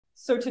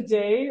So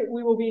today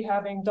we will be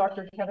having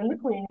Dr. Kevin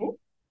McQueeney.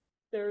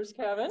 There's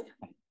Kevin.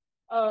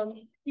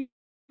 He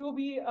will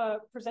be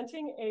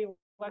presenting a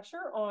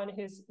lecture on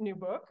his new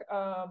book,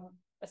 A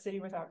City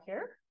Without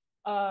Care.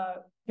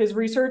 His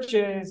research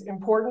is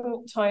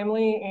important,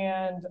 timely,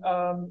 and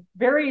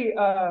very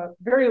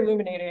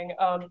illuminating.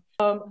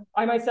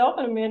 I myself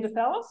am Amanda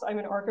Thallis. I'm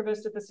an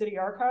archivist at the City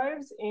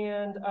Archives,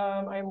 and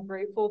I'm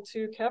grateful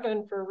to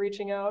Kevin for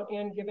reaching out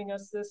and giving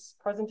us this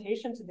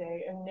presentation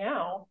today. And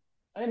now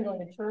I'm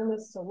going to turn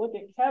this to look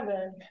at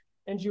Kevin,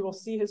 and you will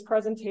see his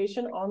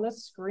presentation on the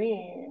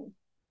screen.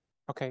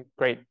 Okay,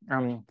 great.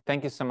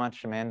 Thank you so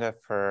much, Amanda,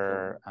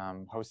 for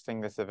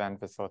hosting this event,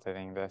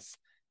 facilitating this.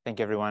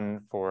 Thank everyone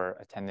for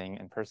attending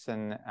in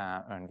person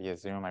and via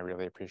Zoom. I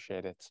really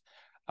appreciate it.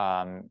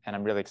 And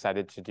I'm really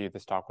excited to do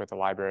this talk with the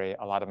library.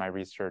 A lot of my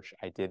research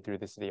I did through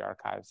the City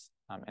Archives,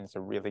 and it's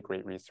a really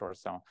great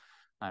resource. So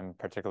I'm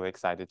particularly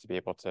excited to be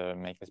able to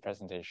make this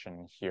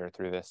presentation here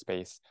through this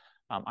space.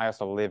 I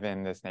also live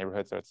in this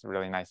neighborhood, so it's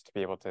really nice to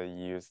be able to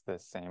use the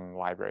same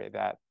library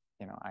that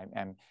I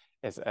am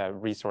is a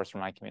resource for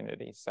my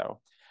community.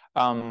 So,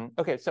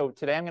 okay, so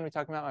today I'm going to be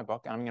talking about my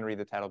book, and I'm going to read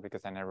the title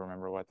because I never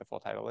remember what the full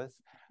title is.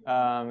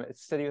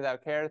 It's City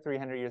Without Care,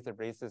 300 Years of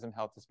Racism,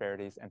 Health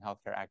Disparities, and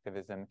Healthcare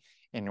Activism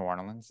in New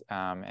Orleans.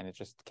 And it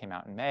just came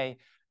out in May.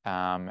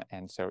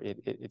 And so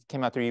it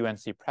came out through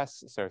UNC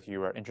Press. So if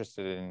you are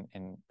interested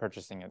in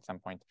purchasing it at some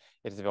point,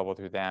 it is available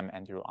through them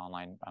and through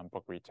online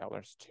book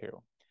retailers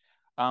too.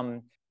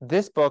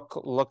 This book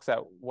looks at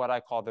what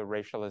I call the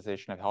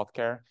racialization of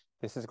healthcare.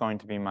 This is going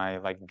to be my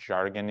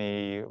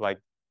jargony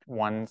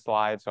one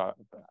slide, so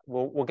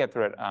we'll get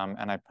through it,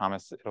 and I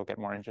promise it'll get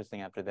more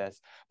interesting after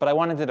this. But I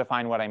wanted to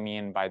define what I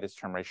mean by this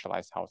term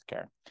racialized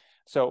healthcare.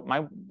 So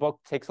my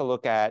book takes a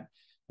look at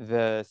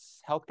the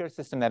healthcare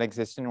system that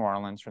exists in New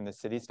Orleans from the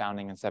city's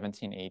founding in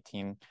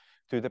 1718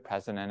 through the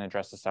present, and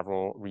addresses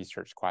several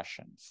research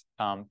questions.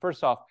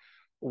 First off,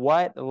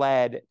 what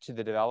led to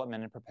the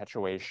development and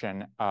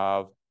perpetuation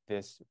of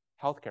this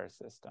healthcare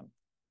system,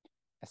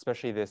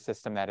 especially this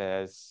system that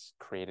has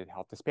created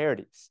health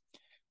disparities?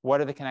 What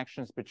are the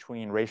connections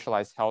between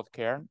racialized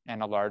healthcare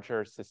and a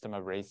larger system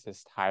of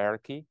racist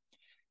hierarchy?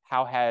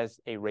 How has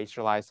a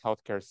racialized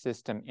healthcare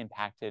system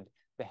impacted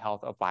the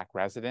health of Black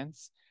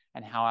residents?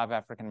 And how have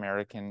African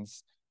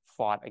Americans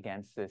fought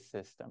against this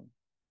system?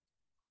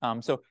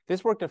 So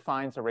this work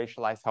defines a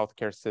racialized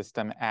healthcare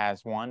system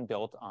as one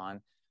built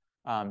on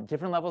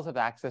different levels of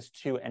access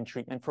to and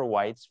treatment for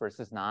whites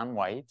versus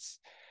non-whites,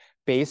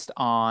 based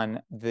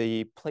on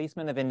the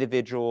placement of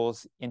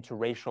individuals into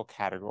racial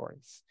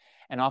categories,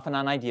 and often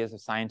on ideas of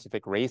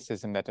scientific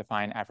racism that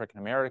define African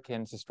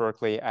Americans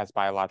historically as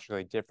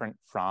biologically different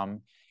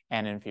from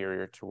and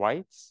inferior to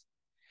whites.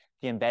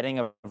 The embedding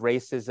of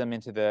racism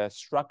into the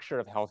structure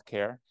of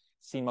healthcare,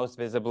 seen most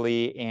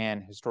visibly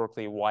in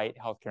historically white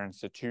healthcare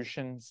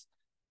institutions,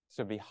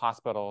 so it'd be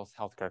hospitals,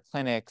 healthcare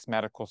clinics,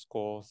 medical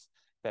schools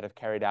that have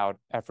carried out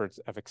efforts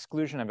of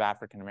exclusion of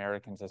African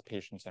Americans as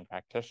patients and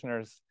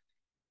practitioners.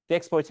 The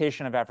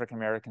exploitation of African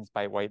Americans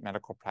by white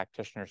medical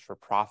practitioners for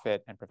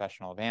profit and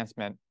professional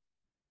advancement,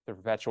 the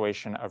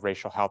perpetuation of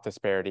racial health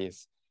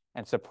disparities,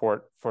 and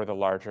support for the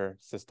larger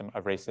system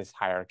of racist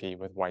hierarchy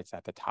with whites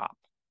at the top.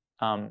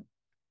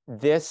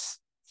 This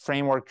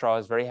framework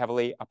draws very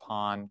heavily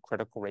upon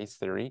critical race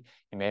theory.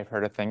 You may have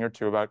heard a thing or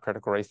two about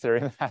critical race theory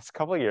in the past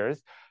couple of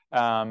years.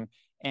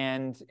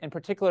 And in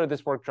particular,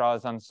 this work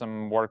draws on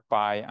some work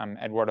by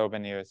Eduardo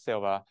Benio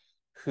Silva,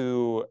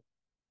 who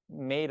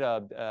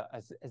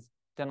has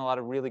done a lot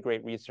of really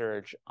great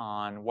research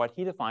on what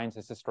he defines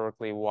as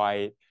historically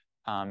white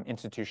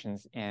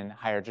institutions in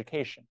higher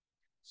education.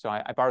 So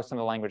I borrow some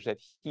of the language that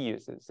he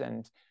uses.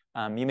 And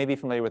you may be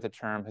familiar with the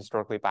term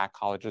historically Black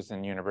colleges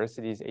and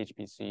universities,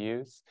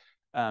 HBCUs.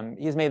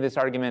 He's made this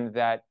argument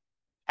that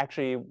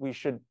actually we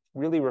should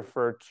really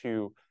refer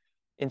to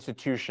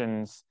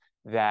institutions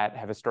that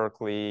have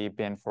historically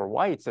been for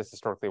whites as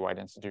historically white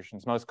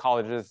institutions. Most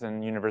colleges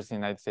and universities in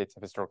the United States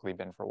have historically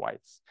been for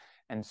whites.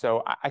 And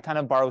so I kind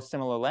of borrow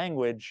similar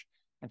language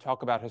and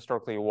talk about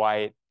historically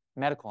white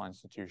medical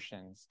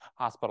institutions,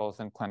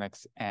 hospitals and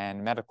clinics,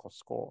 and medical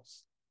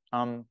schools.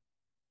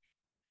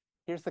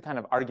 Here's the kind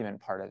of argument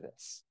part of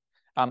this.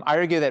 I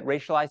argue that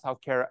racialized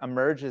healthcare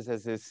emerges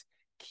as this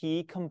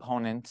key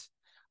component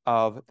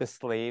of the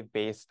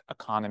slave-based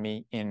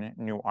economy in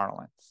New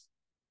Orleans.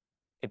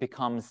 It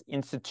becomes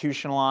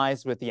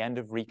institutionalized with the end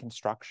of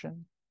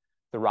Reconstruction,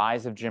 the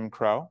rise of Jim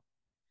Crow.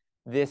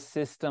 This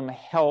system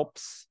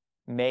helps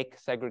make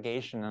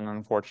segregation, and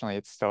unfortunately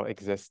it still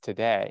exists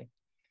today.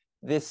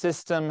 This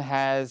system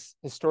has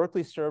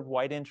historically served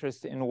white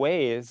interests in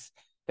ways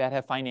that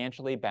have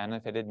financially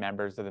benefited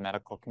members of the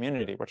medical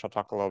community, which I'll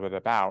talk a little bit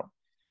about.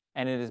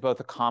 And it has both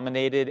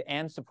accommodated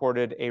and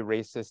supported a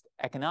racist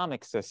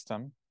economic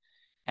system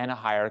and a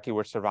hierarchy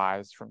which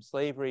survives from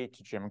slavery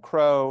to Jim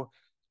Crow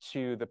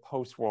to the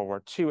post-World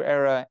War II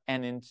era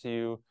and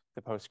into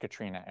the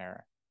post-Katrina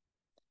era.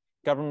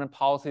 Government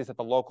policies at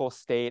the local,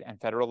 state,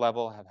 and federal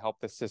level have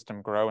helped the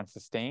system grow and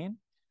sustain.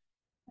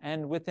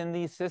 And within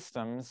these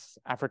systems,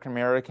 African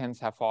Americans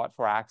have fought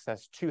for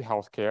access to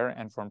healthcare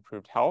and for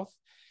improved health,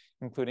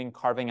 including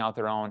carving out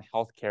their own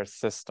healthcare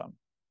system,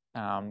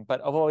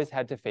 but have always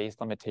had to face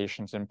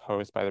limitations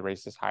imposed by the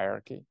racist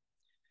hierarchy.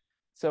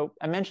 So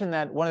I mentioned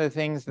that one of the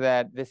things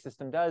that this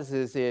system does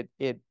is it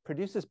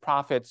produces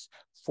profits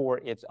for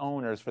its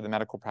owners, for the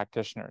medical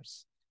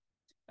practitioners.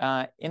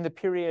 In the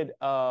period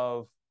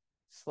of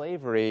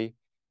slavery,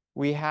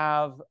 we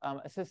have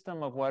a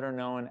system of what are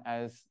known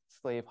as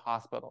slave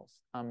hospitals.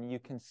 You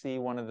can see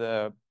one of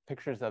the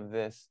pictures of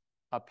this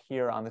up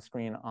here on the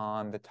screen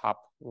on the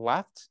top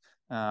left,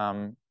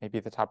 maybe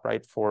the top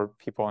right for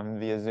people in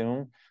via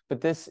Zoom,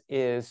 but this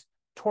is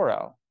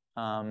Toro.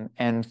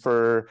 And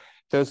for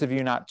those of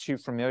you not too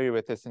familiar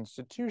with this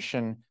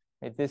institution,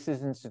 right, this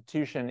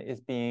institution is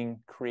being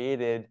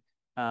created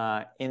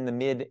in the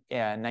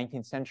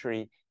mid-19th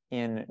century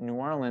in New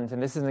Orleans.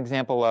 And this is an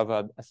example of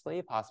a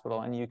slave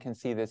hospital. And you can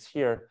see this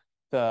here,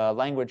 the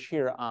language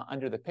here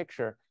under the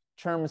picture,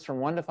 terms from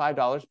 $1 to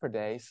 $5 per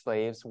day,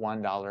 slaves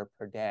 $1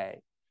 per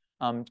day.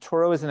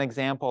 Toro is an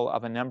example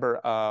of a number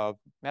of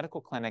medical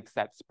clinics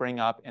that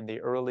spring up in the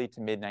early to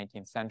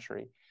mid-19th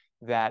century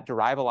that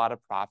derive a lot of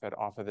profit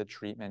off of the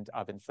treatment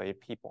of enslaved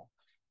people.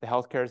 The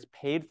healthcare is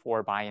paid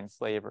for by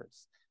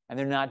enslavers, and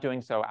they're not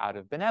doing so out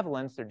of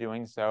benevolence, they're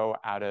doing so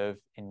out of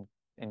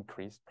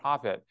increased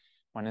profit.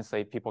 When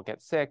enslaved people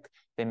get sick,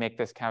 they make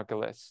this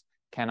calculus.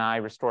 Can I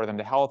restore them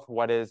to health?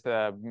 What is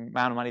the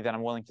amount of money that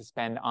I'm willing to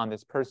spend on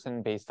this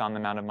person based on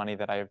the amount of money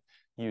that I've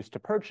used to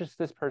purchase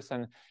this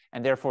person?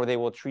 And therefore, they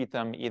will treat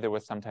them either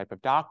with some type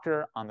of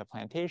doctor on the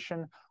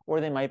plantation, or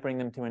they might bring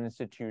them to an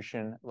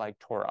institution like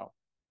Toro.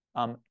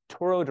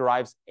 Toro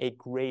derives a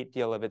great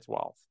deal of its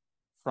wealth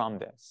from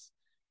this.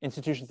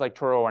 Institutions like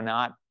Toro are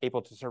not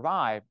able to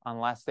survive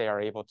unless they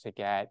are able to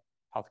get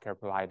healthcare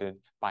provided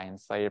by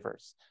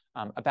enslavers.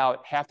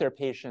 About half their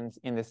patients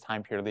in this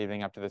time period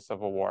leading up to the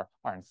Civil War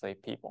are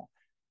enslaved people.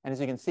 And as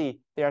you can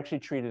see, they're actually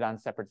treated on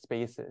separate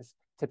spaces.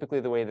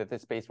 Typically, the way that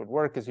this space would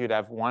work is you'd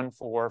have one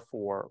floor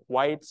for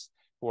whites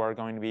who are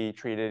going to be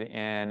treated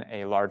in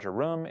a larger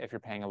room if you're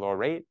paying a lower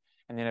rate.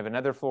 And then you have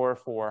another floor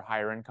for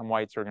higher income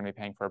whites who are going to be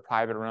paying for a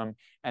private room.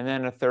 And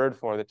then a third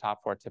floor, the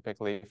top floor,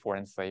 typically for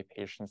enslaved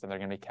patients, and they're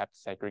going to be kept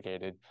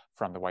segregated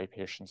from the white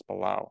patients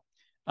below.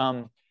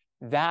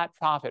 That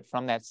profit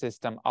from that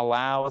system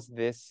allows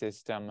this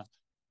system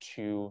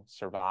to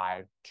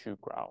survive, to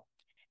grow.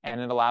 And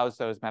it allows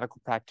those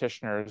medical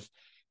practitioners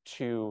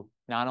to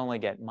not only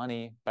get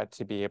money, but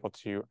to be able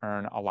to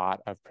earn a lot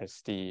of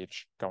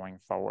prestige going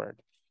forward,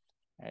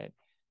 right?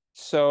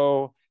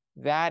 So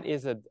that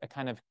is a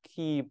kind of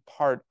key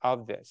part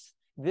of this.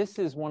 This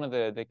is one of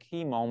the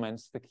key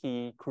moments, the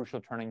key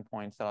crucial turning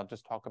points that I'll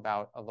just talk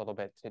about a little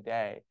bit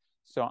today.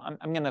 So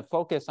I'm going to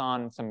focus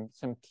on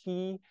some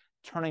key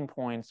turning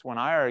points when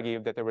I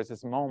argued that there was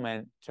this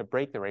moment to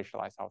break the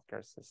racialized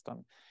healthcare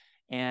system.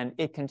 And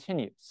it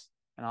continues.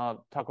 And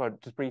I'll talk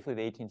about just briefly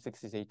the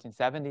 1860s,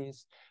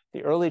 1870s,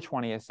 the early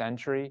 20th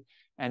century,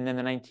 and then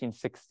the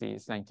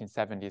 1960s,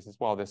 1970s as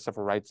well, the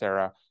civil rights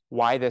era,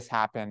 why this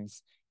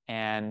happens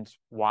and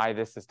why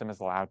this system is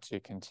allowed to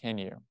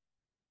continue.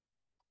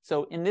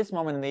 So in this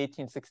moment in the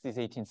 1860s,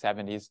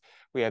 1870s,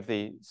 we have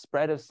the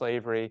spread of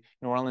slavery.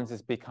 New Orleans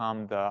has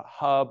become the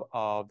hub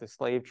of the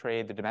slave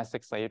trade, the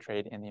domestic slave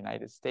trade in the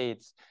United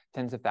States.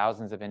 Tens of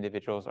thousands of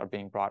individuals are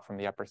being brought from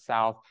the Upper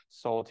South,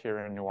 sold here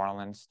in New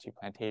Orleans to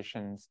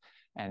plantations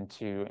and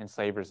to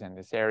enslavers in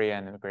this area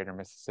and in the greater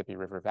Mississippi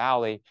River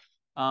Valley.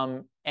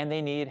 And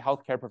they need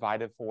healthcare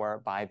provided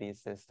for by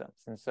these systems.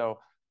 And so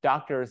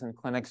doctors and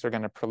clinics are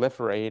going to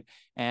proliferate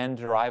and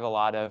derive a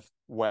lot of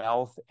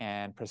wealth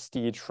and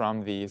prestige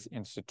from these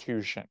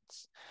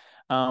institutions.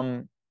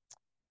 Also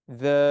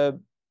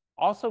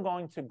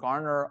going to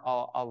garner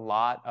a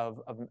lot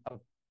of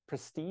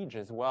prestige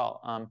as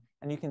well.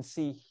 And you can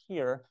see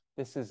here,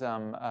 this is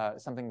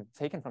something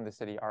taken from the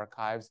city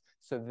archives.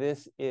 So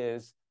this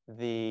is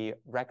the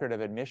record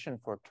of admission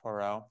for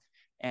Toro.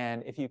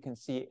 And if you can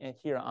see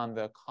here on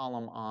the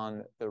column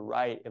on the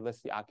right, it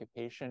lists the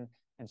occupation.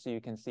 And so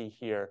you can see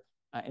here,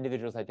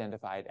 individuals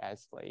identified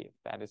as slave,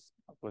 that is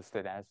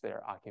listed as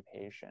their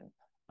occupation.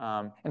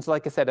 And so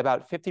like I said,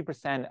 about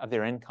 50% of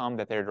their income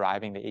that they're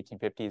deriving the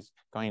 1850s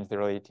going into the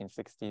early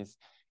 1860s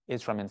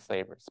is from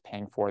enslavers,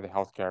 paying for the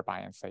healthcare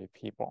by enslaved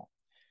people.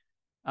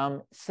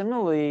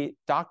 Similarly,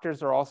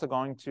 doctors are also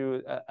going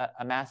to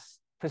amass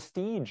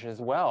prestige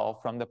as well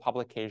from the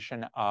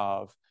publication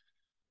of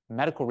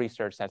medical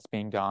research that's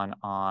being done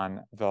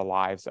on the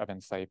lives of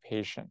enslaved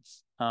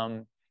patients.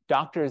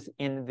 Doctors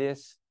in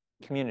this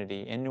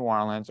community in New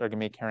Orleans are going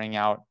to be carrying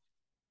out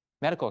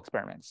medical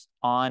experiments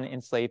on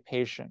enslaved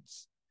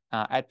patients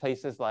at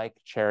places like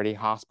Charity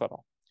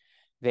Hospital.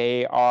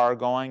 They are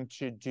going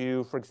to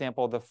do, for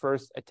example, the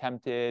first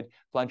attempted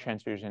blood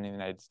transfusion in the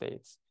United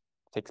States.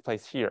 It takes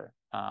place here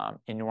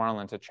in New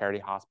Orleans at Charity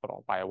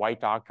Hospital by a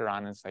white doctor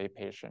on an enslaved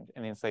patient,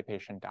 and the enslaved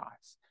patient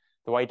dies.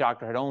 The white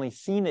doctor had only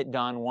seen it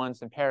done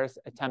once in Paris,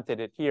 attempted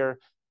it here,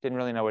 didn't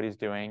really know what he's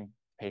doing,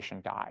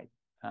 patient died.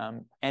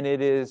 And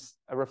it is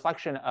a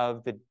reflection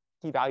of the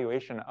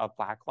devaluation of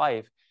Black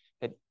life,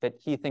 that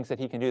he thinks that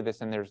he can do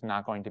this and there's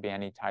not going to be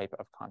any type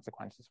of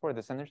consequences for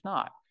this, and there's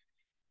not.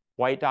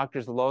 White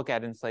doctors look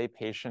at enslaved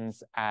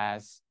patients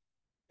as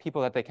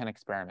people that they can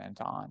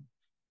experiment on.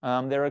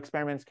 There are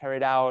experiments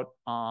carried out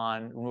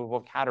on removal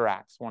of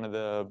cataracts. One of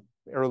the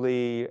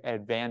early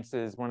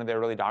advances, one of the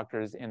early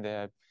doctors in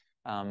the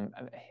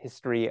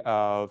history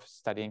of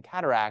studying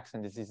cataracts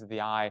and disease of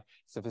the eye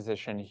is a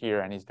physician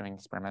here, and he's doing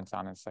experiments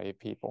on enslaved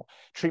people.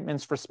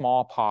 Treatments for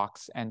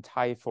smallpox and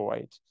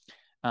typhoid.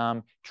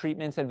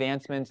 Treatments,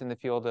 advancements in the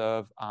field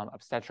of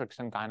obstetrics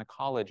and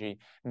gynecology.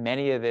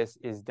 Many of this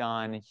is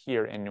done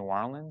here in New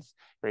Orleans.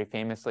 Very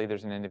famously,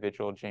 there's an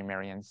individual, J.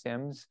 Marion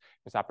Sims,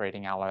 who's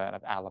operating out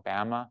of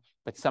Alabama.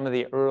 But some of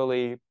the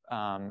early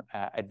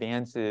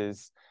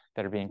advances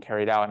that are being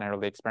carried out and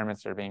early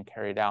experiments that are being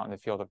carried out in the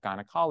field of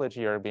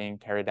gynecology are being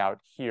carried out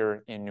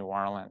here in New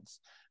Orleans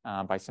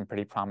by some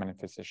pretty prominent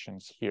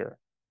physicians here.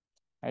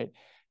 Right?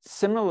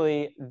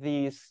 Similarly,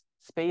 these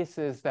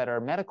spaces that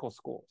are medical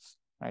schools,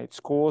 right?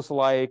 Schools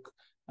like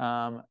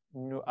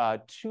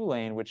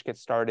Tulane, which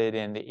gets started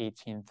in the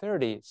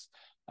 1830s.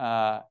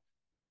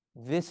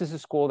 This is a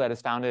school that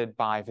is founded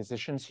by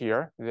physicians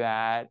here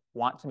that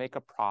want to make a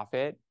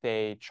profit.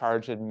 They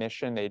charge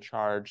admission, they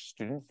charge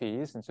student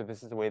fees, and so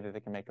this is a way that they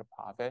can make a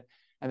profit.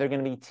 And they're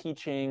going to be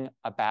teaching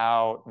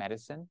about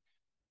medicine.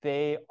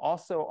 They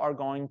also are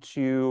going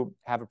to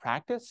have a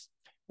practice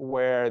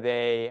where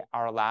they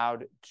are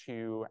allowed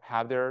to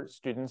have their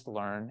students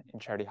learn in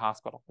Charity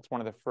Hospital. It's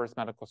one of the first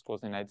medical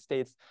schools in the United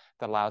States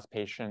that allows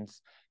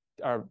patients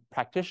or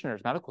practitioners,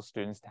 medical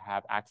students, to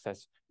have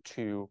access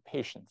to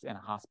patients in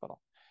a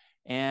hospital.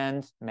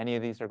 And many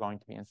of these are going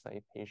to be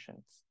enslaved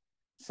patients.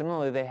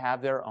 Similarly, they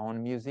have their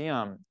own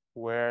museum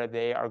where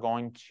they are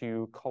going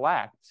to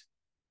collect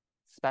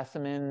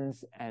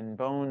specimens and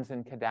bones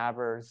and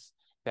cadavers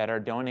that are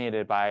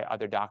donated by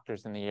other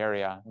doctors in the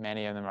area.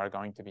 Many of them are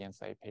going to be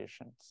enslaved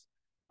patients.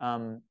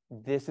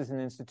 This is an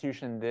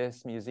institution,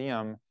 this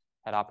museum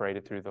had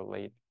operated through the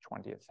late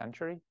 20th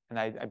century. And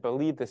I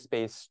believe the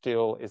space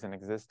still is in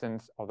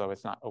existence, although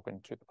it's not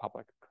open to the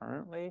public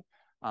currently,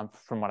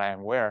 from what I am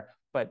aware.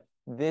 But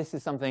this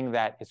is something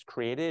that is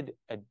created,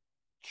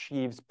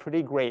 achieves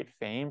pretty great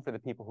fame for the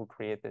people who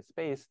create this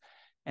space.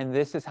 And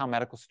this is how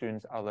medical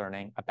students are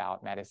learning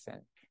about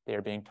medicine. They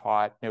are being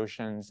taught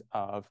notions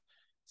of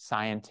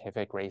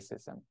scientific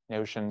racism,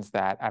 notions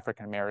that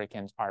African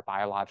Americans are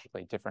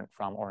biologically different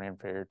from or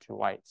inferior to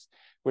whites,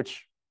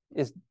 which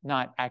is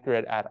not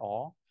accurate at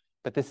all.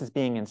 But this is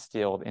being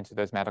instilled into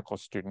those medical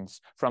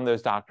students from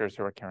those doctors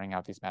who are carrying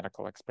out these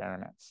medical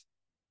experiments.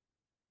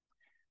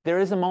 There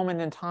is a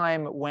moment in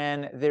time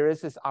when there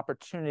is this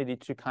opportunity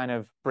to kind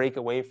of break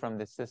away from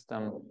the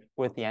system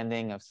with the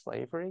ending of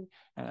slavery.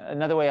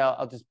 Another way,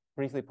 I'll just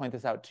briefly point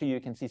this out too, you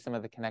can see some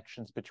of the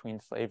connections between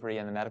slavery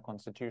and the medical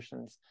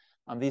institutions.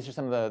 These are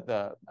some of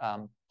the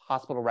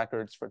hospital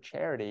records for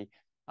Charity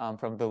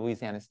from the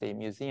Louisiana State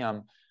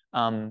Museum.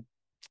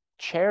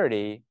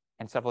 Charity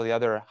and several of the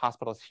other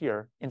hospitals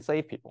here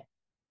enslave people.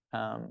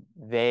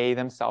 They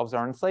themselves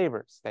are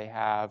enslavers. They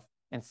have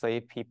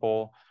enslaved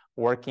people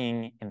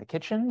working in the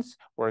kitchens,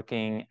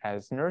 working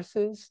as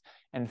nurses.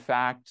 In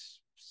fact,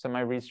 some of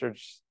my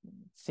research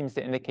seems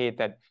to indicate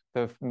that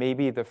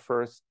maybe the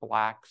first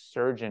Black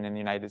surgeon in the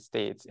United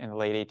States in the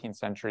late 18th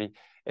century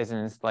is an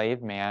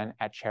enslaved man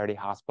at Charity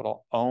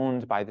Hospital,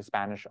 owned by the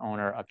Spanish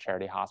owner of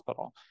Charity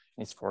Hospital.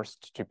 And he's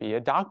forced to be a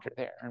doctor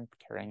there and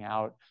carrying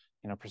out,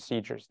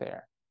 procedures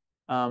there.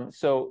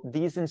 So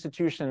these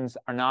institutions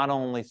are not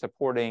only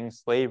supporting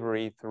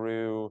slavery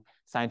through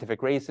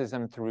scientific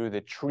racism, through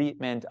the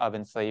treatment of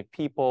enslaved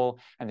people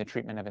and the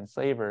treatment of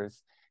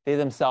enslavers, they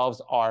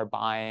themselves are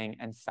buying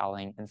and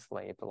selling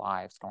enslaved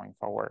lives going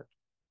forward.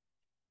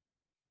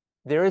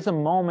 There is a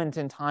moment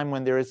in time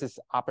when there is this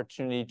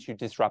opportunity to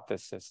disrupt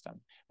this system.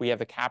 We have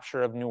the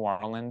capture of New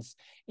Orleans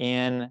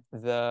in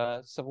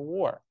the Civil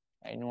War.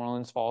 Right? New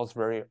Orleans falls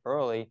very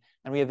early,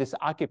 and we have this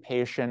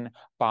occupation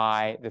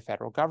by the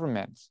federal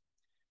government.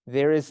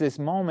 There is this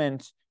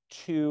moment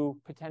to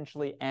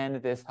potentially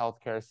end this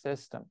healthcare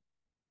system.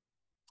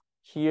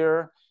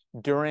 Here,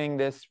 during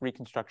this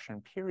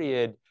Reconstruction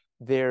period,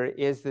 there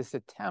is this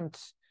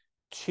attempt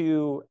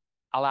to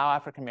allow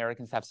African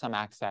Americans to have some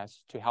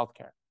access to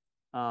healthcare.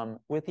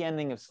 With the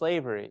ending of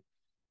slavery,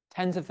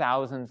 tens of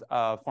thousands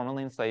of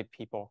formerly enslaved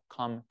people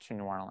come to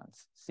New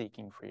Orleans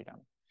seeking freedom.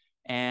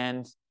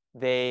 And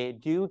they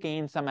do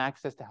gain some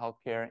access to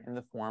healthcare in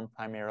the form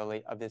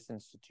primarily of this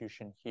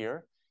institution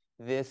here.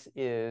 This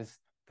is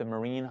the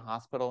Marine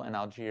Hospital in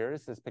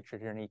Algiers, is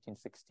pictured here in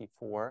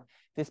 1864.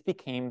 This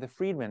became the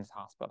Freedmen's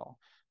Hospital.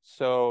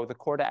 So the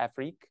Corps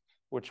d'Afrique,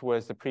 which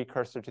was the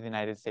precursor to the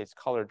United States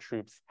colored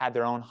troops, had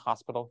their own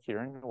hospital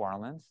here in New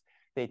Orleans.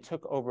 They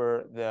took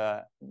over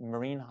the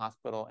Marine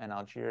Hospital in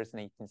Algiers in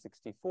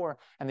 1864,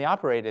 and they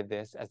operated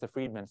this as the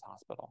Freedmen's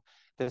Hospital.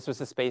 This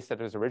was a space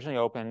that was originally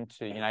open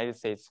to United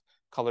States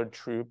colored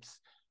troops.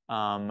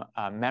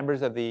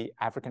 Members of the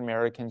African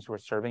Americans who were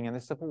serving in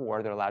the Civil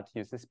War, they're allowed to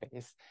use this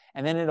space.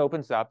 And then it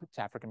opens up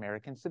to African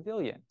American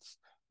civilians.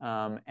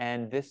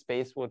 And this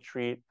space will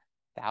treat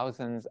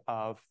thousands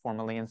of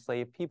formerly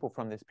enslaved people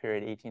from this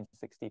period,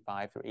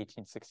 1865 through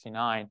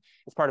 1869,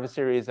 as part of a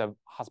series of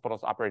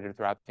hospitals operated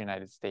throughout the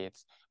United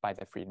States by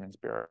the Freedmen's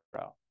Bureau.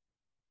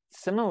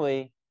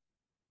 Similarly,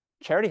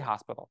 Charity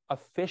Hospital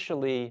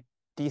officially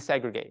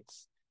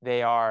desegregates.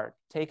 They are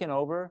taken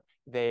over.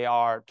 They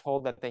are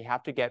told that they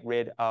have to get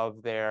rid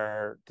of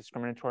their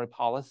discriminatory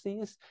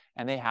policies,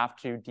 and they have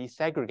to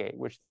desegregate,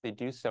 which they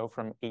do so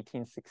from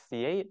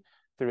 1868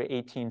 through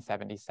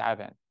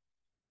 1877.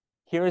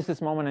 Here is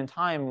this moment in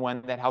time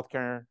when that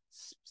healthcare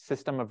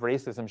system of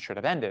racism should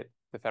have ended.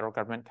 The federal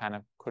government kind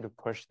of could have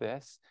pushed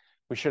this.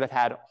 We should have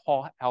had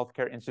all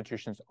healthcare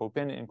institutions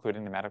open,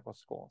 including the medical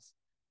schools.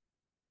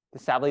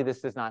 Sadly,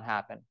 this does not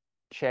happen.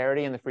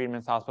 Charity and the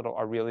Freedmen's Hospital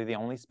are really the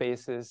only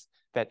spaces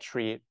that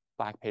treat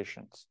Black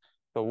patients.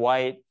 The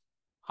white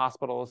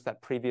hospitals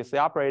that previously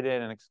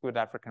operated and excluded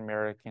African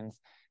Americans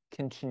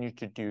continue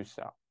to do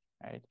so.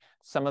 Right?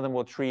 Some of them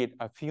will treat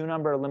a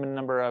limited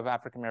number of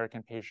African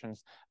American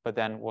patients, but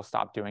then will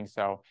stop doing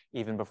so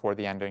even before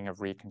the ending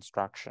of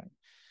Reconstruction.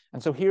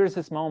 And so here's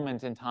this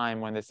moment in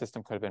time when the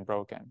system could have been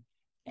broken.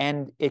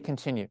 And it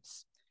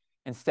continues.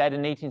 Instead,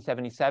 in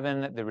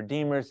 1877, the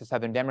Redeemers, the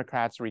Southern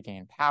Democrats,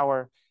 regain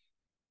power,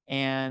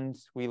 and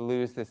we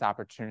lose this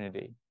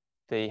opportunity.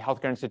 The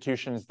healthcare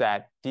institutions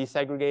that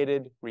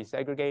desegregated,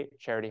 resegregate.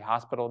 Charity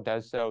Hospital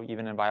does so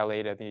even in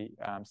violation of the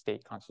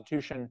state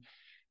constitution.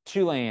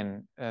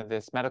 Tulane,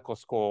 this medical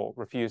school,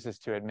 refuses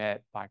to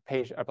admit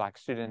Black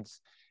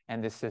students,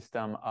 and this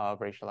system of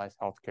racialized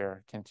healthcare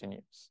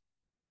continues.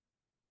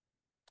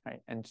 Right,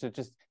 and so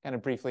just kind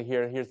of briefly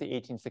here, here's the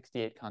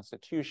 1868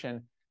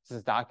 Constitution. This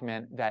is a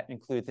document that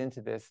includes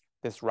into this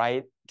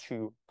right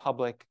to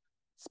public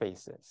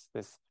spaces,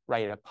 this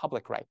right of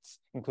public rights,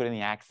 including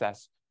the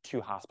access to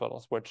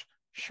hospitals, which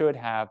should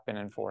have been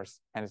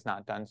enforced and is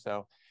not done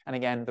so. And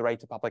again, the right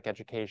to public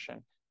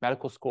education.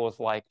 Medical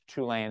schools like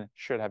Tulane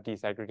should have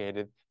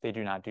desegregated. They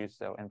do not do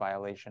so in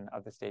violation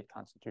of the state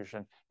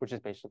constitution, which is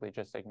basically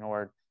just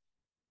ignored.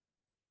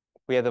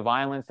 We have the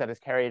violence that is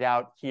carried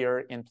out here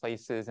in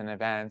places and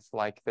events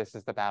like this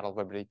is the Battle of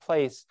Liberty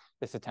Place,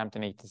 this attempt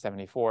in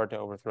 1874 to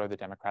overthrow the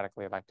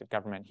democratically elected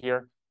government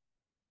here.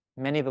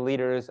 Many of the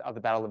leaders of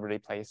the Battle of Liberty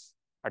Place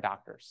are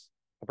doctors.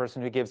 The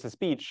person who gives the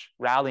speech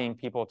rallying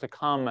people to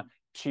come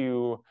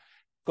to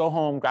go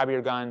home, grab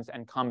your guns,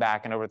 and come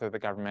back and overthrow the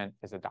government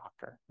is a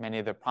doctor. Many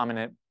of the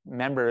prominent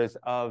members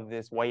of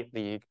this white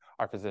league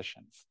are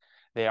physicians.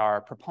 They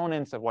are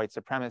proponents of white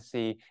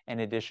supremacy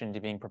in addition to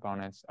being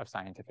proponents of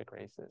scientific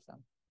racism.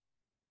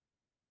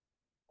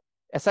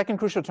 A second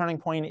crucial turning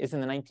point is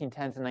in the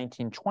 1910s and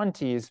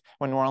 1920s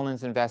when New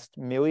Orleans invests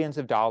millions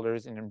of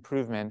dollars in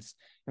improvements,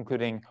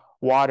 including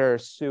water,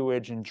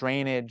 sewage, and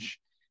drainage.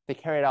 They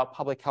carried out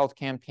public health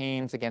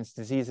campaigns against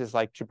diseases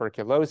like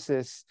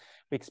tuberculosis.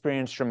 We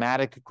experienced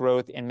dramatic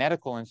growth in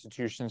medical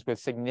institutions with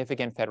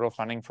significant federal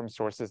funding from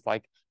sources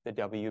like the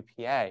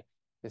WPA.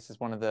 This is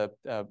one of the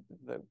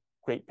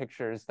great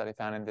pictures that I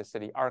found in the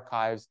city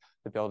archives,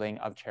 the building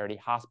of Charity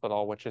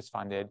Hospital, which is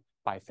funded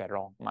by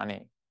federal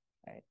money.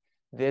 Right?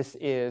 This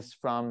is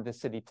from the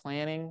city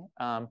planning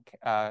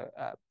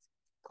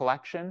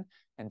collection.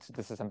 And so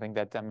this is something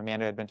that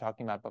Amanda had been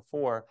talking about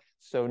before.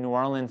 So New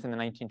Orleans in the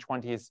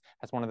 1920s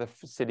has one of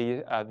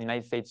the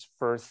United States'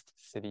 first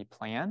city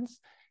plans.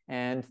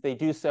 And they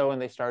do so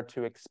and they start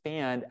to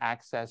expand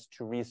access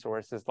to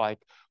resources like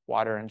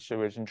water and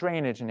sewage and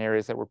drainage in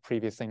areas that were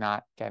previously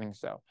not getting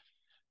so.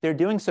 They're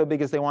doing so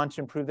because they want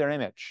to improve their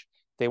image.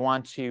 They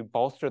want to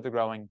bolster the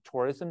growing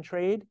tourism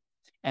trade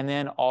and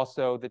then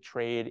also the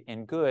trade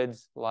in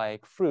goods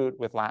like fruit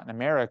with Latin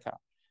America.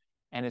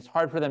 And it's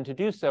hard for them to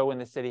do so when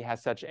the city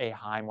has such a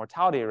high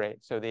mortality rate.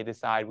 So they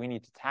decide we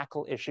need to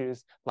tackle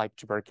issues like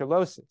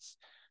tuberculosis.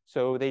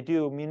 So they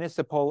do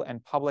municipal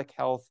and public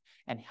health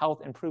and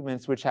health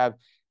improvements, which have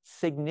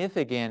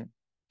significant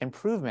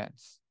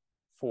improvements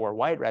for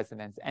white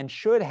residents and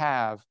should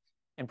have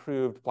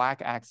improved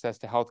Black access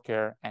to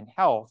healthcare and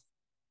health.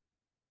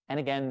 And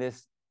again,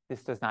 this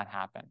does not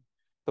happen.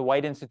 The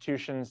white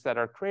institutions that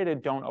are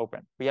created don't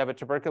open. We have a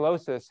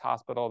tuberculosis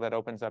hospital that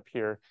opens up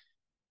here.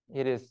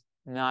 It is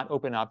not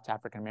open up to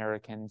African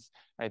Americans,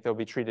 right? They'll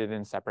be treated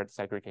in separate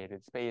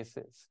segregated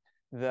spaces.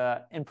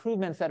 The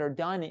improvements that are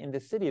done in the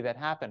city that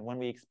happen when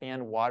we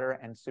expand water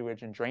and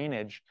sewage and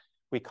drainage,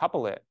 we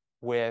couple it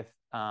with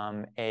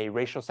a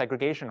racial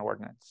segregation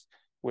ordinance,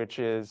 which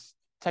is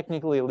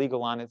technically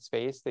illegal on its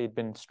face. They'd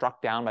been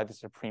struck down by the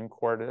Supreme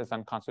Court as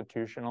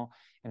unconstitutional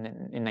in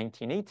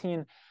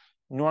 1918.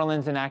 New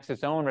Orleans enacts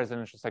its own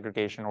residential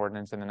segregation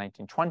ordinance in the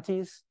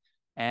 1920s.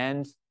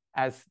 And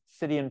as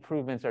city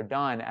improvements are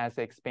done, as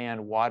they expand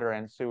water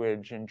and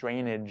sewage and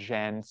drainage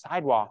and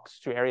sidewalks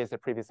to areas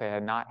that previously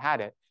had not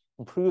had it,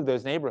 improve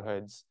those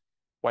neighborhoods,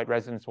 white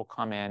residents will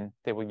come in,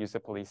 they will use the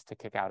police to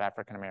kick out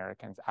African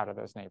Americans out of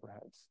those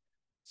neighborhoods.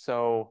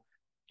 So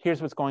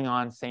here's what's going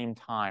on same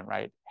time,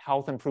 right?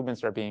 Health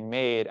improvements are being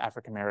made,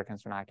 African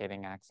Americans are not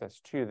getting access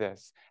to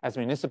this. As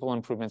municipal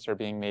improvements are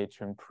being made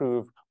to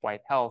improve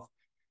white health,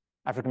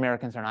 African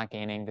Americans are not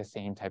gaining the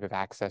same type of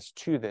access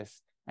to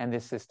this, and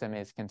this system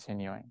is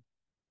continuing.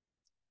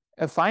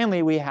 And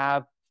finally, we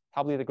have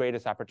probably the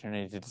greatest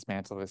opportunity to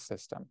dismantle this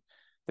system,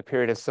 the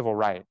period of civil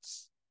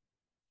rights.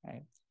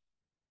 Right?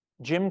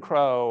 Jim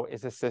Crow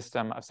is a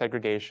system of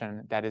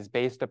segregation that is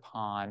based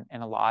upon,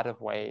 in a lot of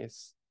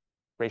ways,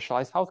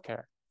 racialized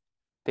healthcare.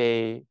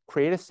 They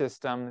create a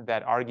system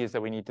that argues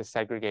that we need to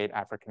segregate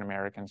African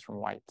Americans from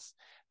whites.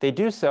 They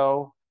do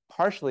so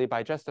partially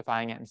by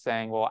justifying it and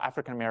saying, well,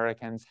 African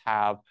Americans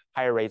have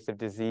higher rates of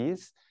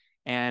disease,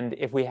 and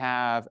if we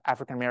have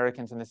African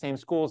Americans in the same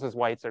schools as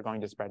whites, they're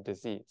going to spread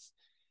disease.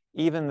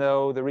 Even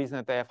though the reason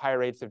that they have higher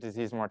rates of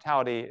disease and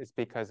mortality is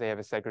because they have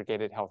a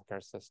segregated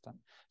healthcare system.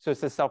 So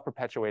it's a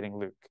self-perpetuating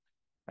loop,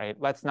 right?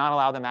 Let's not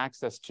allow them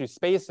access to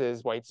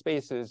spaces, white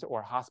spaces,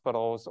 or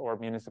hospitals, or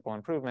municipal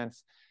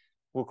improvements.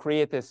 We'll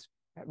create this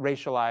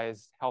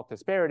racialized health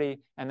disparity,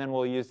 and then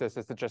we'll use this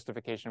as the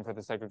justification for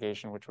the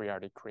segregation which we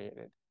already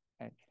created.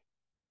 Okay?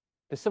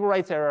 The civil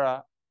rights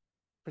era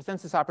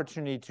presents this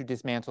opportunity to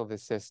dismantle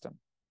this system.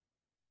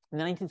 In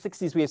the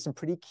 1960s, we have some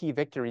pretty key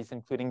victories,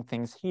 including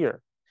things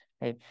here.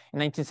 Right? In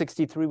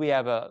 1963, we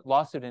have a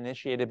lawsuit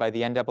initiated by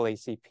the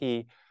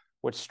NAACP,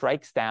 which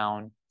strikes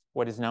down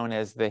what is known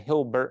as the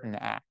Hill-Burton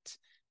Act.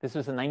 This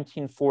was a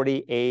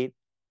 1948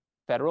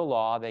 federal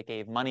law that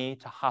gave money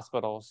to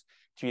hospitals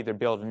to either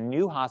build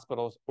new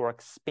hospitals or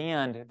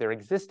expand their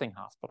existing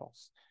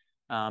hospitals.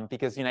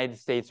 Because the United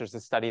States, there's a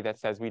study that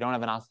says we don't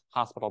have enough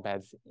hospital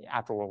beds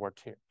after World War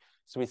II.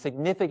 So we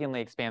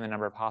significantly expand the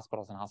number of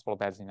hospitals and hospital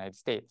beds in the United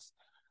States.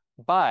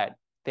 But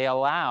they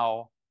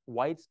allow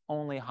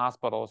whites-only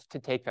hospitals to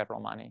take federal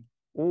money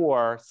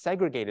or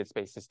segregated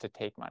spaces to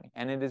take money.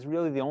 And it is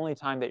really the only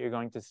time that you're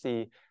going to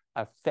see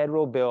a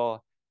federal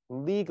bill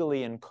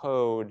legally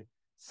encode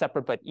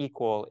separate but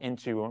equal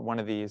into one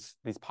of these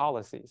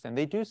policies. And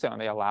they do so, and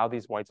they allow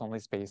these whites-only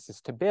spaces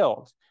to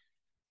build.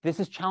 This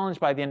is challenged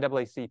by the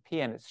NAACP,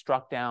 and it's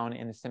struck down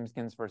in the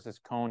Simpkins versus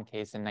Cone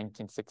case in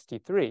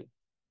 1963.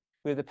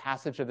 We have the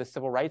passage of the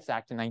Civil Rights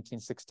Act in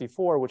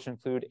 1964, which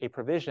include a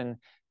provision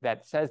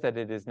that says that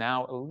it is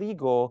now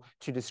illegal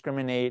to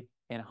discriminate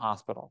in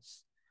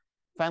hospitals.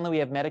 Finally, we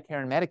have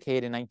Medicare and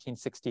Medicaid in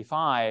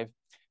 1965,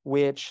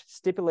 which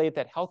stipulate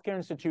that healthcare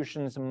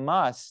institutions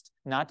must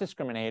not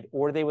discriminate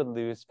or they would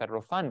lose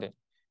federal funding,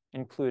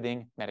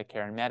 including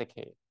Medicare and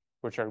Medicaid,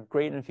 which are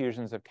great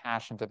infusions of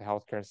cash into the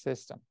healthcare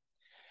system.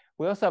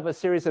 We also have a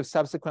series of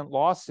subsequent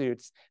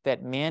lawsuits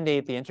that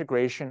mandate the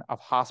integration of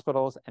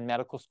hospitals and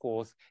medical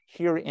schools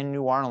here in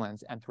New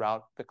Orleans and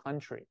throughout the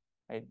country.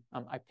 Right?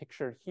 I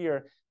pictured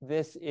here,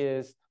 this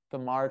is the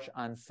march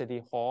on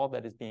City Hall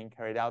that is being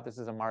carried out. This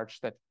is a march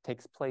that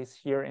takes place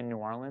here in New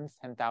Orleans.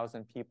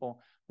 10,000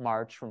 people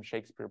march from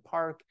Shakespeare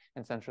Park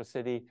in Central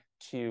City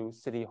to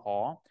City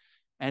Hall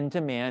and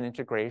demand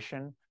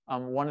integration.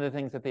 One of the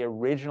things that they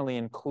originally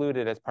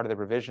included as part of the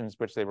revisions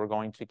which they were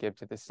going to give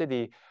to the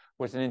city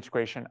was an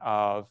integration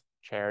of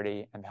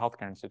charity and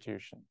healthcare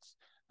institutions.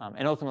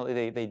 And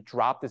ultimately, they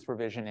dropped this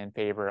provision in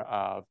favor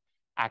of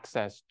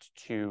access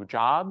to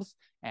jobs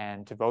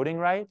and to voting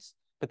rights.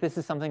 But this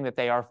is something that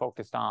they are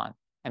focused on.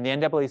 And the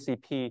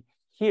NAACP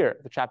here,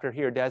 the chapter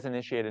here, does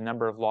initiate a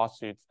number of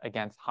lawsuits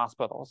against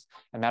hospitals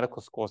and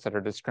medical schools that are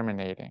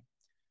discriminating.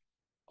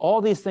 All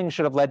these things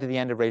should have led to the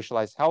end of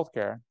racialized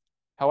healthcare.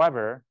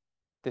 However,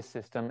 this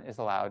system is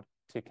allowed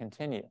to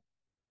continue.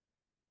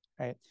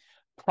 Right?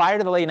 Prior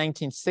to the late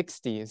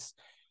 1960s,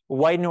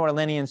 white New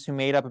Orleanians who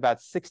made up about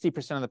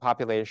 60% of the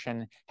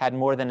population had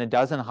more than a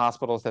dozen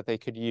hospitals that they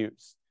could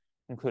use,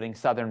 including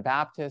Southern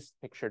Baptist,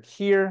 pictured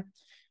here.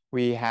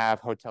 We have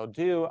Hotel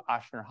Dieu,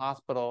 Ochsner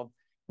Hospital.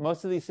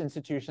 Most of these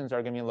institutions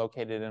are going to be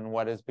located in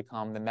what has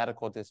become the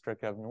medical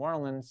district of New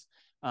Orleans,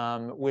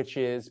 which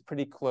is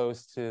pretty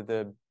close to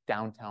the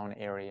downtown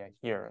area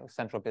here,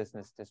 central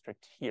business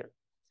district here.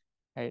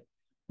 Right?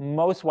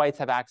 Most whites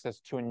have access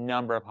to a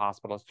number of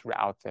hospitals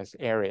throughout this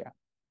area.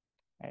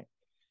 Right?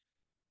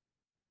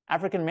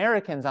 African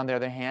Americans, on the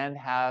other hand,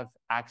 have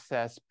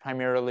access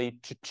primarily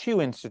to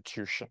two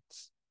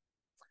institutions.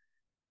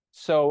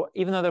 So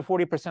even though they're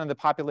 40% of the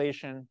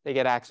population, they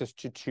get access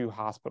to two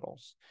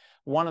hospitals.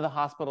 One of the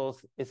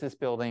hospitals is this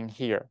building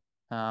here.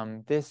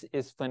 This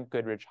is Flint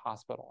Goodrich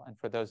Hospital. And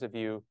for those of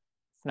you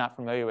not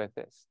familiar with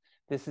this,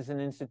 this is an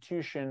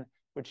institution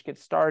which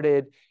gets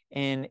started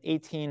in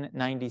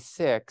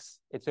 1896.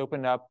 It's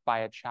opened up by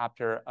a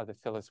chapter of the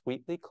Phyllis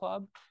Wheatley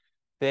Club.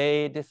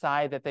 They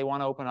decide that they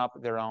want to open up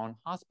their own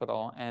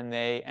hospital, and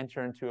they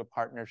enter into a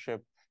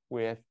partnership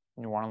with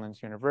New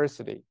Orleans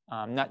University.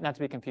 Not to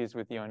be confused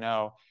with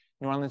UNO.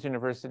 New Orleans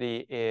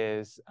University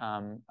is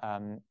a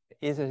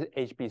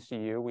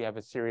HBCU. We have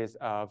a series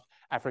of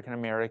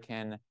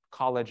African-American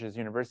colleges,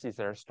 universities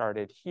that are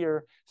started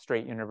here: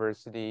 Straight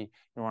University,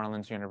 New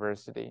Orleans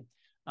University.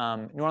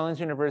 New Orleans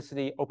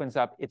University opens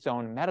up its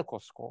own medical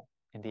school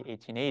in the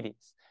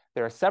 1880s.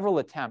 There are several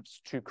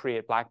attempts to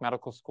create Black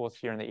medical schools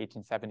here in the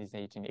 1870s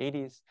and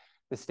 1880s.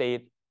 The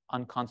state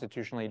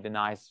unconstitutionally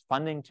denies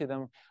funding to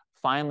them.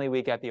 Finally,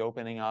 we get the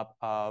opening up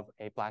of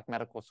a Black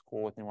medical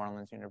school with New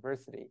Orleans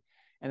University.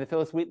 And the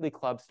Phyllis Wheatley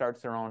Club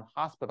starts their own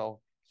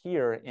hospital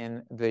here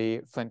in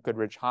the Flint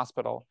Goodrich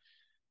Hospital.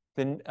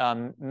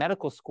 The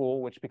medical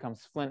school, which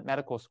becomes Flint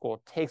Medical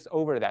School, takes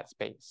over that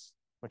space,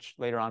 which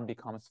later on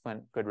becomes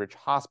Flint Goodrich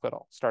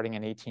Hospital, starting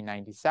in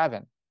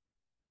 1897.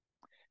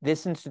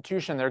 This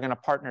institution, they're going to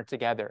partner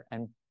together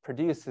and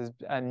produce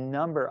a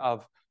number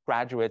of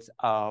graduates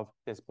of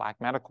this Black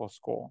medical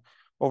school.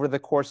 Over the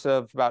course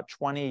of about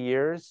 20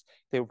 years,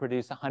 they will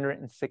produce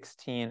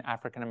 116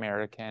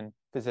 African-American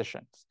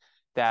physicians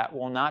that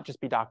will not just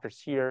be doctors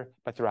here,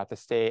 but throughout the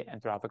state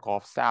and throughout the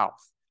Gulf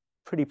South.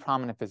 Pretty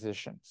prominent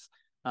physicians.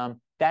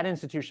 That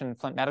institution,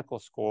 Flint Medical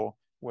School,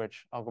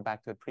 which I'll go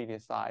back to the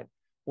previous slide,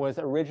 was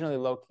originally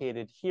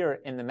located here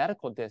in the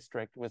medical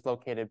district, was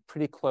located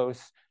pretty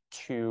close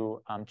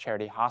to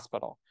Charity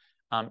Hospital.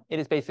 It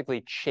is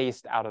basically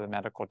chased out of the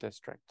medical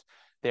district.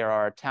 There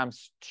are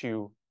attempts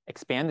to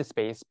expand the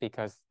space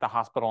because the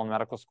hospital and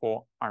medical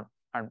school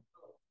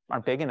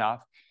aren't big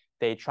enough.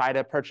 They try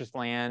to purchase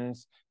land.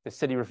 The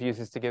city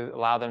refuses to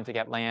allow them to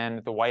get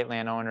land. The white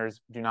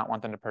landowners do not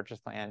want them to purchase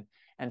land.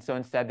 And so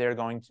instead, they're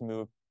going to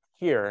move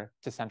here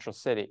to Central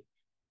City.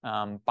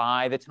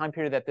 By the time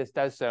period that this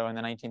does so, in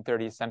the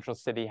 1930s, Central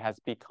City has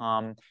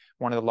become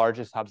one of the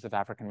largest hubs of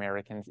African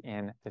Americans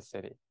in the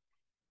city.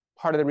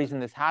 Part of the reason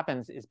this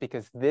happens is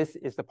because this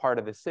is the part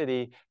of the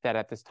city that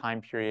at this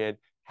time period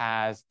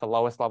has the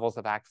lowest levels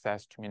of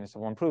access to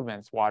municipal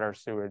improvements, water,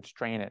 sewage,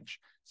 drainage.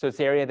 So it's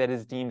the area that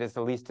is deemed as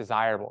the least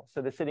desirable.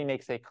 So the city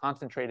makes a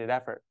concentrated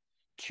effort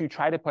to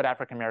try to put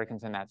African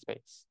Americans in that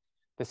space.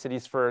 The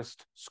city's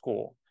first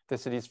school, the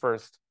city's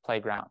first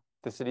playground,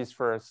 the city's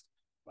first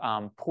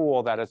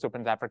pool that is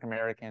open to African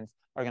Americans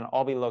are going to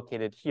all be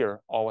located here,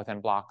 all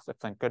within blocks of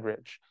Flint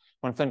Goodrich.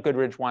 When Flint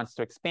Goodrich wants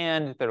to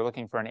expand, they're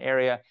looking for an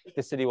area,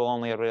 the city will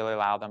only really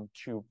allow them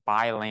to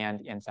buy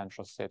land in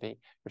Central City,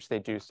 which they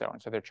do so.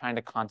 And so they're trying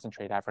to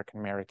concentrate African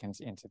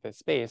Americans into this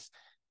space.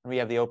 And we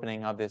have the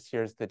opening of this.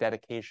 Here's the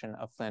dedication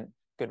of Flint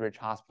Goodrich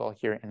Hospital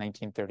here in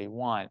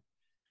 1931.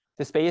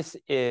 The space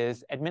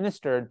is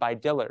administered by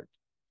Dillard.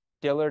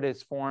 Dillard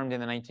is formed in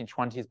the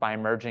 1920s by a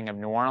merging of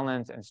New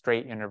Orleans and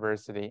Straight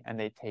University, and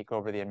they take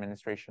over the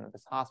administration of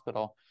this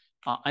hospital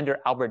under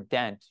Albert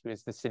Dent, who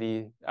is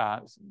the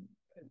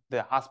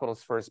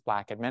hospital's first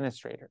Black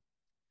administrator.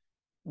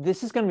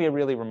 This is going to be a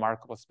really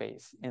remarkable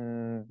space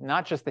in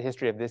not just the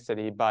history of this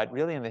city, but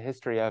really in the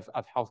history of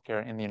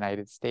healthcare in the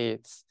United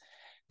States.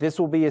 This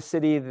will be a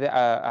city,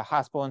 a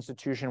hospital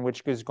institution,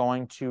 which is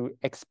going to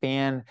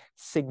expand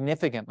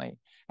significantly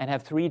and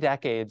have 3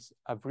 decades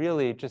of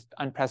really just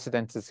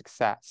unprecedented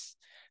success.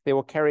 They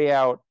will carry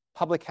out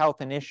public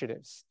health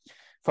initiatives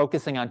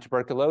focusing on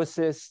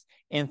tuberculosis,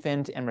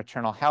 infant and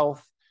maternal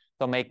health.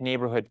 They'll make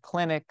neighborhood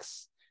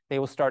clinics. They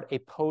will start a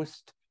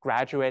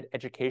postgraduate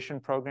education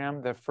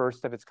program, the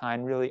first of its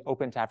kind, really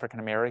open to African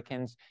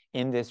Americans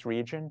in this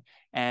region.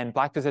 And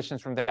Black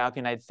physicians from throughout the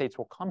United States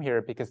will come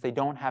here because they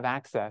don't have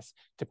access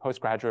to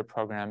postgraduate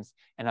programs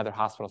in other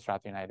hospitals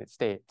throughout the United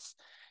States.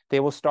 They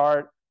will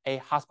start a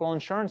hospital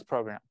insurance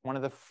program, one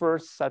of the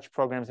first such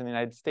programs in the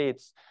United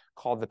States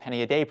called the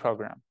Penny a Day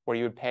program, where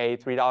you would pay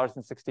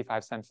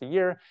 $3.65 a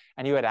year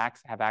and you would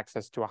have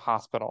access to a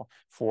hospital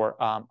for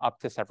up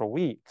to several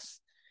weeks.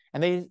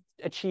 And they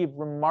achieved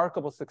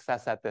remarkable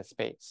success at this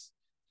space.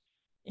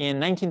 In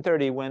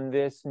 1930, when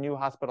this new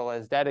hospital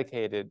is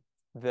dedicated,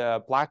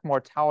 the Black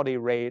mortality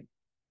rate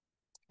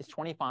is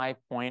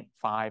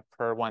 25.5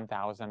 per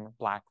 1,000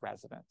 Black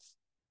residents.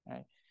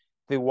 Right?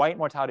 The white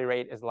mortality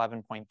rate is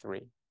 11.3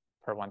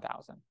 per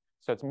 1,000.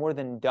 So it's more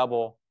than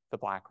double the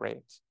Black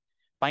rates.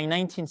 By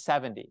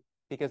 1970,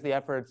 because the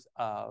efforts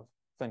of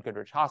Flint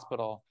Goodrich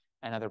Hospital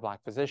and other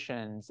Black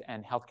physicians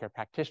and healthcare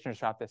practitioners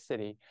throughout the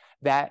city,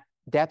 that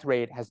death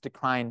rate has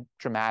declined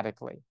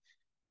dramatically.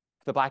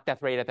 The Black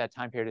death rate at that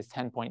time period is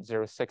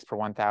 10.06 per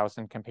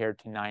 1,000 compared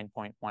to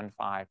 9.15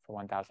 per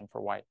 1,000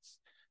 for whites.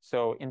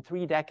 So in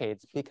 3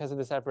 decades, because of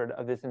this effort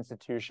of this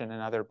institution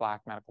and other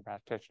Black medical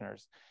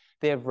practitioners,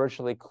 they have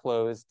virtually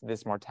closed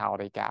this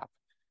mortality gap,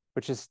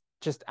 which is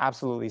just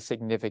absolutely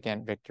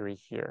significant victory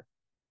here.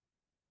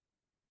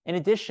 In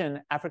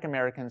addition, African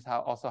Americans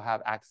also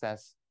have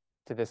access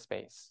to this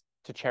space,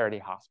 to Charity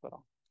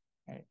Hospital.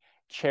 Right?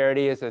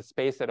 Charity is a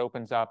space that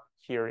opens up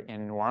here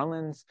in New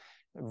Orleans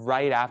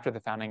right after the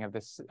founding of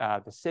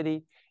the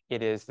city.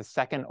 It is the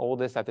second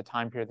oldest, at the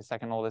time period, the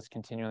second oldest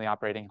continually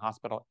operating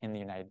hospital in the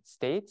United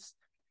States.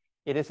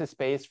 It is a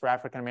space for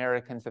African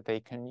Americans that they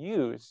can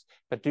use,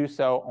 but do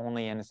so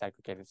only in a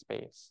segregated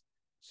space.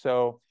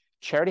 So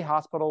Charity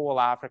Hospital will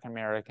allow African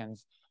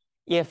Americans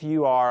if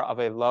you are of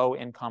a low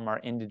income or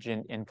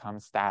indigent income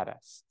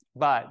status,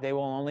 but they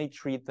will only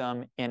treat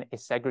them in a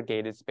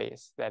segregated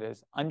space that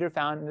is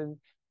underfunded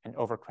and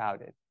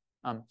overcrowded.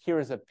 Here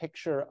is a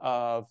picture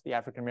of the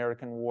African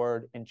American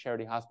ward in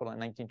Charity Hospital in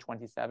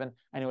 1927.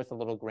 I know it's a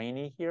little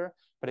grainy here,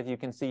 but if you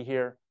can see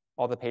here,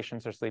 all the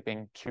patients are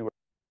sleeping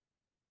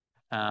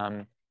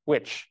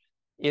which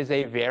is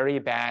a very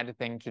bad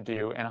thing to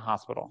do in a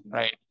hospital,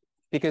 right?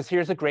 because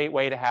here's a great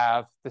way to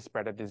have the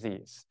spread of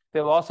disease.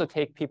 They'll also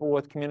take people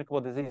with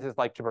communicable diseases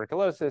like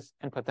tuberculosis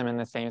and put them in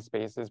the same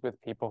spaces with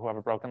people who have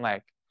a broken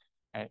leg.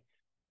 Right?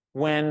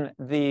 When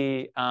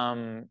the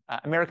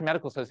American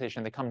Medical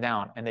Association, they come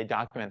down and they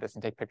document this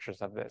and take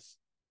pictures of this,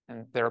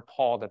 and they're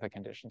appalled at the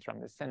conditions from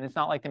this. And it's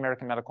not like the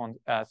American Medical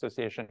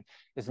Association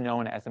is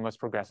known as the most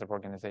progressive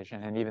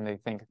organization, and even they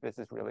think this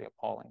is really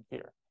appalling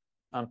here.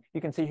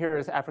 You can see here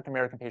is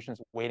African-American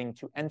patients waiting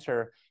to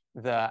enter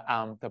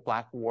the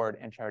Black ward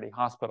in Charity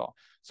Hospital.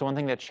 So one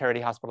thing that Charity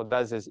Hospital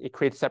does is it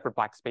creates separate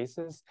Black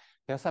spaces.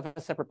 They also have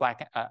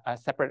a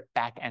separate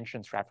back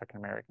entrance for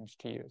African-Americans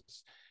to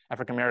use.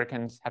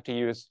 African-Americans have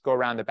to go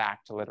around the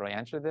back to literally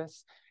enter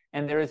this.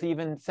 And there is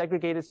even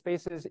segregated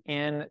spaces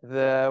in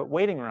the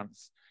waiting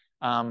rooms.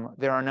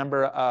 There are a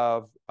number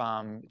of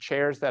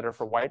chairs that are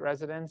for white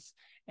residents.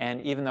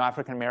 And even though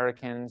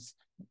African-Americans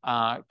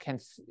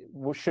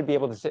should be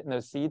able to sit in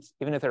those seats,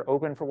 even if they're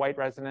open for white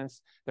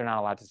residents, they're not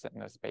allowed to sit in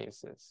those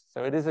spaces.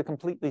 So it is a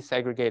completely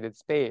segregated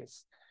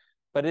space,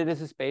 but it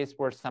is a space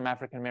where some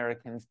African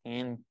Americans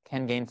can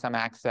gain some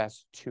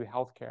access to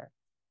healthcare.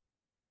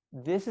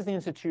 This is the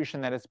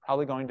institution that is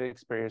probably going to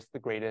experience the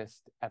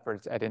greatest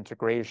efforts at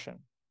integration.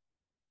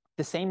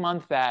 The same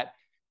month that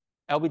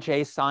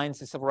LBJ signs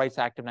the Civil Rights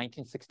Act of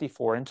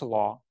 1964 into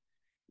law,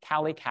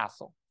 Callie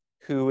Castle,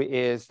 who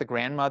is the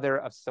grandmother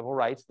of civil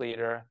rights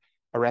leader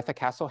Aretha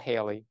Castle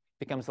Haley,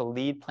 becomes the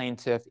lead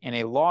plaintiff in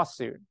a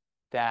lawsuit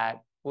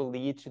that will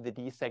lead to the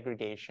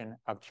desegregation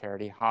of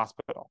Charity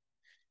Hospital.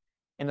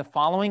 In the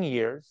following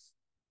years,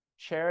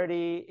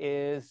 Charity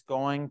is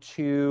going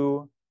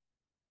to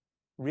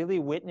really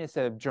witness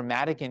a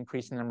dramatic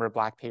increase in the number of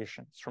Black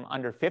patients, from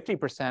under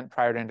 50%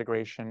 prior to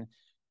integration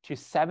to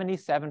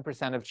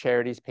 77% of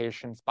Charity's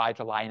patients by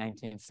July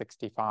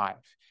 1965.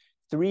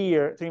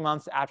 3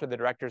 months after the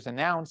directors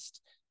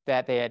announced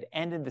that they had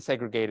ended the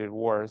segregated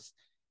wars,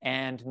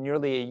 and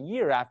nearly a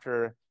year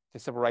after the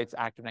Civil Rights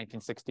Act of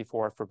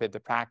 1964 forbid the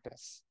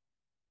practice.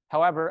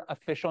 However,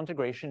 official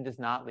integration does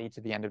not lead to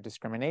the end of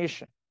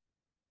discrimination.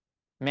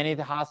 Many of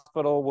the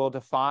hospital will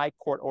defy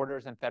court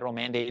orders and federal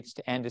mandates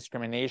to end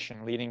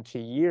discrimination, leading to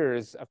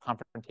years of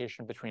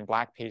confrontation between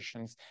Black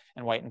patients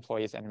and white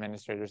employees and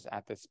administrators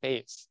at this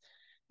space.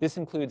 This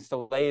includes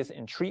delays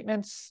in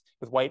treatments,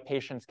 with white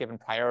patients given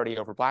priority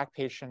over Black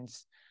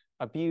patients,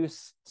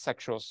 abuse,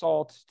 sexual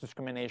assault,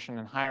 discrimination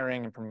in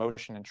hiring and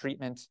promotion and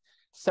treatment,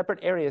 separate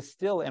areas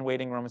still in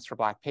waiting rooms for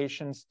Black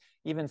patients,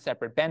 even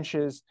separate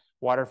benches,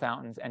 water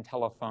fountains, and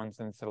telephones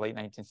into the late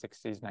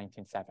 1960s,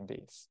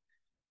 1970s.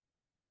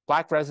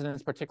 Black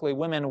residents, particularly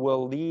women,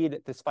 will lead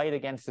this fight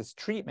against this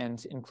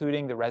treatment,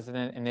 including the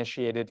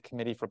resident-initiated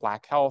Committee for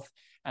Black Health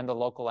and the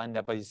local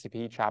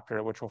NAACP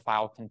chapter, which will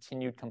file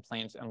continued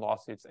complaints and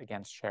lawsuits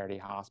against Charity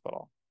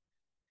Hospital.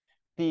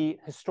 The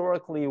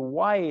historically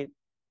white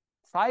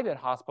private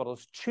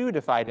hospitals too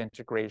defied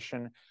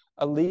integration,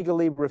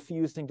 illegally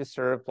refusing to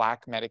serve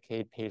Black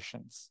Medicaid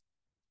patients.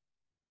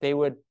 They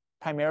would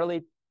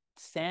primarily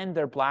send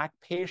their Black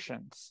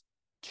patients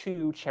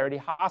to Charity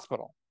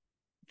Hospital,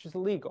 which is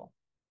illegal.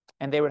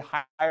 And they would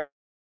hire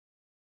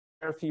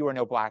few or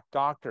no Black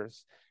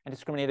doctors and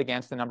discriminate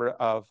against the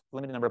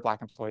limited number of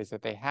Black employees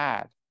that they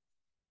had.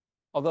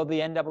 Although the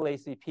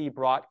NAACP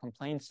brought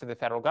complaints to the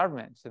federal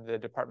government, to the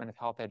Department of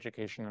Health,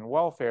 Education, and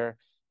Welfare,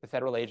 the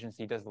federal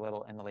agency does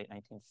little in the late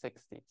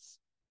 1960s.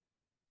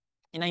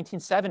 In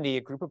 1970,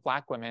 a group of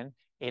Black women,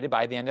 aided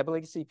by the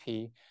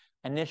NAACP,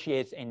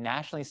 initiates a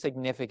nationally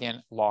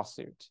significant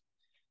lawsuit.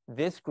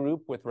 This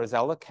group, with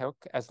Rosella Cook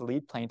as the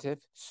lead plaintiff,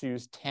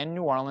 sues 10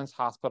 New Orleans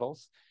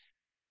hospitals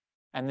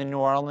and the New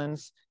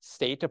Orleans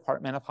State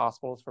Department of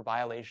Hospitals for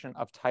violation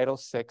of Title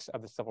VI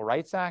of the Civil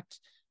Rights Act,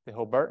 the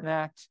Hill-Burton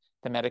Act,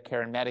 the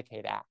Medicare and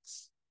Medicaid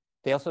Acts.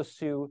 They also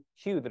sue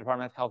HUE, the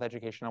Department of Health,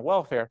 Education, and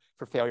Welfare,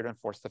 for failure to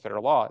enforce the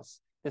federal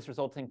laws. This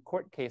resulting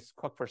court case,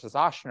 Cook versus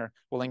Ochsner,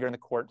 will linger in the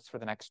courts for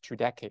the next 2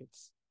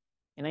 decades.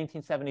 In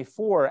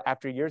 1974,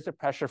 after years of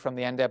pressure from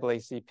the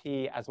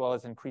NAACP, as well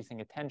as increasing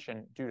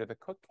attention due to the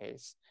Cook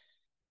case,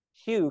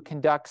 HUE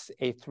conducts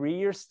a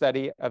 3-year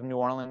study of New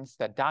Orleans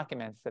that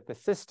documents that the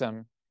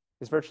system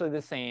is virtually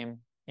the same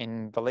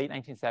in the late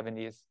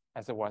 1970s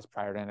as it was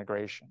prior to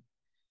integration.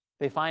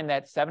 They find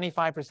that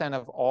 75%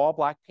 of all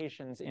Black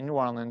patients in New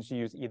Orleans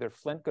use either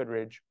Flint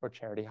Goodrich or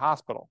Charity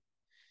Hospital.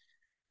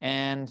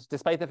 And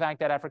despite the fact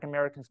that African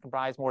Americans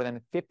comprise more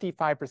than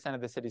 55%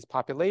 of the city's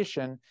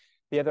population,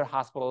 the other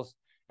hospitals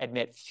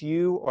admit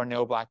few or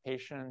no Black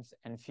patients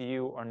and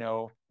few or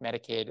no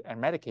Medicaid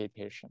and Medicaid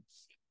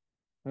patients.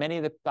 Many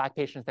of the Black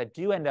patients that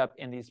do end up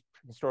in these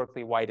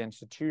historically white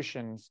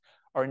institutions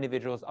are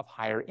individuals of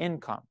higher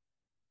income.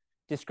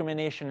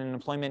 Discrimination in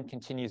employment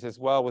continues as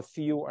well, with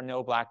few or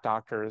no Black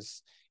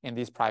doctors in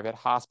these private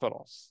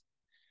hospitals.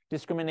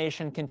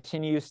 Discrimination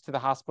continues to the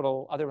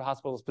other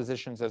hospitals'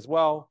 positions as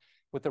well,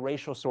 with the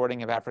racial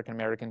sorting of African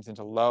Americans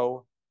into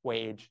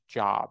low-wage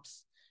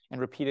jobs and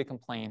repeated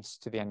complaints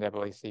to the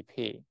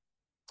NAACP.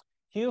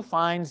 HUE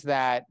finds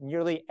that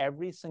nearly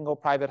every single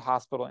private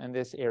hospital in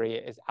this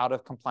area is out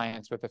of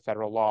compliance with the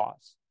federal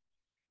laws.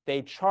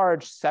 They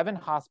charged 7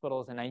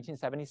 hospitals in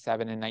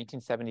 1977 and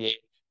 1978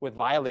 with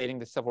violating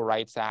the Civil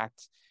Rights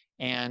Act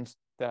and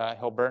the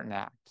Hill-Burton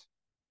Act.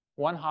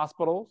 1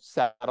 hospital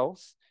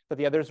settles, but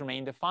the others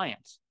remain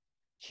defiant.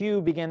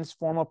 Hugh begins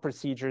formal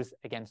procedures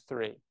against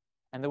 3.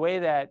 And the way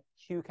that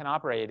Hugh can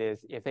operate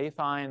is if they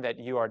find that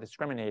you are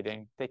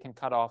discriminating, they can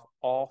cut off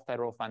all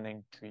federal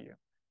funding to you,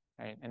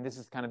 right? And this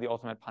is kind of the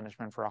ultimate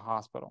punishment for a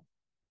hospital.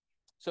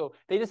 So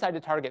they decide to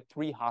target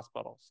 3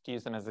 hospitals to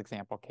use them as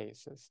example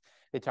cases.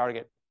 They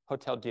target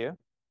Hotel Dieu,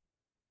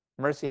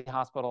 Mercy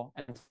Hospital,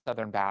 and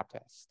Southern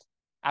Baptist.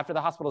 After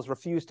the hospitals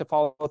refuse to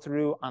follow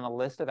through on a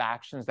list of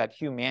actions that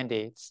Hugh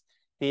mandates,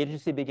 the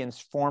agency begins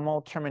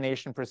formal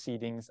termination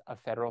proceedings of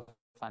federal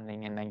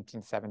funding in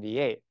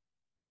 1978.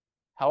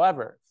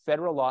 However,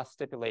 federal law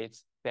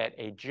stipulates that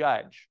a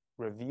judge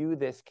review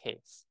this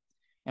case.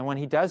 And when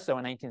he does so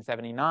in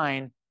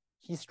 1979,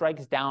 he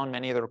strikes down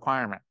many of the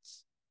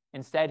requirements.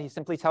 Instead, he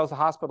simply tells the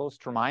hospitals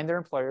to remind their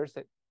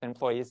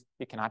employees,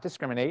 you cannot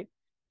discriminate.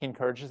 He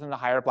encourages them to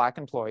hire Black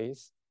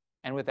employees.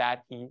 And with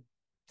that, he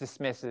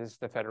dismisses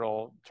the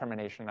federal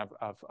termination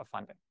of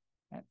funding.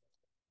 Right?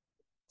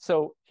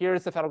 So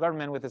here's the federal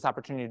government with this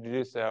opportunity to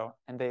do so,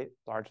 and they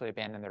largely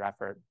abandon their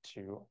effort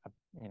to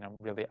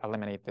really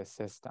eliminate this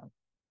system.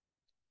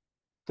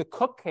 The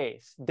Cook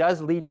case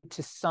does lead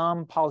to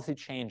some policy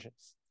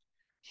changes.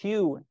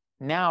 Hugh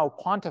now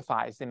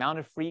quantifies the amount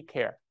of free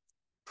care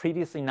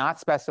previously not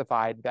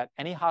specified that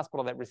any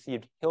hospital that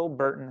received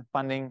Hill-Burton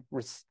funding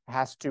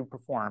has to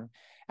perform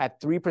at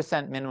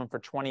 3% minimum for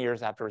 20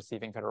 years after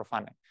receiving federal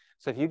funding.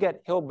 So if you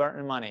get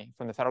Hill-Burton money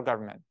from the federal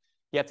government,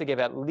 you have to give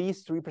at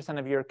least 3%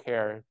 of your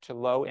care to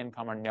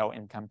low-income or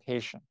no-income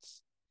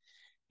patients.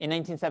 In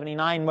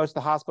 1979, most of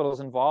the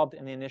hospitals involved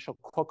in the initial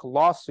Cook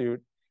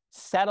lawsuit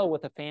settle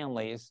with the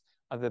families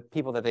of the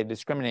people that they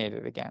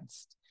discriminated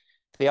against.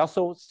 They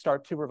also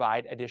start to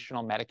provide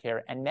additional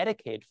Medicare and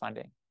Medicaid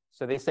funding.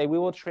 So they say, we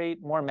will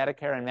treat more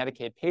Medicare and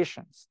Medicaid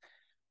patients.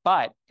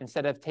 But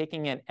instead of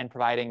taking it and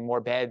providing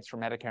more beds for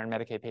Medicare and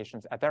Medicaid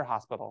patients at their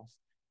hospitals,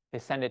 they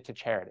send it to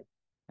charity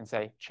and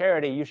say,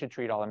 charity, you should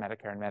treat all the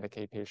Medicare and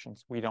Medicaid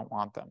patients. We don't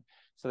want them.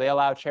 So they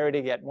allow charity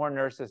to get more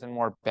nurses and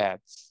more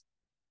beds.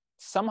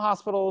 Some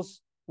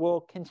hospitals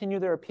will continue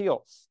their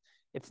appeals.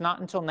 It's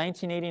not until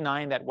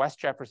 1989 that West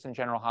Jefferson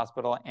General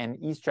Hospital and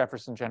East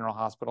Jefferson General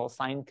Hospital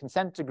signed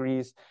consent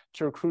decrees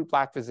to recruit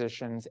Black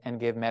physicians and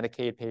give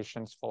Medicaid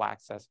patients full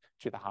access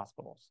to the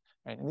hospitals.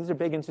 Right? And these are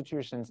big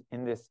institutions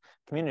in this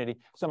community,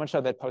 so much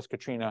so that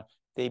post-Katrina,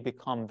 they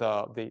become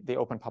the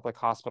open public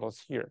hospitals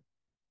here.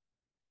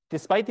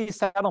 Despite these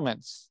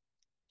settlements,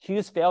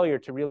 Hugh's failure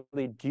to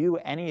really do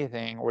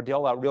anything or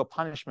deal out real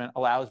punishment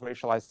allows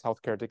racialized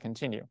healthcare to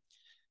continue.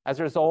 As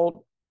a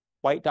result,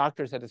 white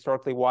doctors at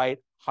historically white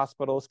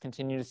hospitals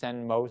continue to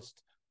send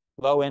most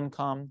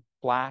low-income,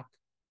 Black,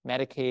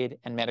 Medicaid,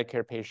 and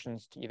Medicare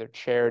patients to either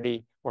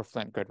Charity or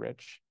Flint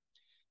Goodrich.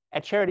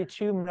 At Charity,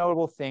 2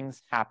 notable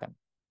things happen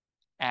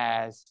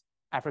as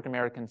African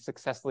Americans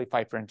successfully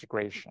fight for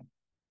integration.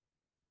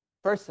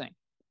 First thing,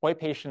 white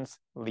patients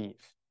leave.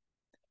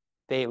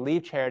 They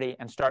leave Charity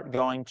and start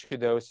going to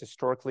those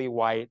historically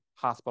white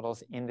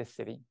hospitals in the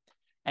city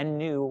and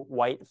new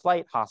white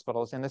flight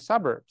hospitals in the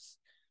suburbs.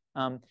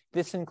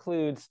 This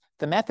includes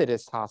the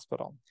Methodist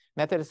Hospital.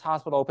 Methodist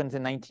Hospital opens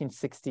in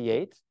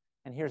 1968,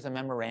 and here's a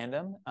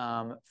memorandum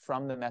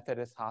from the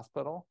Methodist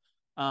Hospital.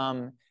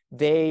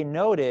 They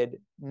noted,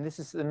 and this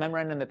is the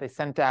memorandum that they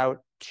sent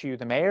out to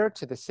the mayor,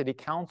 to the city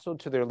council,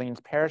 to the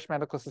Orleans Parish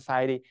Medical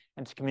Society,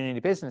 and to community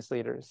business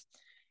leaders.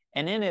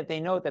 And in it, they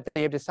note that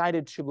they have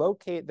decided to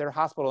locate their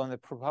hospital in the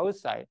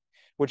proposed site,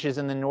 which is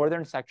in the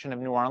northern section of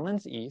New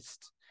Orleans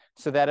East,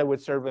 so that it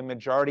would serve a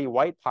majority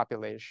white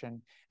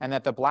population, and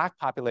that the Black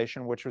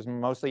population, which was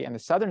mostly in the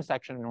southern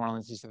section of New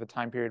Orleans East at the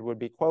time period, would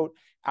be, quote,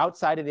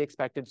 outside of the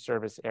expected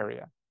service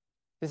area.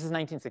 This is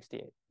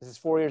 1968. This is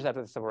 4 years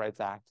after the Civil Rights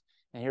Act.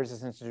 And here's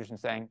this institution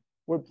saying,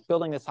 we're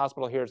building this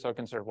hospital here so it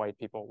can serve white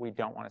people. We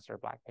don't want to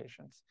serve Black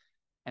patients.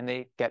 And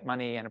they get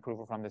money and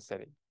approval from the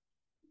city.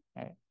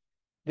 Right?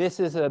 This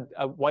is a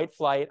white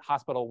flight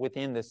hospital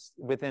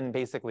within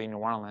basically New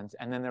Orleans.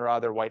 And then there are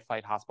other white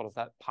flight hospitals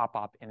that pop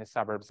up in the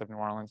suburbs of New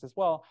Orleans as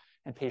well.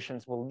 And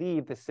patients will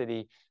leave the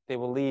city. They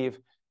will leave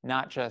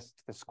not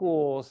just the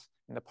schools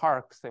and the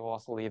parks, they will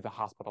also leave the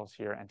hospitals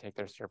here and take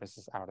their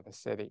services out of the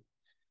city.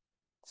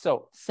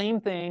 So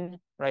same thing,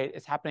 right,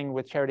 is happening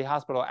with Charity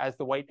Hospital. As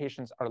the white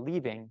patients are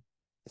leaving,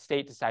 the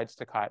state decides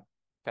to cut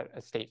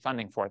state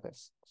funding for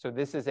this. So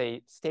this is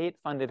a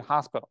state-funded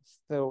hospital.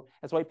 So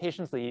as white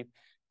patients leave,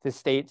 the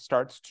state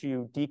starts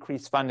to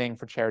decrease funding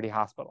for Charity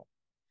Hospital,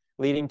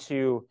 leading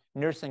to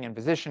nursing and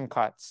physician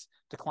cuts,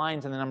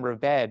 declines in the number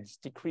of beds,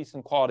 decrease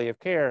in quality of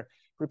care,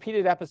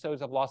 repeated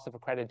episodes of loss of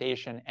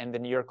accreditation, and the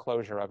near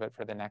closure of it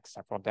for the next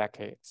several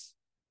decades.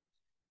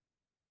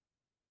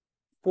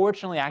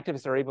 Fortunately,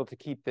 activists are able to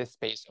keep this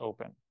space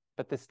open,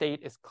 but the state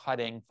is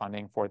cutting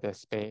funding for this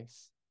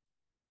space.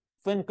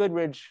 Flint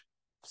Goodrich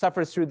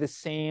suffers through the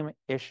same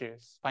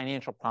issues,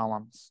 financial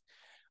problems.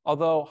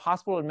 Although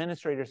hospital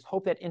administrators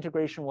hope that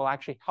integration will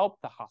actually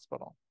help the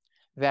hospital,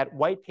 that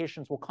white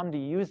patients will come to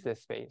use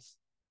this space.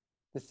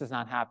 This does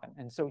not happen.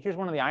 And so here's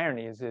one of the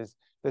ironies is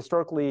the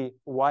historically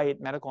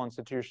white medical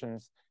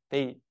institutions,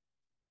 they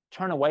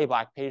turn away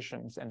Black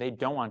patients and they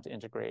don't want to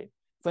integrate.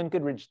 Flint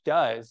Goodrich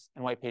does,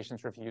 and white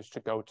patients refuse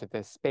to go to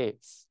this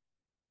space.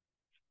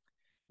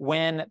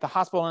 When the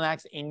hospital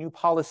enacts a new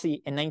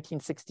policy in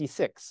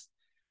 1966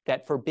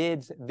 that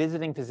forbids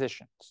visiting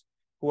physicians,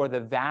 who are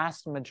the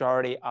vast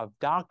majority of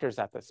doctors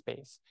at the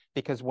space,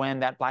 because when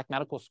that Black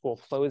medical school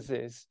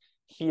closes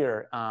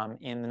here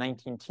in the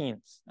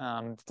 19-teens,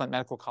 Flint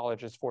Medical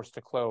College is forced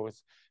to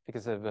close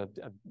because of a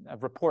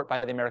report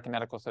by the American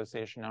Medical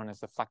Association known as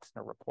the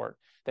Flexner Report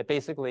that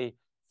basically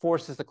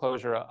forces the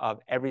closure of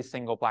every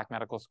single Black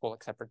medical school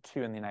except for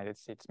 2 in the United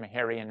States,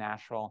 Meharry in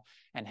Nashville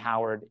and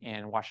Howard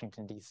in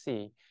Washington,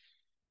 D.C.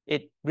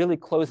 It really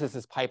closes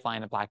this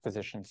pipeline of Black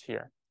physicians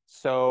here.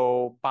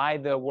 So by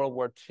the World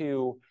War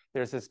II,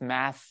 there's this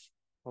mass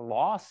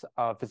loss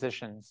of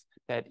physicians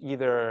that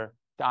either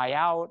die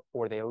out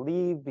or they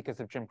leave because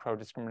of Jim Crow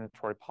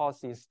discriminatory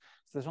policies.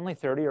 So there's only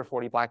 30 or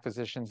 40 Black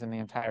physicians in the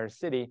entire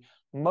city.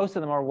 Most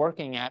of them are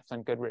working at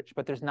Flint Goodrich,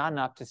 but there's not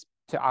enough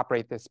to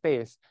operate this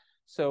space.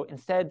 So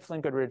instead,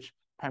 Flint Goodrich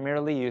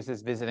primarily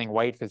uses visiting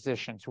white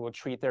physicians who will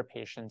treat their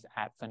patients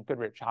at Flint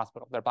Goodrich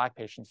Hospital, their Black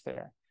patients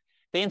there.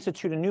 They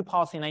institute a new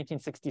policy in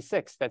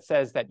 1966 that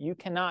says that you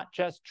cannot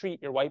just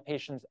treat your white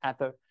patients at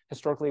the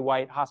historically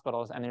white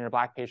hospitals and then your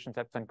Black patients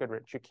at Flint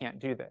Goodrich. You can't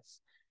do this.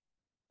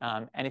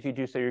 And if you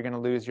do so, you're going to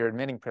lose your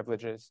admitting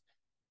privileges.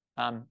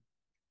 In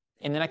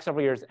the next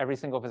several years, every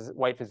single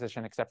white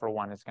physician except for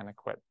one is going to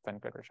quit Flint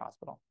Goodrich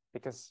Hospital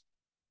because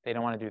they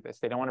don't want to do this.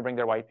 They don't want to bring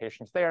their white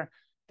patients there.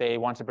 They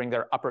want to bring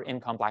their upper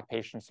income Black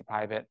patients to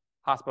private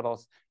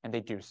hospitals, and they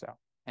do so.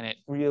 And it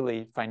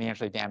really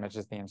financially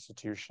damages the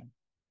institution.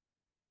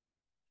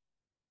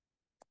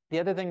 The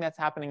other thing that's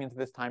happening into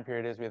this time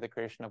period is we have the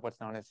creation of what's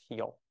known as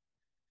HEAL.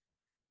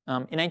 In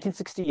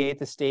 1968,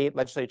 the state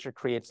legislature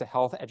creates the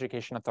Health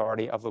Education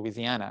Authority of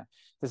Louisiana.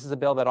 This is a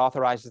bill that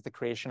authorizes the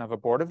creation of a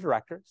board of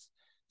directors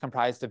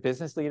comprised of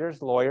business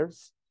leaders,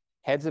 lawyers,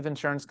 heads of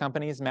insurance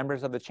companies,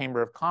 members of the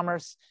Chamber of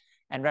Commerce,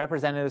 and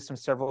representatives from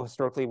several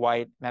historically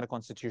white medical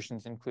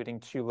institutions, including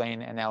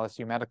Tulane and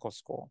LSU Medical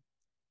School.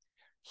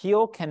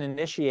 HEAL can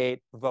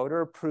initiate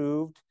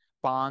voter-approved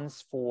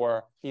bonds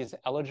for these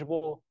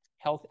eligible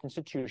health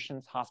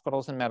institutions,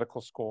 hospitals, and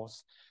medical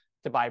schools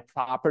to buy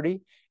property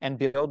and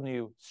build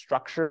new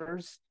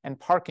structures and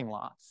parking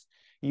lots,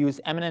 use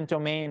eminent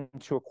domain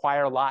to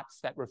acquire lots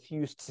that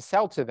refuse to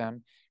sell to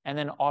them, and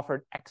then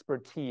offered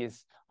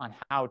expertise on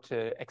how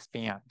to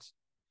expand.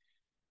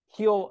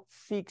 HEAL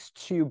seeks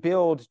to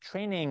build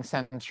training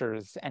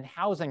centers and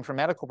housing for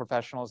medical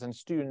professionals and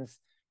students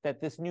that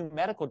this new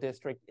medical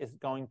district is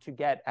going to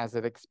get as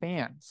it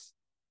expands.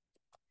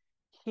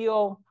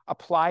 HEAL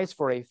applies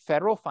for a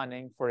federal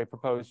funding for a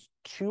proposed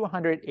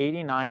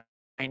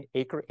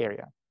 289-acre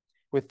area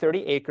with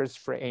 30 acres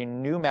for a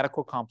new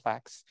medical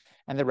complex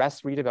and the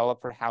rest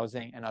redeveloped for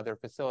housing and other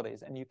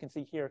facilities. And you can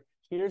see here,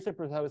 here's the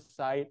proposed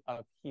site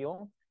of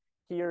HEAL.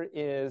 Here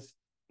is,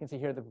 you can see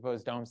here the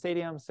proposed dome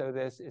stadium. So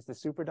this is the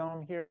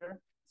Superdome here.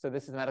 So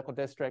this is the medical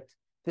district.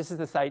 This is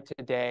the site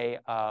today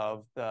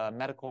of the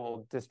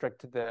medical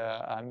district,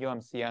 the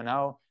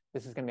UMCNO.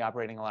 This is going to be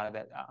operating a lot of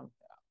that,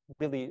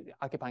 really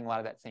occupying a lot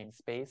of that same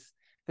space.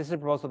 This is a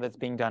proposal that's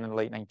being done in the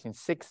late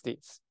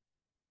 1960s.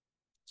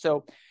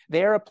 So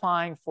they're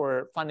applying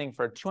for funding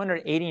for a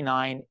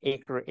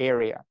 289-acre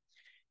area.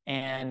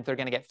 And they're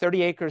going to get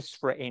 30 acres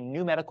for a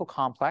new medical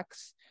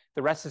complex.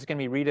 The rest is going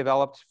to be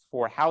redeveloped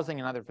for housing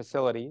and other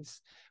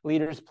facilities.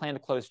 Leaders plan to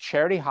close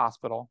Charity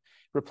Hospital,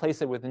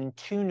 replace it with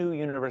 2 new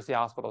university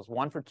hospitals,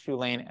 one for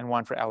Tulane and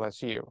one for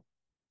LSU.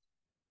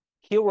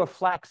 HEAL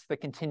reflects the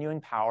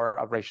continuing power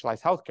of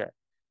racialized healthcare.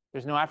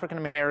 There's no African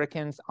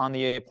Americans on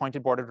the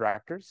appointed board of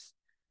directors.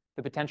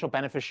 The potential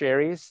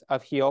beneficiaries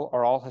of HEAL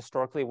are all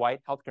historically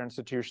white healthcare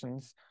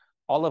institutions,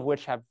 all of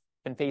which have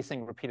been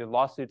facing repeated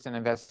lawsuits and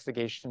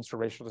investigations for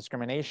racial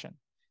discrimination.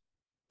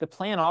 The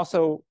plan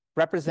also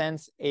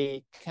represents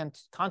a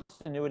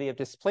continuity of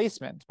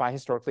displacement by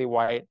historically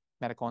white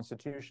medical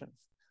institutions.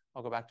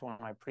 I'll go back to one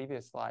of my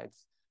previous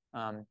slides.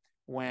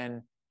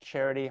 When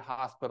Charity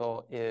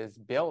Hospital is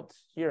built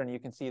here, and you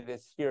can see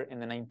this here in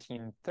the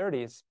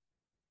 1930s,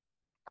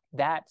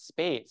 that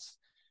space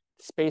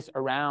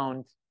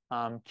around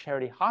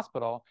Charity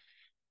Hospital,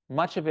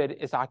 much of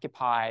it is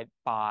occupied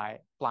by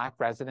Black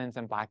residents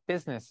and Black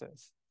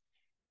businesses.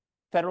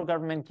 Federal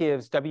government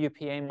gives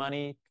WPA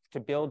money to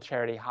build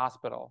Charity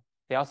Hospital.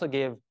 They also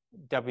give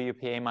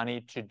WPA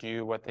money to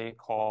do what they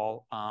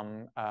call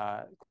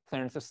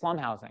clearance of slum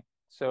housing.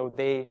 So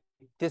they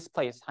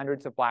displace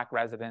hundreds of Black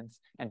residents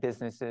and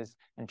businesses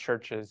and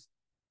churches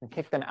and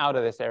kick them out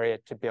of this area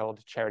to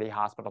build Charity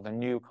Hospital, the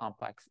new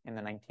complex in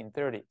the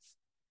 1930s.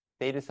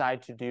 They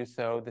decide to do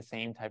so the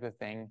same type of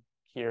thing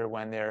here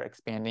when they're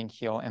expanding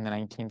HEAL in the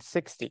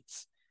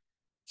 1960s.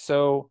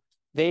 So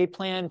they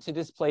plan to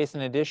displace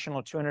an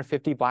additional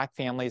 250 Black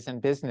families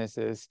and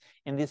businesses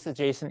in this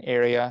adjacent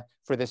area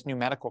for this new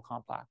medical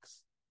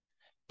complex.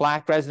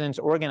 Black residents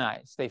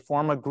organize. They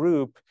form a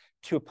group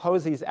to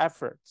oppose these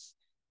efforts.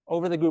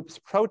 Over the group's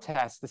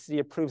protests, the city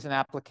approves an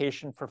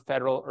application for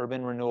federal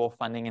urban renewal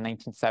funding in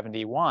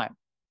 1971.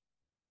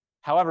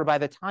 However, by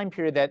the time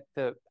period that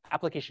the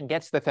application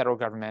gets to the federal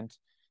government,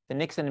 the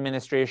Nixon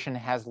administration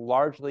has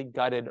largely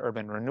gutted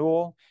urban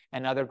renewal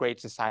and other Great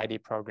Society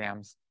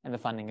programs, and the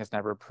funding is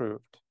never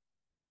approved.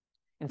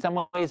 In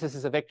some ways, this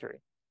is a victory.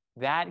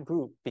 That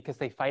group, because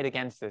they fight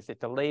against this, it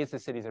delays the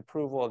city's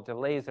approval, it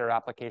delays their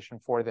application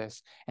for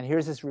this. And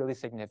here's this really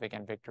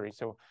significant victory.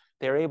 So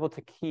they're able to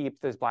keep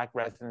those Black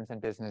residents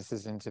and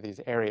businesses into these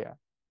areas.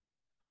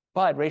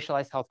 But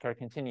racialized healthcare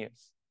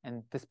continues.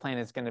 And this plan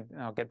is going to,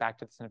 I'll get back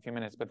to this in a few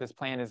minutes, but this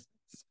plan is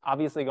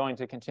obviously going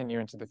to continue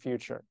into the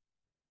future.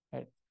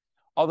 Right?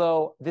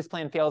 Although this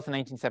plan fails in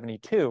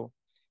 1972,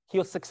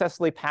 he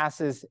successfully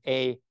passes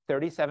a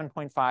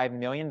 $37.5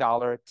 million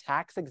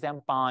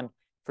tax-exempt bond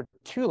for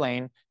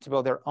Tulane to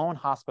build their own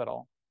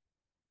hospital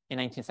in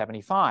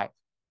 1975.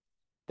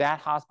 That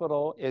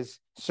hospital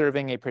is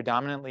serving a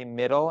predominantly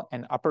middle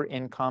and upper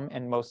income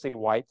and mostly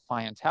white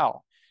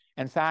clientele.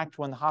 In fact,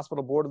 when the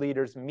hospital board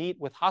leaders meet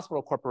with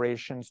hospital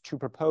corporations to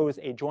propose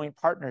a joint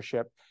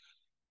partnership,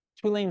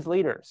 Tulane's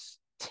leaders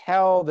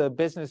tell the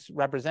business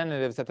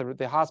representatives that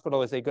the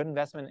hospital is a good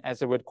investment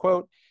as it would,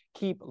 quote,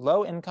 keep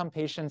low-income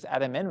patients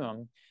at a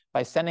minimum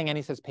by sending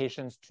any such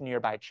patients to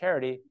nearby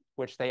charity,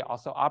 which they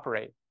also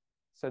operate.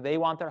 So they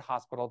want their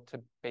hospital to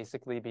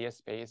basically be a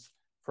space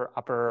for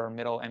upper or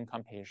middle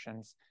income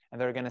patients, and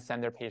they're going to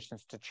send their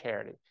patients to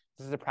charity.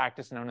 This is a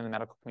practice known in the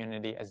medical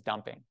community as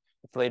dumping.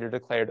 It's later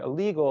declared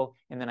illegal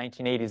in the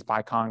 1980s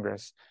by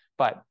Congress.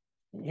 But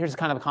here's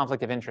kind of a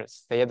conflict of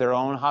interest. They have their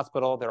own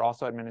hospital, they're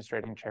also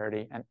administrating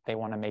charity, and they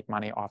want to make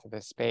money off of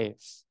this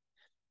space.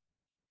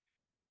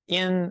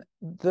 In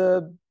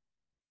the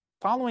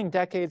following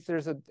decades,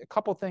 there's a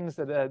couple things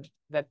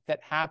that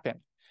happen.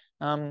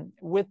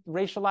 With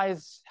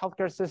racialized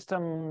healthcare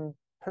system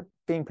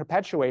being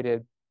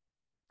perpetuated,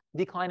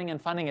 declining in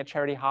funding at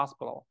charity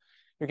hospital,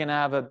 you're going to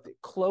have a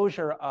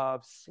closure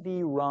of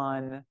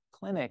city-run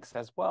clinics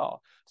as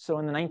well. So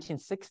in the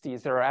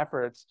 1960s, there are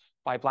efforts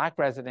by Black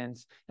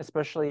residents,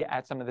 especially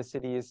at some of the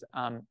city's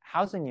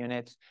housing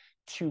units,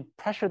 to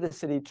pressure the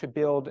city to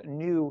build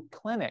new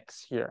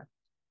clinics here,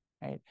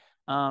 right?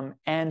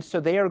 And so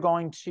they are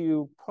going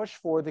to push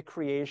for the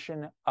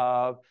creation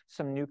of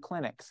some new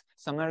clinics.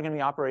 Some that are going to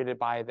be operated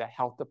by the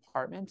health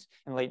department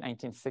in the late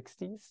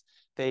 1960s.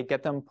 They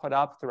get them put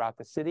up throughout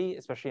the city,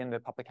 especially in the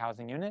public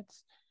housing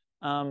units.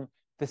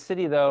 The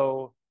city,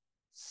 though,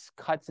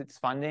 cuts its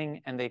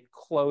funding and they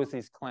close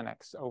these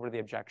clinics over the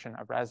objection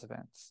of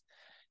residents.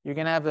 You're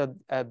going to have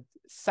a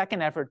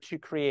second effort to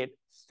create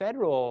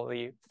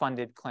federally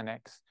funded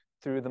clinics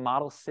through the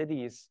Model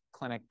Cities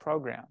Clinic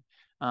program.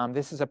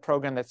 This is a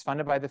program that's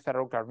funded by the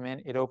federal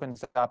government. It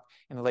opens up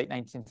in the late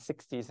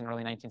 1960s and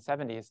early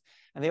 1970s.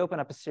 And they open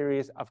up a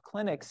series of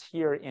clinics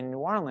here in New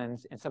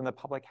Orleans in some of the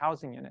public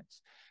housing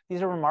units.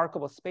 These are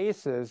remarkable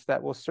spaces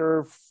that will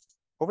serve,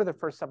 over the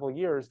first several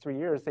years, 3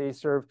 years, they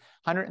serve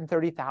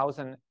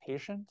 130,000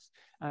 patients.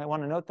 And I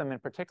want to note them in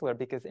particular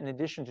because in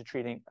addition to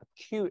treating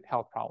acute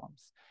health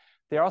problems,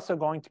 they're also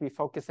going to be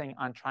focusing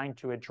on trying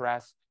to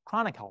address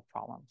chronic health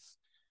problems,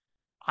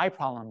 eye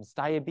problems,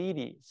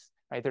 diabetes,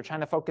 right? They're trying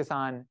to focus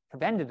on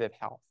preventative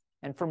health.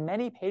 And for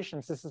many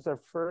patients, this is their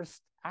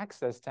first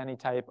access to any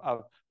type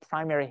of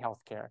primary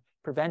healthcare,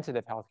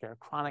 preventative healthcare,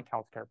 chronic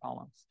healthcare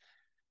problems.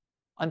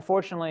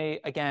 Unfortunately,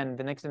 again,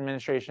 the Nixon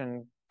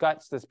administration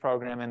guts this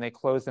program and they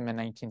close them in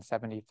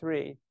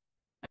 1973.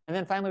 And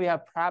then finally, we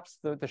have perhaps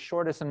the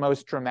shortest and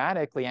most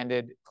dramatically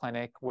ended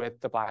clinic with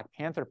the Black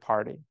Panther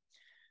Party.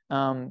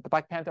 The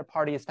Black Panther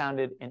Party is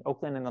founded in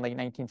Oakland in the late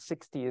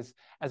 1960s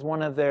as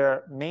one of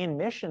their main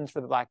missions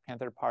for the Black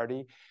Panther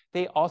Party.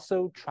 They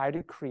also try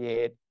to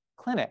create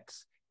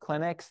clinics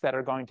that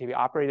are going to be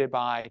operated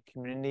by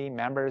community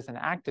members and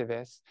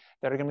activists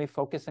that are going to be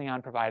focusing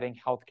on providing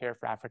healthcare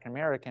for African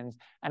Americans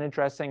and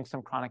addressing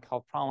some chronic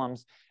health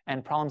problems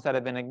and problems that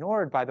have been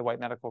ignored by the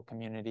white medical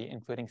community,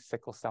 including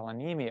sickle cell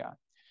anemia.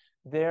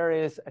 There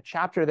is a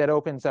chapter that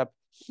opens up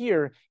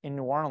here in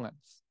New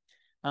Orleans.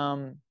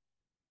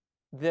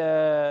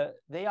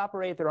 They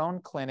operate their own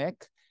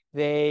clinic.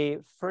 They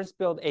first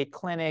built a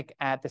clinic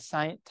at the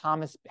St.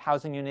 Thomas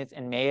housing units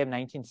in May of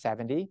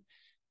 1970.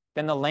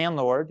 Then the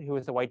landlord, who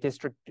is the white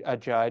district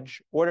judge,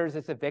 orders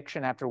its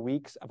eviction after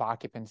weeks of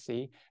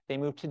occupancy. They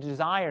moved to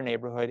Desire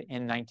neighborhood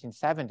in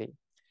 1970.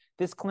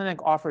 This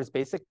clinic offers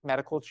basic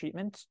medical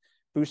treatment,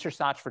 booster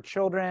shots for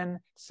children,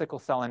 sickle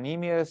cell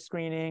anemia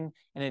screening,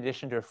 in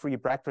addition to a free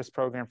breakfast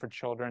program for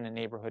children and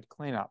neighborhood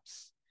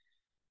cleanups.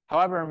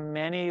 However,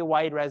 many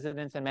white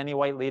residents and many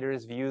white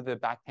leaders view the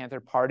Black Panther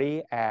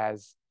Party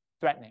as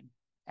threatening,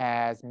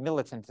 as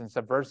militant and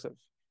subversive.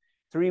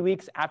 3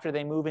 weeks after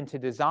they move into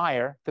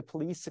Desire, the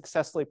police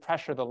successfully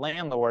pressure the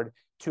landlord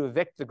to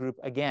evict the group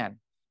again.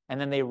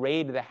 And then they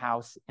raid the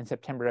house in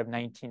September of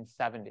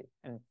 1970.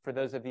 And for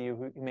those of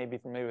you who may be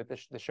familiar with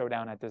the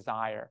showdown at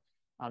Desire,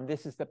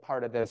 This is the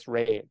part of this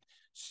raid.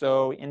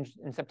 So in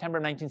September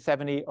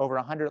 1970, over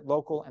 100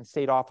 local and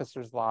state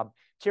officers lobbed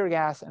tear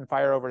gas and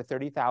fired over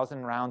 30,000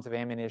 rounds of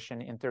ammunition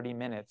in 30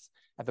 minutes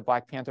at the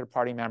Black Panther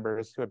Party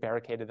members who had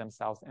barricaded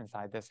themselves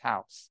inside this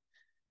house.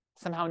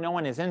 Somehow no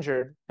one is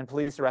injured, and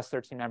police arrest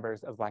 13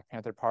 members of the Black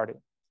Panther Party.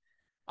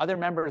 Other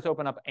members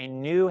open up a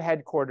new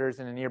headquarters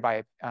in a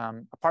nearby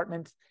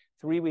apartment.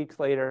 3 weeks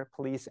later,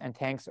 police and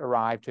tanks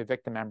arrive to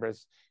evict the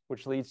members,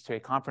 which leads to a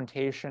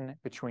confrontation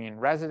between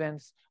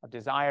residents of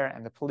Desire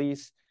and the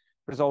police,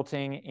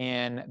 resulting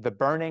in the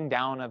burning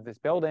down of this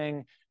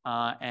building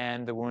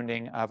and the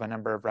wounding of a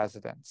number of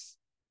residents.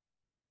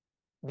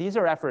 These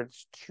are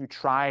efforts to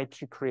try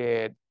to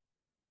create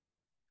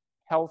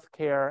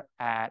healthcare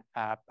at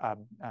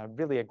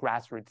really a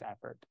grassroots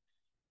effort,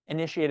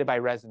 initiated by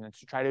residents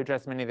to try to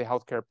address many of the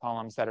healthcare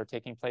problems that are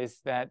taking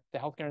place that the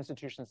healthcare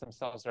institutions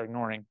themselves are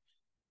ignoring.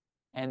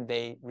 And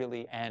they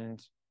really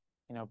end,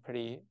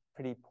 pretty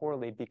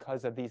poorly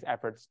because of these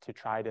efforts to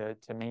try to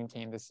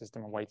maintain the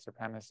system of white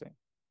supremacy.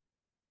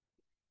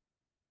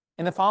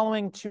 In the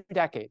following 2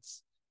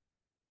 decades,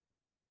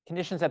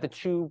 conditions at the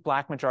 2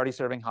 Black majority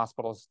serving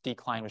hospitals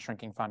declined with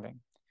shrinking funding.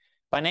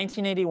 By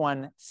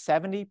 1981,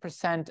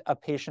 70%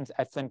 of patients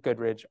at Flint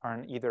Goodrich are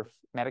on either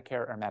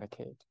Medicare or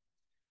Medicaid,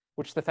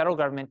 which the federal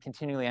government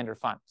continually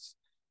underfunds.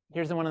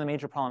 Here's one of the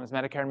major problems.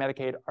 Medicare and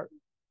Medicaid are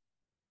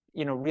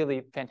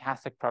really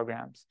fantastic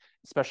programs,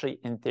 especially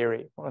in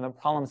theory. One of the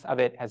problems of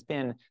it has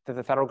been that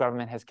the federal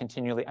government has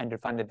continually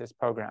underfunded this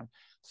program.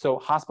 So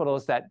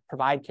hospitals that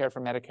provide care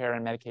for Medicare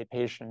and Medicaid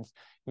patients,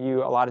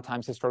 you a lot of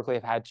times historically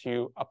have had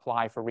to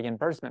apply for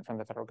reimbursement from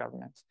the federal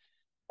government.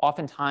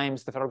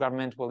 Oftentimes, the federal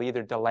government will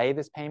either delay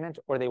this payment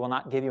or they will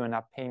not give you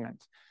enough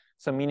payment.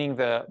 So meaning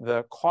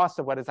the cost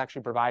of what is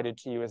actually provided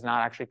to you is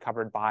not actually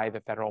covered by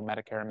the federal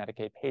Medicare and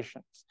Medicaid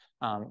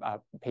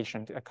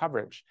patient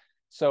coverage.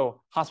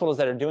 So hospitals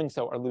that are doing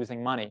so are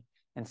losing money.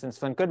 And since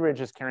Flint Goodrich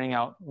is carrying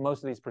out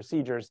most of these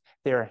procedures,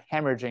 they're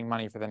hemorrhaging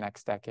money for the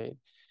next decade.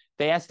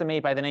 They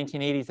estimate by the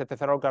 1980s that the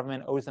federal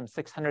government owes them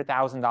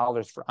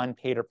 $600,000 for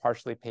unpaid or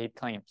partially paid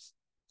claims.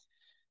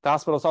 The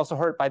hospital is also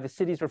hurt by the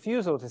city's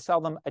refusal to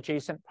sell them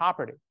adjacent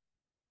property.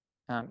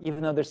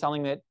 Even though they're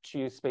selling it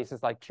to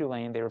spaces like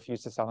Tulane, they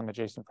refuse to sell them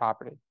adjacent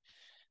property.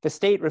 The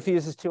state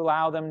refuses to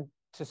allow them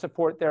to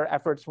support their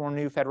efforts for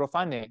new federal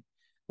funding.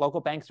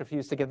 Local banks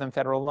refuse to give them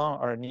federal loan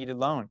or needed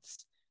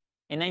loans.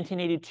 In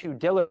 1982,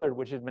 Dillard,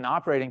 which had been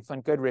operating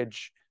Flint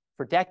Goodrich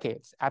for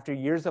decades, after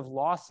years of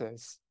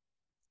losses,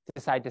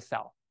 decided to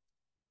sell.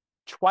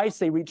 Twice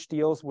they reached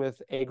deals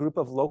with a group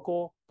of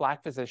local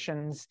Black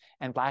physicians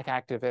and Black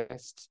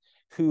activists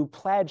who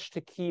pledged to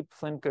keep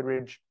Flint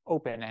Goodrich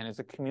open and as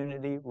a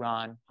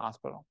community-run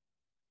hospital.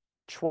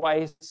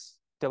 Twice,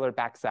 Dillard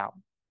backs out.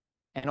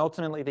 And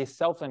ultimately, they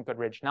sell Flint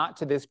Goodrich, not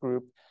to this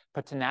group,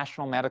 but to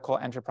National Medical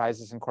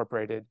Enterprises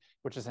Incorporated,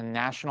 which is a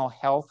national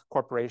health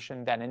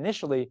corporation that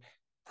initially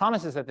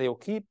promises that they will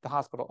keep the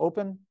hospital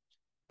open,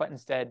 but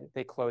instead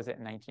they close it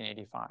in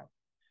 1985.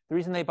 The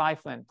reason they buy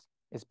Flint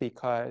is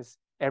because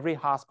every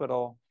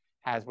hospital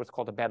has what's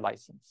called a bed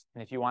license.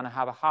 And if you want to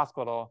have a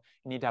hospital,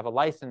 you need to have a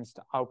license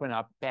to open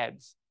up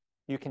beds.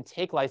 You can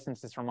take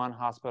licenses from one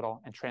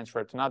hospital and transfer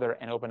it to another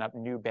and open up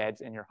new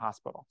beds in your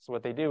hospital. So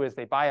what they do is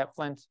they buy up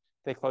Flint,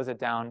 they close it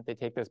down, they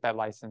take those bed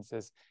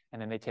licenses,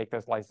 and then they take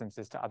those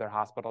licenses to other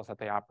hospitals that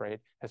they operate,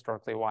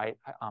 historically white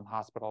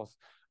hospitals,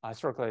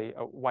 historically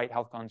white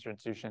health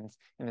institutions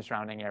in the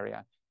surrounding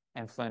area.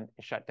 And Flint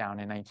is shut down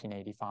in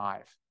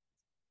 1985.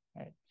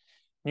 Right.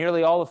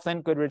 Nearly all of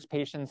Flint Goodrich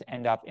patients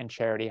end up in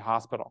Charity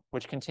Hospital,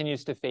 which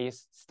continues to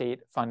face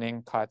state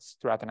funding cuts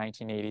throughout the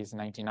 1980s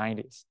and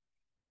 1990s.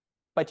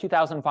 By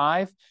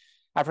 2005,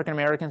 African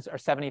Americans are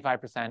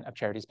 75% of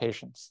Charity's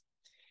patients.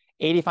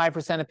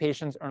 85% of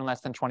patients earn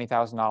less than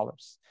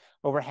 $20,000.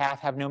 Over half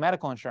have no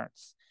medical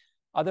insurance.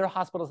 Other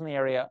hospitals in the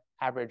area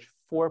average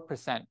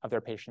 4% of their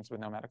patients with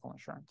no medical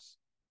insurance.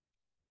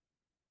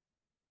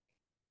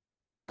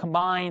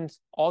 Combined,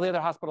 all the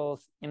other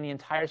hospitals in the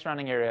entire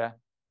surrounding area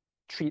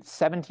treat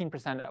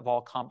 17% of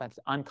all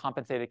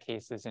uncompensated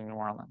cases in New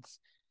Orleans.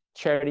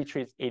 Charity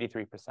treats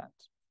 83%.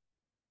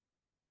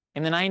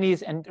 In the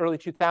 90s and early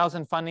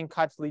 2000s, funding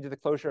cuts lead to the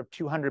closure of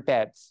 200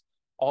 beds,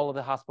 all of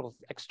the hospital's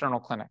external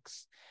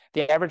clinics.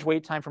 The average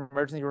wait time for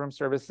emergency room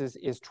services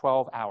is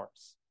 12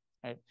 hours.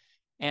 Right?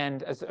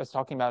 And as I was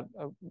talking about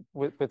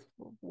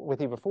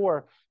with you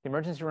before, the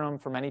emergency room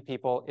for many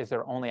people is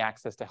their only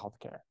access to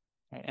healthcare.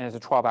 Right? And it's a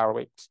 12-hour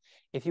wait.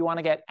 If you want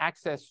to get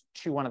access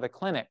to one of the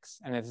clinics,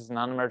 and this is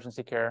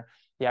non-emergency care,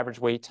 the average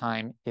wait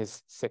time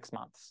is 6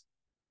 months.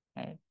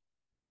 Right?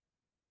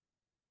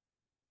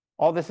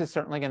 All this is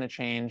certainly going to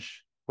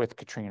change with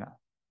Katrina.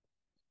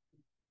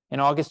 In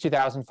August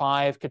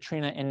 2005,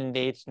 Katrina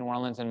inundates New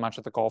Orleans and much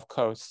of the Gulf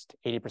Coast.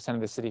 80% of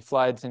the city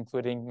floods,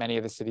 including many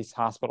of the city's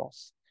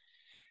hospitals.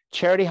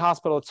 Charity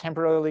Hospital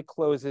temporarily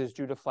closes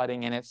due to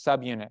flooding in its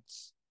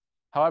subunits.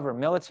 However,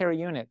 military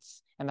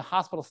units and the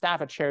hospital staff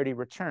at Charity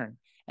return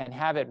and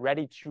have it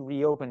ready to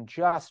reopen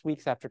just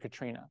weeks after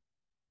Katrina.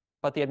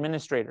 But the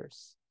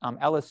administrators,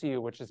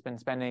 LSU, which has been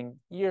spending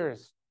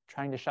years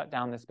trying to shut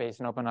down the space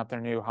and open up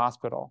their new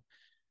hospital,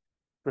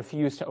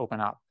 refused to open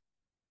up.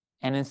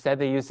 And instead,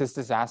 they used this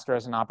disaster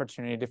as an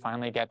opportunity to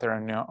finally get their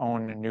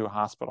own new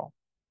hospital.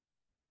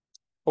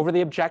 Over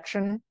the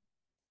objection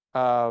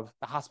of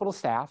the hospital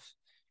staff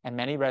and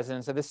many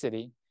residents of the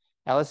city,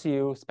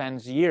 LSU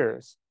spends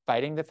years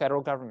fighting the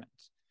federal government.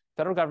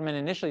 The federal government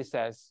initially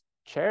says,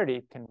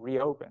 charity can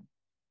reopen.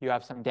 You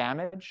have some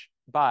damage,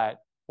 but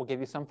we'll give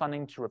you some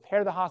funding to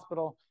repair the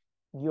hospital.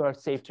 You are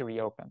safe to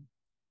reopen.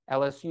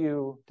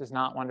 LSU does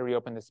not want to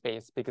reopen the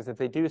space because if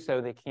they do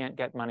so, they can't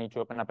get money to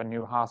open up a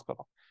new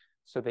hospital.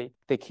 So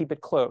they keep it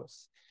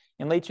closed.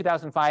 In late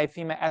 2005,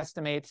 FEMA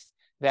estimates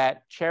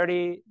that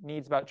charity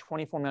needs about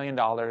 $24 million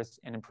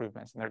in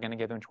improvements, and they're going to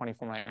give them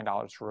 $24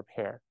 million for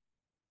repair.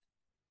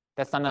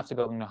 That's not enough to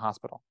build a new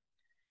hospital.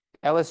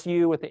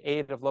 LSU, with the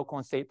aid of local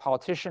and state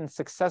politicians,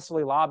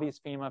 successfully lobbies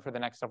FEMA for the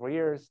next several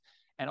years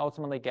and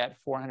ultimately get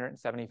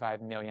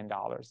 $475 million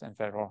in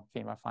federal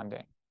FEMA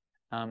funding.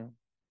 And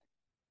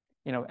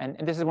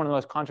this is one of the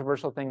most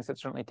controversial things that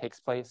certainly takes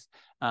place.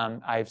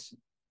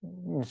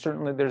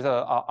 Certainly there's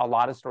a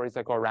lot of stories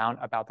that go around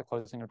about the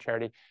closing of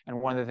charity.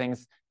 And one of the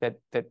things that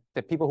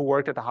people who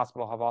worked at the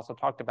hospital have also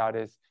talked about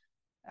is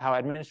how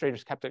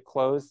administrators kept it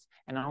closed.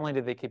 And not only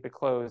did they keep it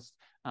closed,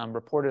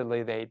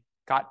 reportedly they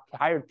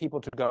hired people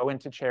to go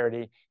into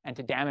charity and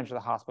to damage the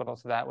hospital.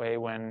 So that way,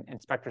 when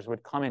inspectors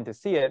would come in to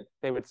see it,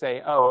 they would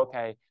say, oh,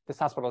 okay, this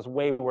hospital is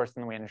way worse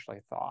than we initially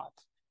thought.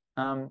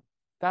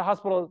 That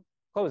hospital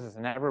closes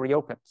and never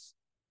reopens.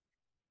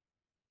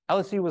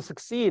 LSU will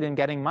succeed in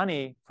getting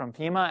money from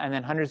FEMA and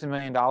then hundreds of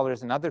millions of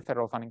dollars in other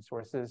federal funding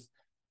sources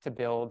to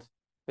build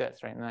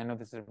this, right? And I know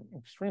this is an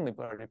extremely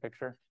blurry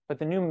picture, but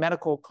the new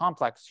medical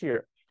complex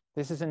here,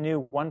 this is a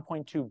new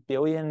 $1.2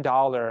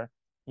 billion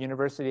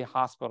university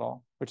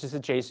hospital, which is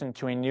adjacent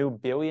to a new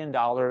 $1 billion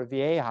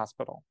VA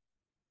hospital.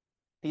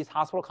 These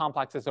hospital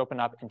complexes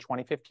opened up in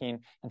 2015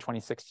 and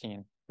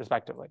 2016,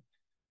 respectively.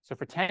 So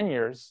for 10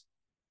 years,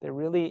 there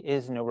really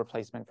is no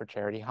replacement for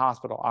charity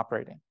hospital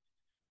operating.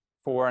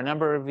 For a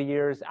number of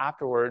years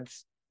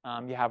afterwards,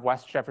 you have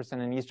West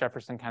Jefferson and East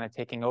Jefferson kind of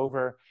taking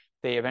over.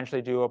 They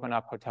eventually do open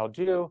up Hotel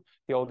Dieu,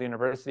 the old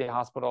university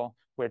hospital,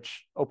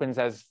 which opens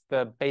as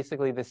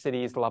basically the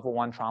city's level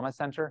 1 trauma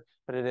center,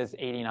 but it is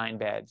 89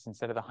 beds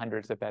instead of the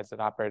hundreds of beds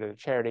that operated at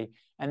charity.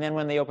 And then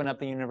when they open up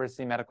the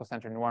University Medical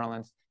Center in New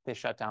Orleans, they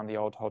shut down the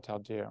old Hotel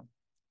Dieu.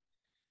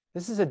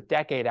 This is a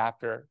decade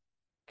after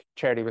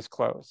charity was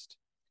closed.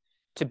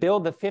 To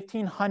build the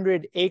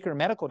 1,500-acre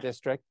medical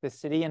district, the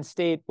city and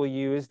state will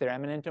use their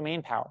eminent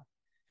domain power,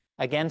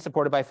 again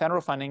supported by federal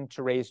funding,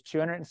 to raise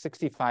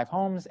 265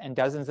 homes and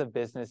dozens of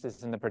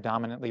businesses in the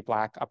predominantly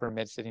Black Upper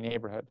Mid-City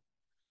neighborhood.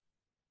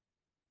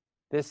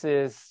 This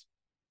is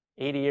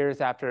 80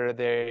 years after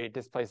they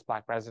displaced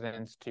Black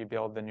residents to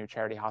build the new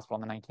charity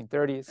hospital in the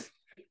 1930s.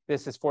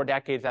 This is 4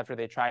 decades after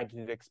they tried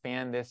to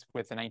expand this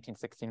with the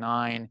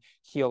 1969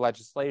 HEAL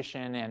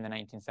legislation and the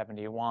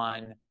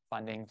 1971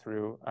 funding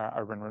through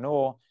urban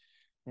renewal.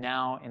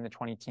 Now in the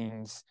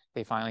 20-teens,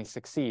 they finally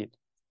succeed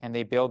and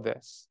they build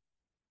this.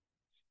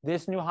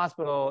 This new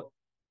hospital,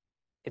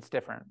 it's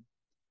different.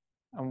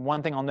 And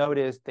one thing I'll note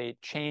is they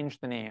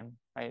changed the name,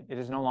 right? It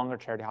is no longer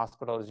Charity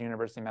Hospital, it is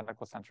University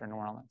Medical Center in New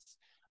Orleans.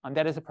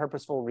 That is a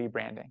purposeful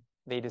rebranding.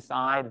 They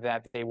decide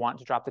that they want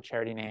to drop the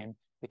charity name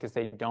because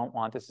they don't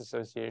want this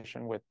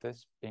association with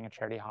this being a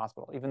charity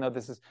hospital. Even though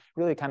this is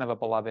really kind of a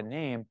beloved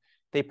name,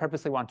 they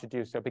purposely want to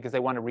do so because they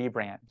want to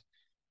rebrand.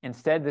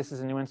 Instead, this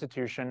is a new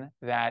institution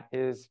that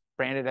is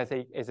branded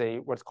as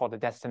what's called a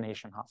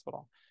destination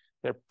hospital.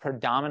 They're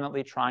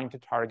predominantly trying to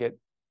target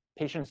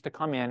patients to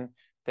come in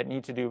that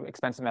need to do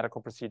expensive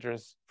medical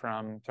procedures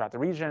from throughout the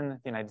region,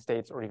 the United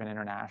States, or even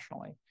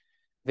internationally.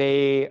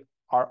 They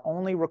are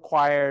only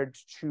required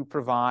to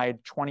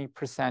provide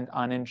 20%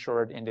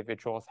 uninsured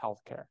individuals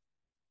healthcare.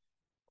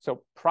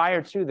 So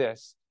prior to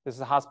this, this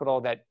is a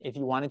hospital that if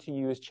you wanted to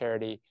use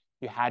charity,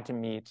 you had to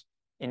meet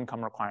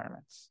income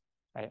requirements.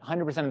 Right?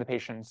 100% of the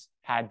patients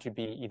had to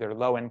be either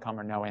low income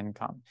or no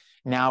income.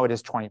 Now it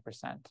is 20%.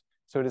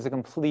 So it is a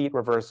complete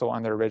reversal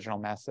on their original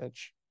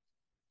message.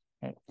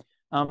 Right?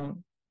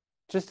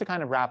 Just to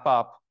kind of wrap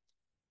up,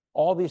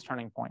 all these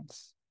turning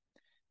points,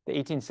 the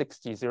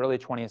 1860s, the early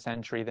 20th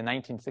century, the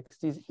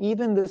 1960s,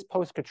 even this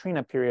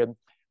post-Katrina period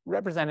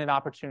represented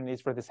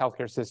opportunities for this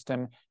healthcare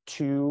system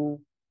to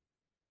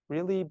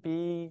really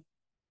be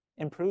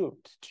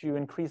improved, to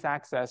increase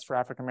access for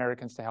African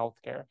Americans to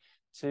healthcare,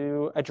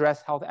 to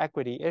address health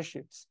equity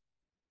issues.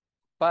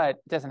 But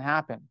it doesn't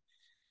happen.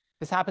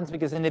 This happens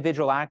because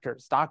individual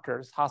actors,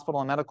 doctors, hospital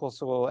and medical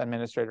school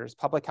administrators,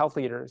 public health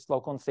leaders,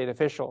 local and state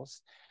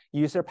officials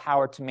use their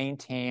power to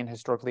maintain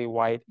historically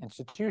white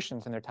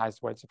institutions and their ties to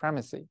white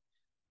supremacy.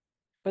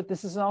 But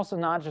this is also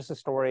not just a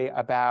story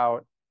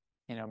about,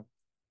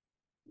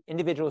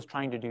 individuals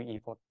trying to do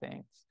evil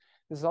things.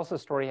 This is also a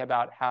story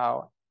about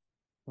how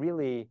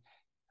really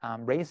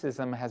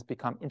racism has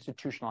become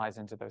institutionalized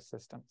into those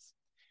systems.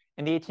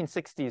 In the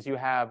 1860s, you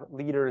have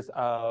leaders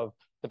of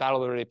the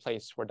battle of the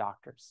place were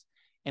doctors.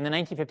 In the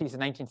 1950s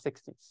and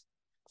 1960s,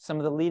 Some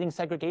of the leading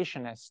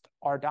segregationists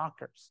are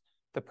doctors.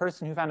 The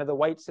person who founded the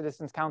White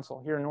Citizens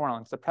Council here in New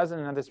Orleans, the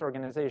president of this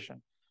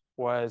organization,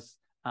 was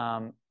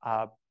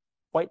a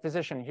white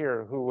physician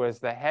here who was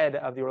the head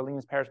of the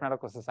Orleans Parish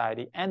Medical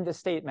Society and the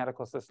State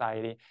Medical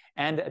Society,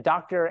 and a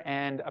doctor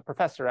and a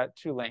professor at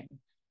Tulane.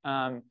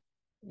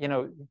 You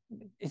know,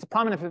 he's a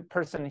prominent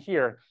person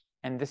here,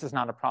 and this is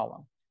not a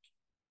problem.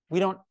 We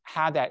don't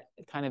have that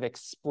kind of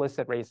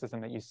explicit racism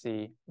that you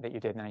see, that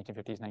you did in the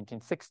 1950s,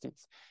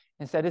 1960s.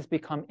 Instead, it's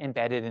become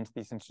embedded into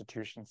these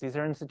institutions. These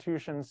are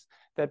institutions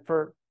that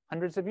for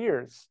hundreds of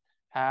years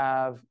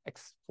have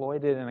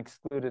exploited and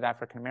excluded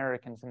African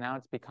Americans, and now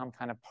it's become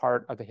kind of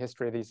part of the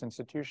history of these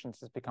institutions.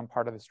 It's become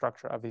part of the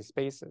structure of these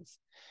spaces.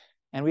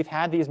 And we've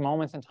had these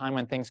moments in time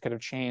when things could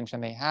have changed,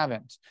 and they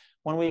haven't.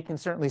 One way you can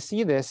certainly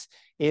see this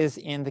is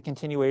in the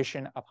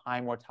continuation of high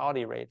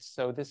mortality rates.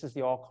 So this is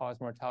the all-cause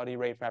mortality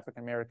rate for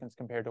African Americans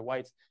compared to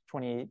whites,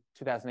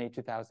 2008,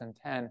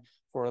 2010,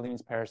 for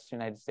Orleans Parish,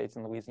 United States,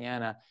 and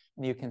Louisiana.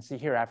 And you can see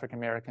here, African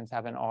Americans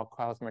have an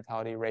all-cause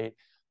mortality rate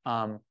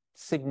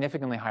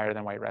significantly higher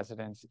than white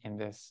residents in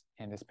this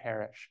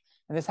parish.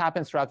 And this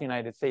happens throughout the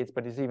United States,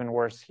 but it's even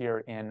worse here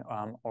in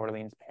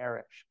Orleans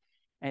Parish.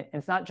 And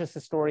it's not just a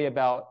story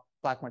about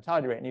Black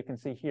mortality rate. And you can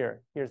see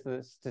here, here's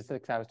the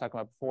statistics I was talking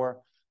about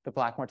before, the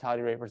Black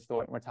mortality rate versus the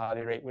white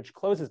mortality rate, which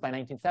closes by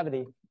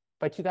 1970.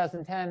 By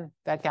 2010,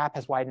 that gap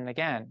has widened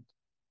again.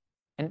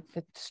 And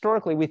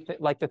historically, we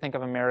like to think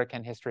of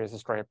American history as a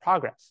story of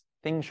progress.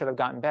 Things should have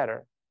gotten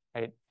better,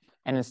 right?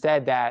 And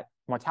instead, that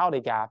mortality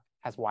gap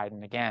has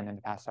widened again in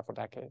the past several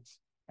decades,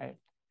 right?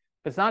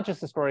 But it's not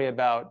just a story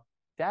about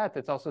death,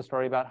 it's also a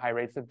story about high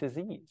rates of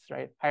disease,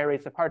 right? Higher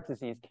rates of heart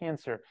disease,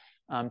 cancer,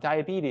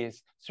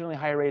 diabetes, certainly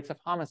higher rates of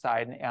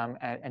homicide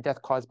and death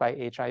caused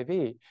by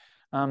HIV.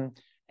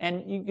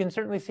 And you can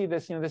certainly see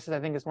this, you know, this is, I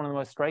think, is one of the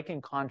most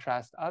striking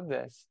contrasts of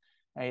this,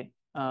 right?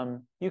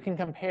 You can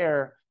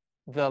compare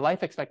the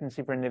life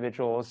expectancy for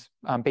individuals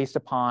based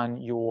upon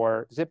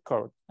your zip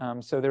code.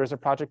 So there was a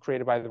project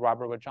created by the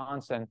Robert Wood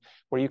Johnson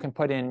where you can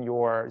put in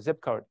your zip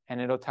code and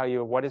it'll tell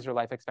you what is your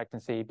life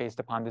expectancy based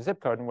upon the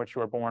zip code in which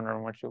you were born or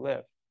in which you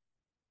live.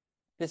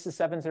 This is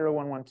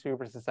 70112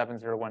 versus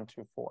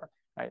 70124,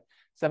 right?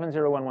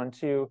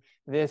 70112,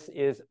 this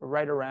is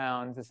right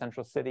around the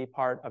central city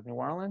part of New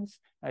Orleans,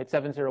 right?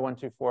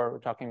 70124, we're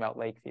talking about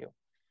Lakeview.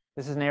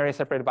 This is an area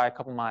separated by a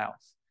couple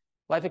miles.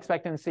 Life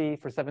expectancy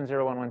for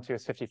 70112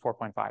 is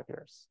 54.5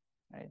 years,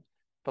 right?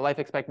 The life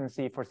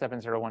expectancy for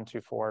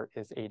 70124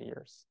 is 80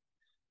 years.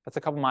 That's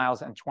a couple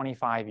miles and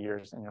 25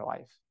 years in your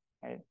life,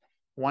 right?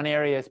 One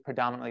area is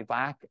predominantly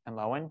Black and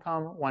low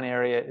income. One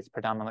area is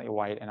predominantly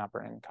white and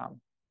upper income.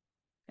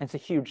 And it's a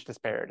huge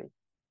disparity.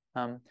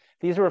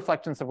 These are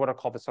reflections of what are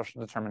called the social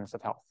determinants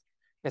of health.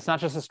 It's not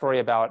just a story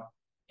about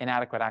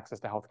inadequate access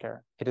to healthcare.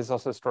 It is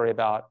also a story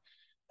about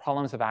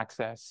problems of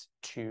access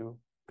to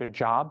good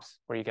jobs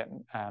where you get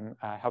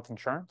health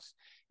insurance.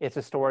 It's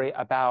a story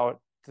about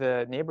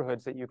the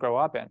neighborhoods that you grow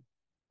up in.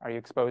 Are you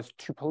exposed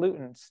to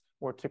pollutants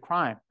or to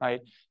crime,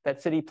 right?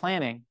 That city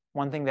planning,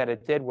 one thing that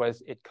it did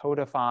was it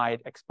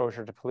codified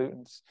exposure to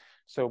pollutants.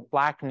 So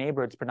Black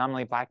neighborhoods,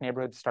 predominantly Black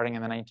neighborhoods starting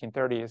in the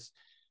 1930s,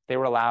 they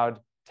were allowed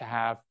to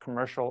have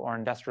commercial or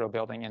industrial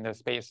building in those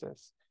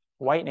spaces.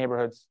 White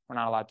neighborhoods were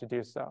not allowed to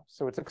do so.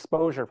 So it's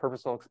exposure,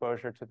 purposeful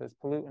exposure to those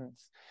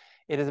pollutants.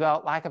 It is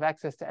about lack of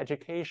access to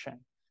education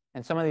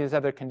and some of these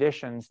other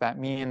conditions that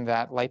mean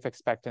that life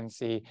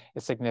expectancy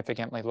is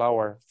significantly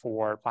lower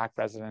for Black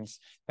residents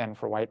than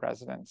for white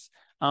residents.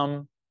 I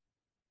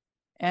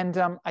think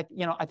I'm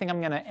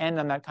going to end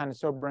on that kind of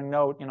sobering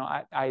note. You know,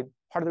 part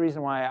of the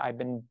reason why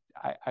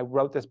I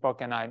wrote this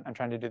book and I'm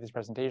trying to do these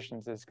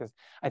presentations is because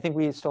I think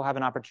we still have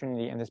an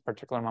opportunity in this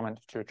particular moment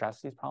to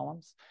address these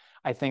problems.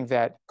 I think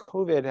that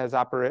COVID has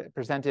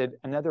presented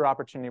another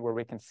opportunity where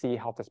we can see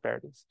health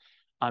disparities.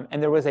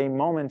 And there was a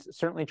moment,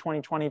 certainly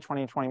 2020,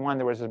 2021,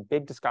 there was a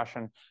big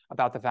discussion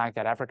about the fact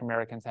that African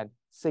Americans had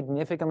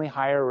significantly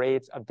higher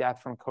rates of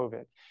death from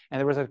COVID. And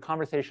there was a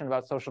conversation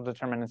about social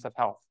determinants of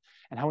health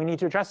and how we need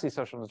to address these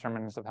social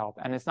determinants of health.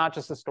 And it's not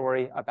just a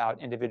story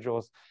about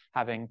individuals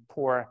having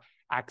poor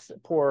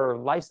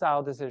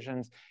lifestyle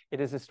decisions. It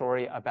is a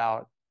story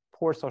about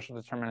poor social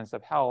determinants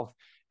of health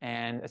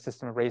and a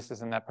system of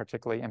racism that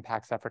particularly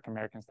impacts African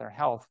Americans, their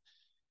health.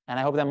 And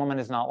I hope that moment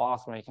is not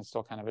lost when we can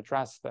still kind of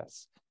address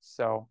this.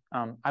 So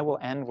I will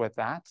end with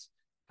that,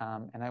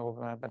 and I will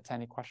to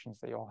any questions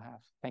that you all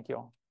have. Thank you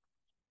all.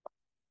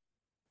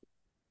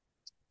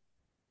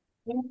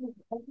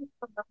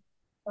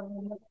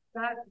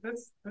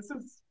 This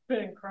has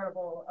been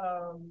incredible.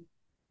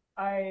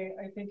 I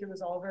think it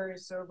was all very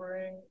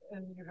sobering,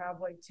 and you have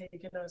like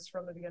taken us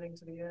from the beginning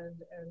to the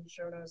end and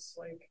shown us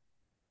like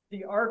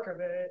the arc of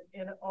it,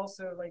 and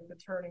also like the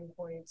turning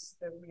points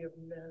that we have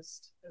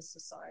missed as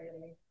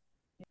society.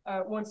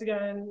 Once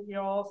again,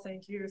 y'all,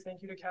 thank you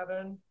to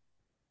Kevin.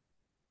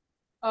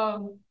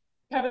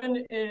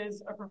 Kevin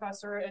is a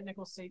professor at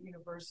Nicholls State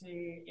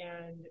University,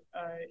 and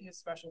his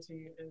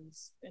specialty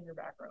is in your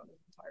background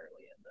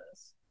entirely in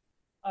this.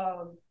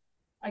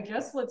 I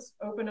guess let's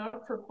open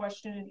up for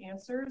question and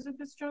answers at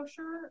this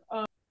juncture.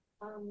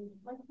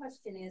 My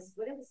question is,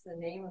 what is the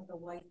name of the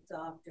white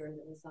doctor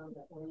that was on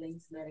the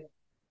Orleans Medical?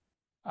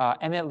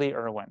 Emmett Lee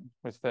Irwin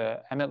was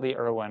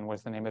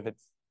the name of it.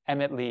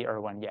 Emmett Lee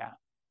Irwin, yeah.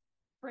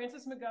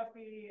 Francis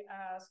McGuffey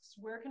asks,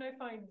 where can I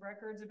find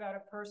records about a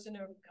person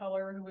of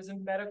color who was a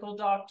medical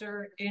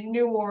doctor in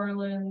New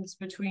Orleans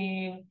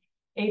between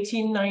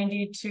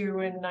 1892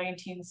 and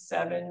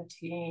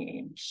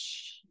 1917?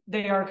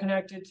 They are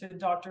connected to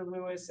Dr.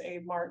 Louis A.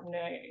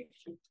 Martinet.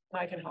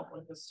 I can help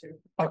with this too.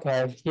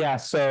 Okay, yeah.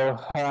 So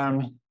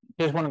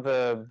here's one of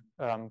the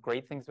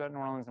great things about New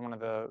Orleans, and one of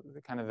the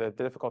kind of the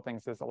difficult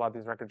things is a lot of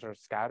these records are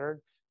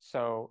scattered.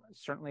 So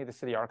certainly the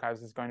city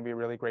archives is going to be a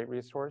really great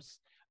resource.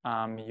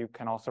 You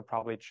can also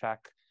probably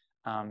check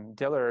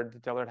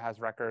Dillard. Dillard has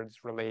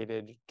records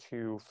related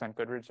to Flint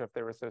Goodrich. So if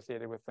they were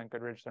associated with Flint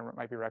Goodrich, there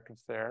might be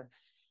records there.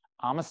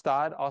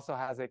 Amistad also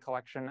has a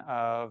collection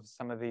of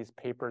some of these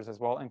papers as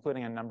well,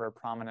 including a number of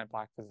prominent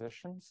Black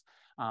physicians.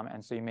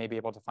 And so you may be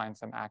able to find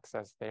some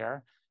access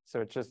there.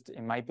 So it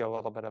might be a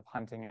little bit of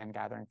hunting and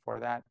gathering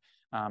for that.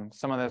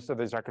 Some of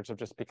these records have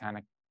just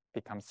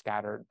become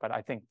scattered, but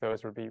I think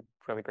those would be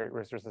really great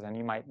resources. And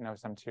you might know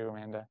some too,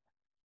 Amanda.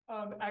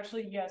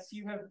 Actually, yes,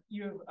 you have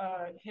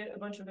hit a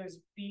bunch of those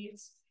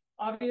beats.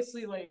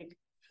 Obviously, like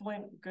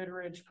Flint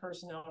Goodrich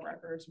personnel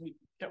records, we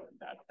don't,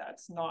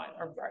 that's not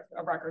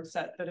a record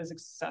set that is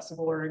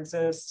accessible or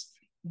exists.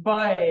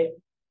 But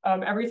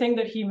everything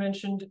that he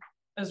mentioned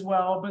as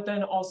well, but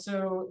then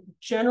also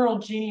general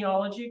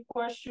genealogy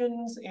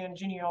questions and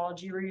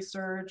genealogy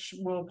research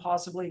will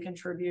possibly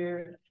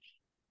contribute.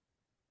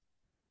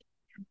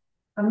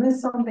 I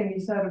missed something you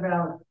said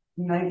about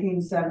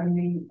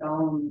 1970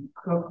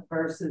 Cook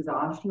versus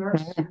Oshner,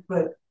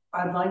 but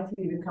I'd like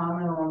you to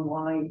comment on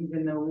why,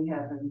 even though we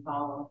have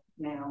Impala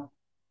now,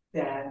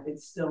 that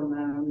it's still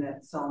known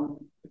that some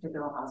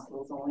particular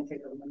hospitals only take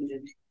a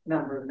limited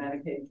number of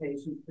Medicaid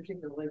patients,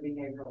 particularly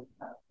behavioral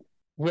health.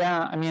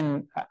 Yeah, I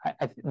mean,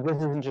 this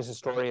isn't just a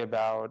story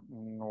about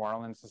New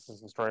Orleans. This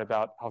is a story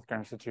about healthcare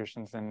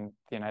institutions in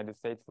the United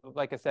States.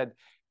 Like I said,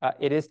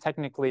 it is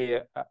technically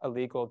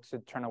illegal to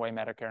turn away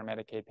Medicare and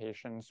Medicaid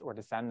patients or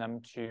to send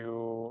them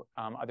to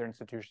other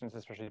institutions,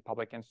 especially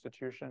public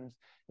institutions.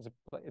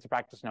 It's a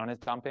practice known as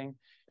dumping.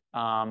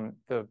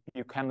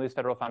 You can lose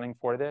federal funding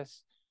for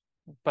this,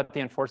 but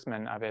the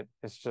enforcement of it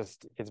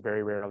is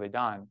very rarely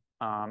done.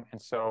 And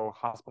so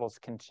hospitals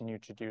continue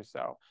to do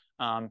so.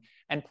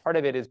 And part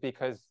of it is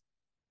because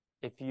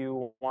if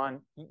you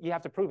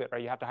have to prove it,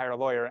 right? You have to hire a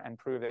lawyer and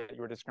prove that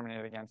you were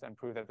discriminated against and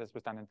prove that this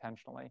was done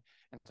intentionally.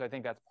 And so I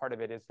think that's part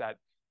of it, is that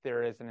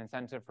there is an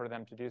incentive for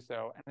them to do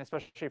so. And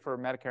especially for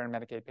Medicare and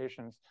Medicaid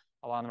patients,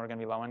 a lot of them are going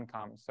to be low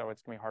income. So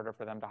it's going to be harder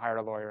for them to hire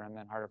a lawyer and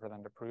then harder for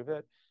them to prove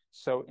it.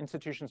 So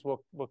institutions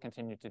will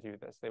continue to do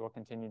this. They will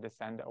continue to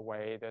send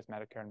away those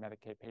Medicare and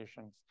Medicaid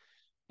patients.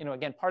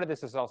 Again, part of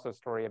this is also a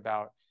story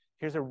about,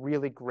 here's a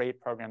really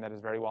great program that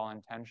is very well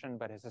intentioned,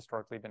 but has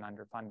historically been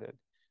underfunded.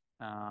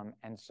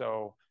 And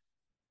so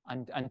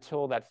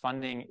until that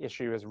funding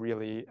issue is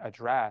really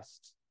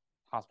addressed,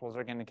 hospitals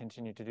are going to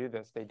continue to do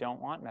this. They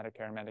don't want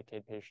Medicare and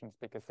Medicaid patients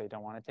because they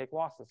don't want to take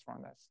losses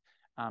from this.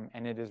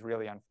 And it is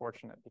really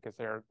unfortunate, because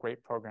there are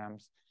great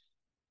programs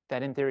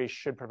that in theory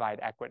should provide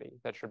equity,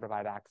 that should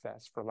provide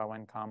access for low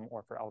income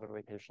or for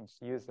elderly patients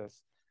to use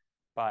this.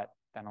 But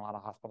then a lot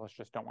of hospitals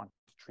just don't want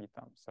to treat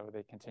them. So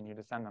they continue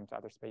to send them to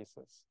other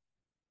spaces.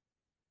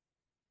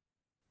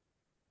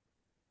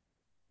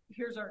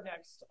 Here's our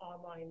next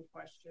online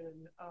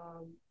question.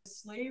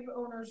 Slave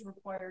owners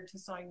required to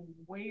sign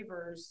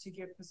waivers to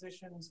give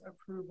physicians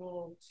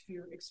approval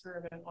to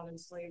experiment on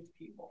enslaved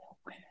people?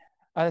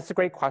 That's a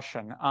great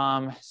question.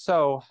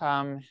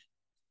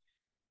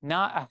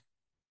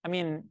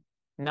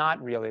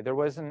 Not really.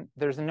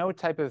 There's no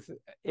type of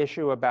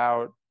issue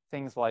about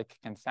things like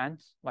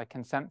consent. Like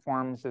consent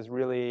forms is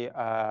really,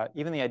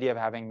 even the idea of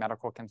having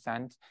medical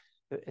consent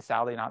is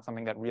sadly not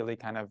something that really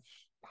kind of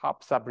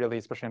pops up really,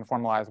 especially in a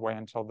formalized way,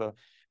 until the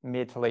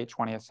mid to late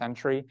 20th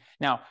century.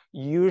 Now,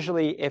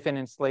 usually if an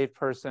enslaved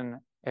person,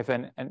 if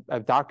a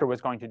doctor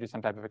was going to do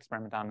some type of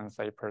experiment on an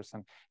enslaved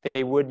person,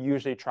 they would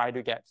usually try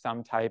to get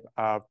some type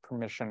of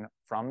permission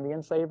from the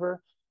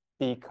enslaver,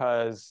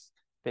 because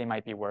they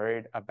might be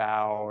worried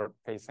about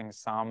facing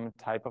some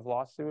type of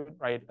lawsuit,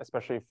 right?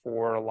 Especially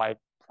for like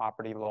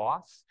property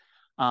loss.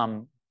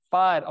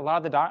 But a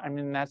lot of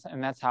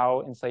that's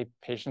how enslaved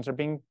patients are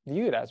being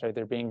viewed as, right?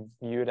 They're being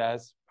viewed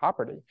as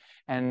property.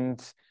 And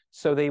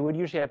so they would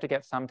usually have to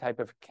get some type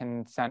of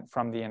consent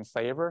from the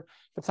enslaver,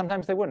 but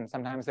sometimes they wouldn't.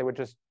 Sometimes they would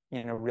just,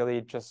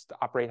 really just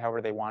operate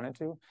however they wanted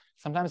to.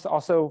 Sometimes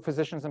also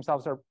physicians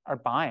themselves are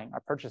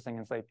purchasing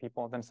enslaved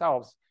people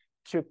themselves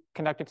to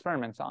conduct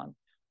experiments on,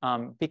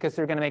 because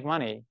they're going to make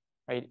money,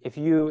 right?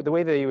 The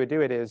way that you would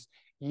do it is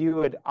you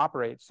would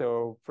operate.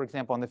 So for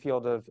example, in the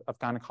field of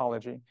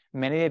gynecology,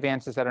 many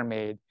advances that are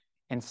made,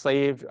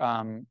 enslaved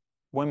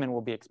women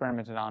will be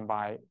experimented on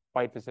by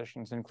white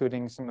physicians,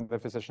 including some of the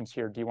physicians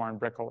here. D. Warren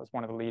Brickell is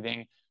one of the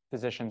leading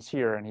physicians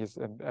here, and he's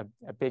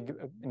a big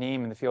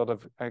name in the field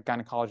of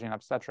gynecology and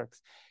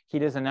obstetrics. He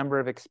does a number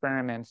of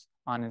experiments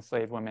on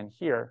enslaved women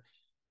here,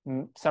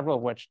 several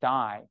of which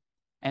die.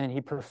 And then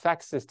he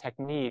perfects this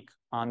technique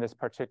on this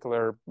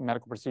particular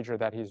medical procedure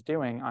that he's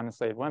doing on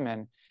enslaved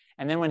women.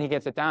 And then when he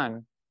gets it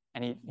done,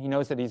 and he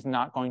knows that he's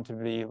not going to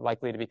be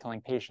likely to be killing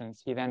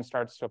patients, he then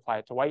starts to apply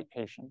it to white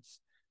patients,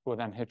 who will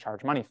then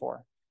charge money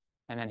for.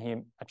 And then he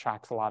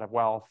attracts a lot of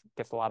wealth,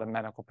 gets a lot of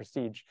medical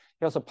prestige.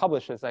 He also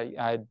publishes,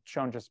 I'd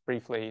shown just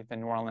briefly, the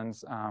New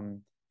Orleans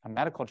a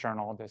medical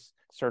journal, this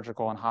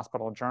surgical and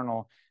hospital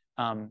journal.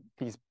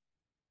 These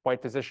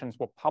white physicians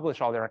will publish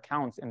all their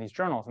accounts in these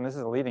journals, and this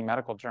is a leading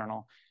medical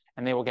journal,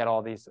 and they will get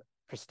all these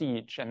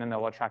prestige, and then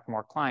they'll attract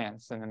more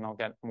clients, and then they'll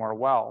get more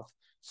wealth.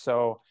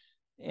 So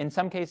in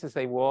some cases,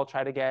 they will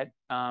try to get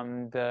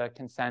the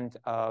consent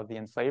of the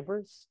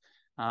enslavers.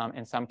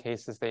 In some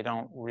cases, they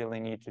don't really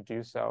need to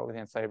do so. The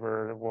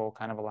enslaver will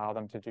kind of allow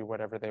them to do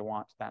whatever they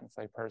want to that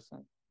enslaved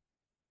person.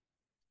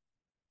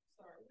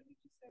 Sorry, what did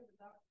you say the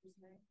doctor's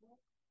name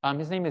was?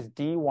 His name is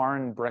D.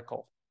 Warren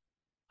Brickell.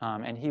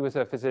 And he was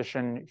a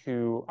physician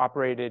who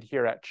operated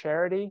here at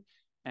Charity.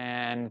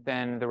 And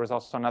then there was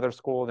also another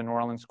school, the New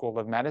Orleans School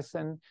of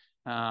Medicine.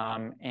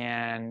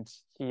 And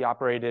he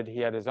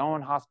had his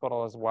own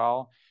hospital as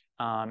well.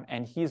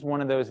 And he's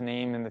one of those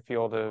names in the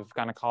field of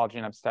gynecology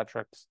and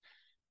obstetrics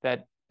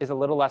that is a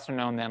little lesser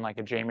known than like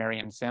a J.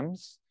 Marion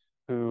Sims,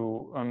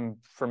 who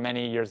for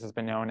many years has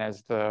been known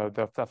as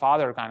the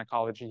father of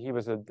gynecology. He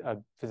was a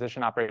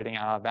physician operating in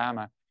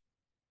Alabama.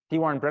 D.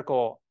 Warren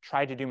Brickell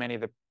tried to do many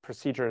of the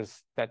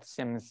procedures that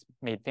Sims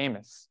made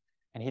famous,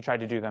 and he tried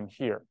to do them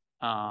here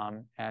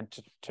and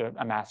to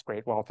amass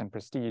great wealth and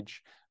prestige.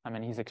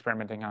 And he's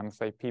experimenting on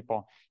enslaved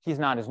people. He's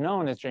not as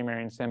known as J.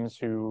 Marion Sims,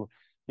 who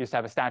used to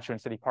have a statue in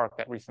City Park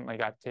that recently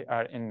got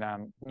in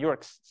New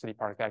York's City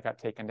Park that got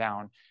taken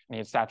down. And he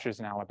had statues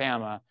in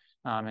Alabama,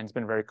 and he's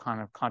been a very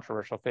kind of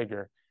controversial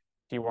figure.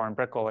 D. Warren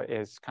Brickell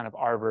is kind of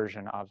our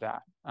version of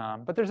that.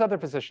 But there's other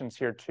physicians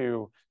here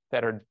too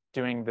that are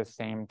doing the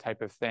same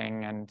type of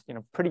thing, and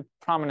pretty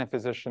prominent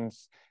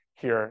physicians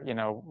here.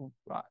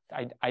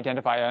 I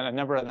identify a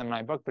number of them in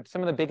my book, but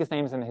some of the biggest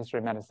names in the history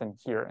of medicine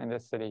here in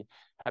this city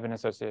have been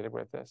associated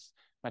with this.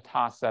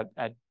 Matas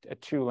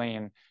at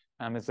Tulane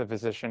is a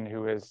physician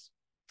who is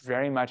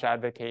very much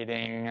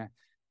advocating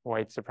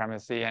white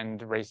supremacy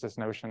and racist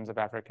notions of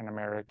African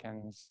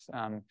Americans.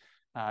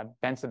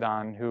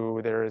 Benzadon,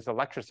 who there is a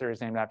lecture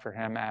series named after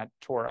him at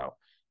Toro.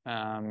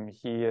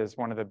 He is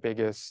one of the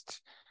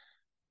biggest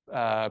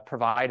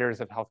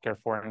providers of healthcare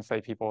for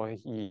enslaved people.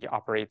 He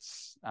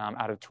operates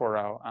out of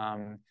Toro.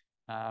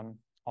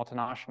 Alton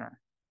Ochsner.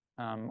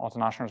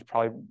 Alton Ochsner is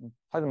probably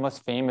the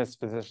most famous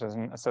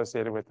physician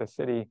associated with the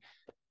city.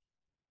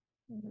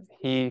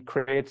 He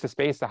creates a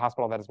space, a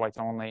hospital that is whites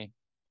only.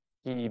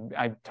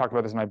 I talked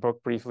about this in my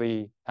book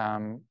briefly.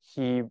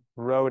 He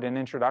wrote an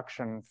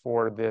introduction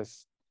for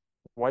this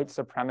white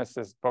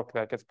supremacist book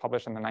that gets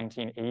published in the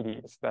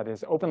 1980s that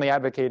is openly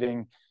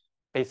advocating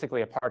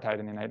basically apartheid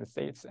in the United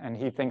States. And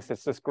he thinks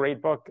it's this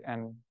great book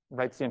and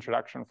writes the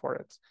introduction for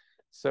it.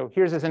 So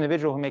here's this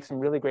individual who makes some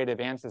really great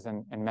advances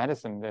in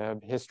medicine, the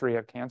history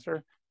of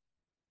cancer.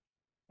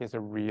 He has a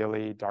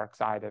really dark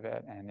side of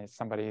it, and is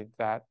somebody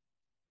that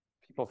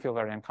people feel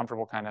very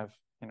uncomfortable kind of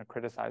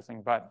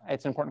criticizing, but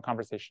it's an important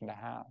conversation to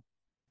have.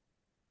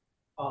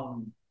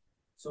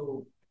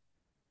 So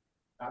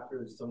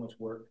after so much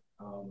work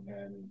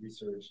and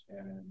research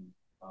and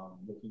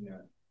looking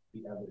at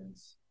the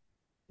evidence,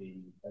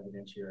 the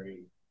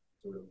evidentiary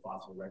sort of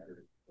fossil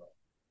record,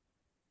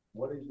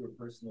 what is your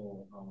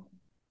personal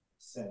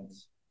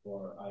sense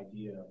or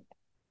idea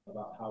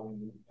about how we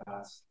move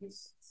past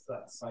this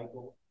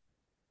cycle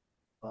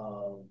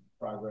of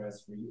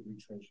progress,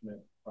 retrenchment,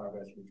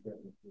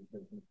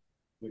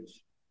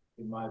 which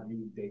in my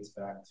view dates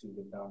back to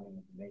the founding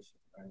of the nation,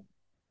 right?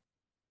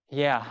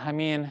 Yeah, I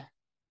mean,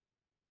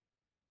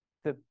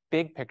 the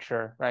big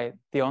picture, right?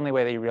 The only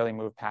way that you really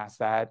move past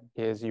that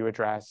is you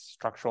address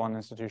structural and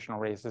institutional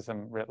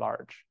racism writ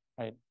large,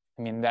 right?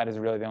 I mean, that is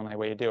really the only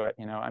way you do it,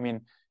 I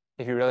mean,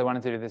 if you really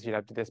wanted to do this, you'd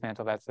have to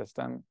dismantle that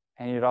system.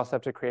 And you'd also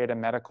have to create a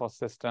medical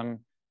system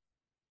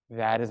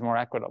that is more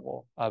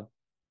equitable.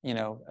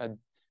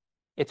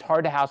 It's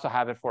hard to also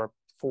have it for a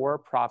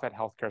for-profit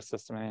healthcare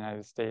system in the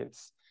United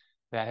States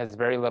that has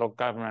very little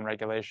government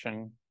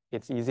regulation.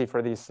 It's easy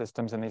for these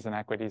systems and these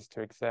inequities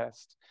to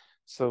exist.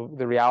 So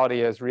the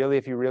reality is, really,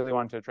 if you really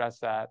want to address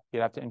that,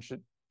 you'd have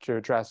to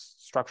address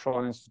structural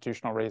and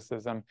institutional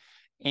racism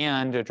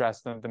and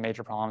address the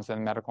major problems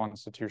in medical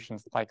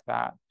institutions like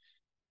that.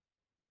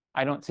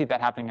 I don't see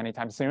that happening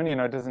anytime soon.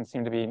 It doesn't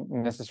seem to be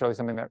necessarily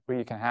something that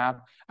we can have.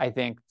 I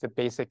think the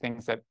basic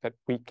things that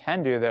we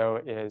can do,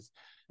 though, is,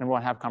 number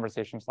one, have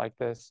conversations like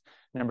this.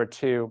 Number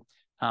two,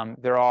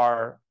 there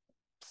are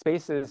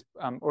spaces,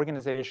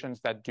 organizations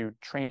that do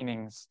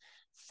trainings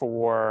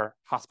for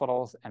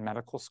hospitals and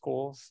medical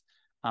schools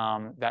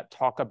that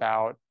talk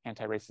about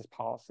anti-racist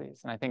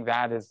policies. And I think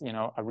that is,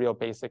 a real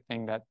basic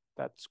thing that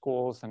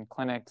schools and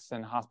clinics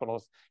and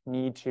hospitals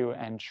need to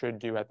and should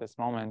do at this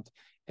moment,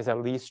 is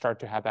at least start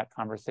to have that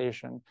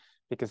conversation,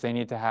 because they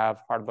need to have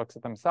hard looks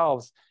at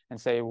themselves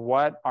and say,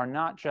 what are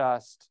not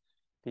just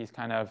these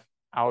kind of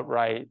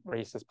outright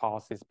racist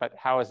policies, but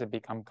how has it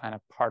become kind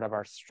of part of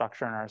our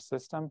structure and our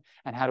system,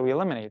 and how do we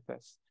eliminate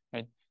this,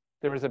 right?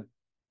 There was a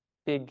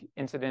big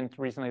incident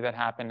recently that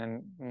happened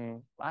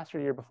in last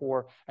year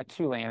before at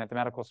Tulane at the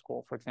medical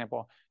school, for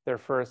example, their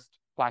first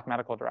Black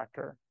medical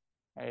director,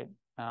 right?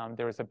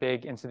 There was a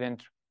big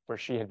incident where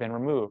she had been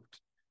removed.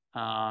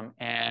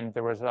 And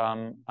there was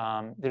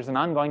there's an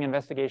ongoing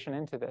investigation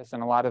into this,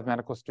 and a lot of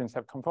medical students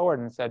have come forward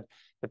and said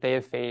that they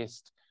have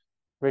faced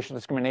racial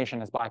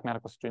discrimination as Black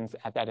medical students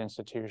at that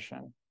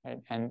institution, right?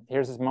 And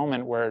here's this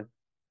moment where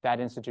that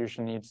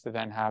institution needs to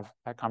then have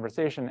that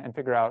conversation and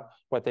figure out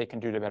what they can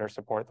do to better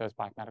support those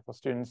Black medical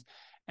students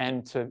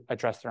and to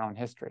address their own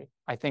history.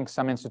 I think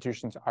some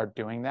institutions are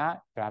doing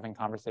that. They're having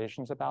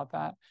conversations about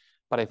that,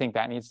 but I think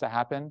that needs to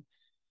happen.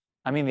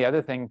 I mean, the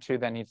other thing too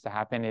that needs to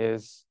happen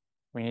is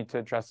we need to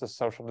address the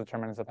social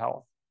determinants of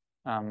health.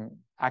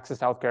 Access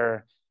to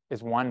healthcare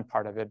is one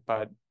part of it,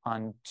 but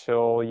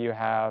until you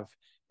have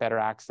better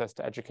access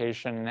to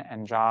education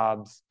and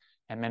jobs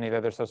and many of the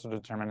other social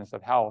determinants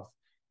of health,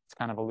 it's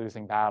kind of a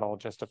losing battle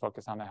just to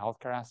focus on the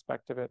healthcare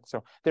aspect of it.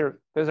 So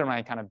those are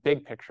my kind of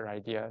big picture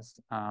ideas.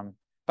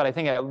 But I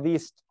think at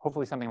least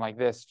hopefully something like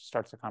this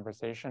starts a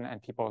conversation,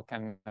 and people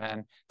can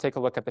then take a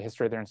look at the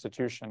history of their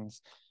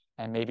institutions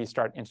and maybe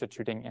start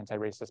instituting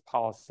anti-racist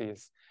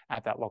policies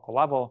at that local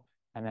level,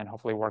 and then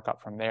hopefully work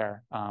up from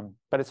there.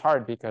 But it's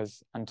hard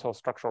because until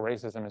structural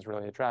racism is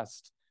really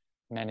addressed,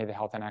 many of the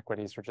health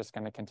inequities are just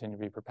going to continue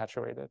to be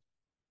perpetuated.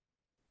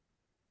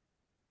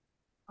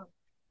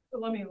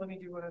 Let me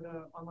do one of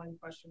the online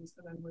questions,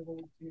 and then we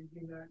will do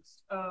you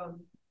next.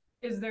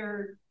 Is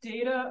there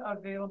data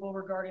available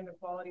regarding the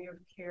quality of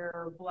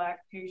care Black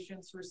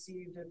patients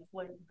received at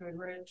Flint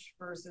Goodrich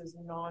versus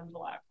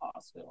non-Black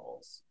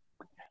hospitals?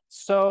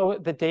 So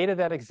the data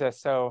that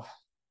exists, so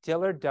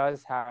Dillard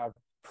does have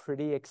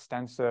pretty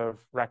extensive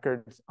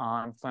records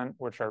on Flint,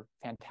 which are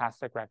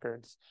fantastic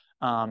records.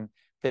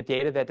 The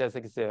data that does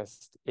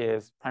exist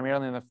is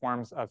primarily in the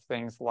forms of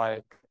things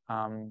like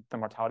the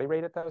mortality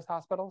rate at those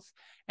hospitals.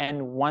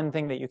 And one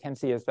thing that you can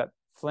see is that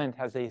Flint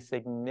has a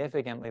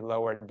significantly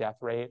lower death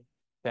rate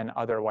than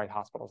other white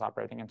hospitals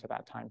operating into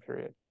that time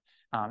period.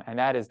 And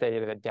that is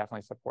data that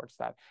definitely supports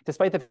that.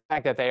 Despite the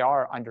fact that they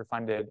are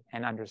underfunded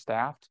and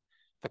understaffed,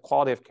 the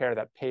quality of care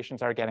that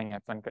patients are getting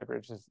at Flint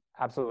Goodrich is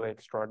absolutely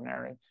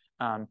extraordinary.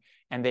 And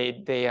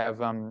they have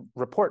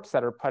reports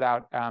that are put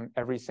out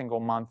every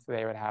single month.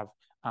 They would have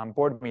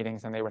board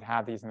meetings, and they would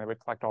have these, and they would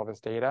collect all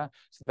this data.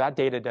 So that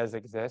data does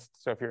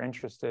exist. So if you're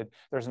interested,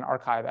 there's an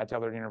archive at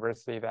Dillard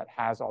University that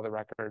has all the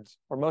records,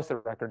 or most of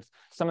the records.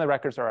 Some of the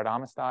records are at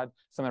Amistad,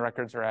 some of the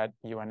records are at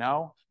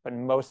UNO, but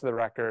most of the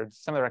records,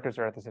 some of the records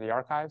are at the city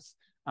archives,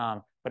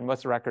 but most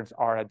of the records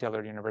are at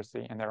Dillard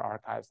University in their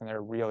archives, and they're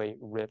a really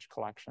rich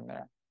collection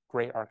there.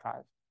 Great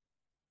archive.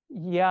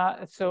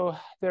 Yeah, so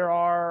there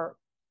are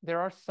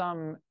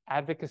some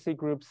advocacy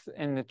groups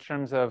in the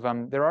terms of,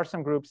 there are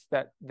some groups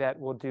that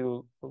will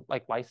do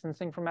like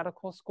licensing for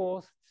medical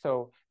schools.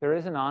 So there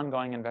is an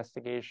ongoing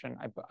investigation.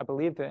 I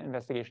believe the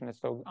investigation is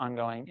still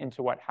ongoing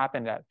into what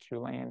happened at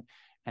Tulane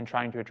and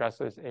trying to address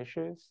those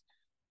issues.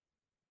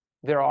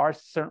 There are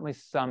certainly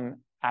some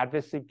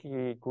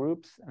advocacy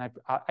groups, and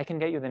I can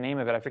get you the name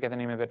of it. I forget the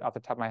name of it off the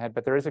top of my head,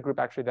 but there is a group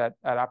actually that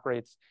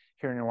operates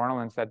here in New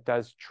Orleans that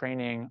does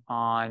training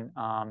on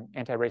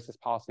anti-racist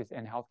policies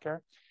in healthcare.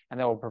 And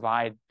they will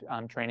provide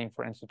training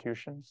for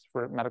institutions,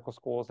 for medical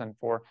schools, and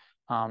for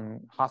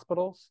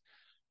hospitals.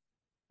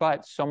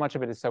 But so much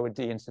of it is so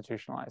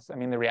deinstitutionalized. I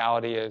mean, the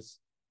reality is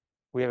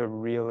we have a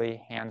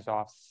really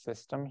hands-off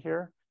system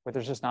here where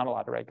there's just not a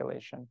lot of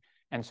regulation.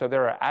 And so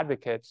there are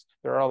advocates,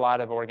 there are a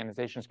lot of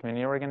organizations,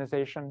 community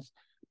organizations,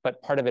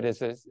 but part of it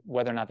is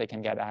whether or not they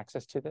can get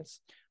access to this.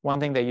 One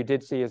thing that you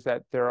did see is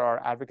that there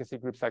are advocacy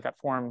groups that got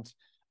formed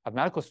of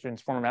medical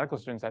students, former medical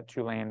students at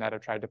Tulane, that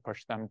have tried to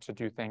push them to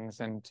do things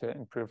and to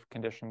improve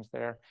conditions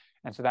there.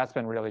 And so that's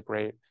been really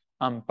great.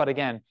 But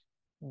again,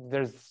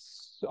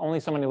 there's only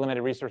so many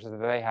limited resources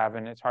that they have,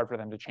 and it's hard for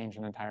them to change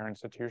an entire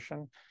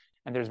institution.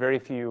 And there's very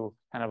few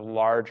kind of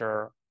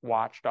larger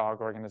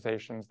watchdog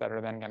organizations that are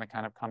then going to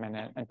kind of come in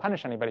and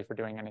punish anybody for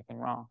doing anything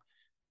wrong.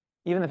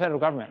 Even the federal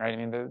government, right? I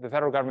mean, the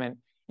federal government,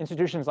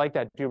 institutions like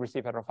that do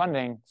receive federal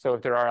funding. So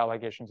if there are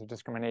allegations of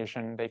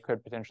discrimination, they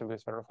could potentially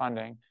lose federal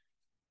funding.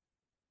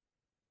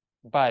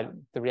 But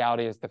the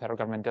reality is the federal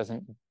government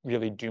doesn't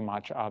really do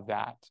much of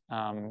that.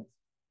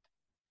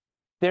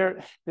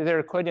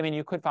 There could, I mean,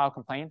 you could file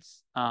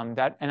complaints.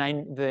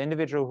 The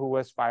individual who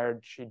was fired,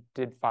 she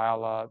did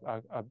file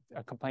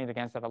a complaint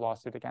against that, a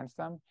lawsuit against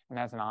them, and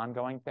that's an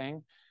ongoing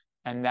thing.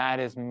 And that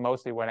is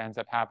mostly what ends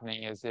up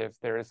happening is if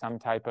there is some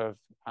type of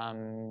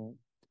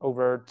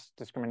overt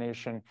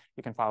discrimination,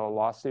 you can file a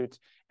lawsuit,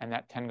 and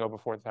that can go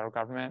before the federal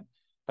government.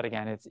 But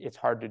again, it's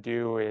hard to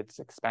do, it's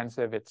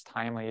expensive, it's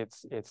timely,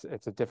 it's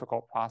a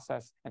difficult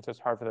process. And so it's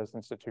hard for those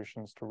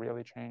institutions to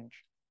really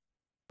change.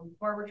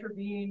 Barbara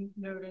Trevine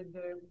noted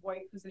the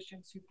white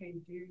physicians who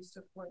paid dues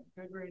to Flint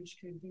Goodrich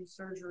could do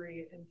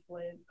surgery in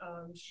Flint.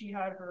 She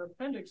had her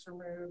appendix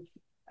removed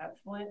at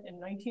Flint in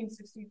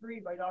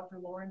 1963 by Dr.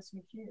 Lawrence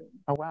McQueeney.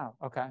 Oh, wow.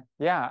 Okay.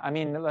 Yeah. I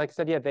mean, like I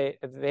said, yeah,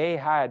 they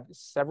had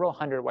several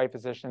hundred white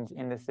physicians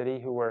in the city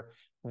who were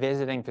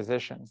visiting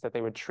physicians that they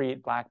would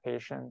treat Black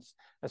patients,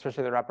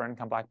 especially their upper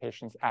income Black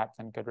patients at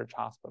Flint Goodrich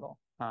Hospital.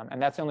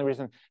 And that's the only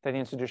reason that the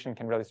institution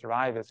can really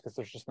survive is because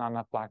there's just not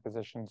enough Black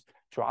physicians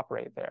to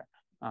operate there.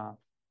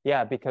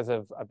 Yeah, because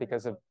of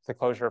the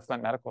closure of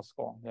Flint Medical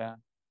School. Yeah.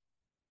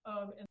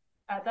 And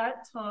at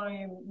that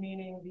time,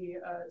 meaning the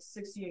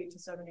 68 to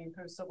 70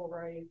 post-civil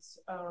rights,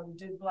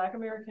 did Black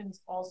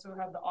Americans also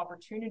have the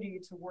opportunity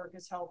to work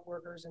as health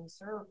workers and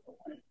serve the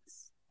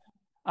whites?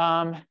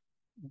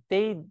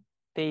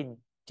 They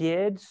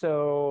did.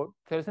 So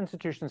those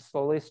institutions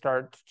slowly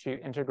start to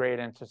integrate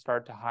and to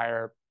start to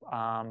hire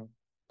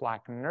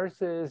Black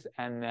nurses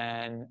and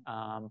then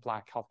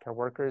Black healthcare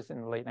workers in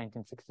the late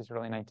 1960s,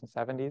 early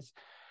 1970s.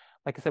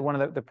 Like I said, one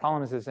of the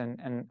problems is,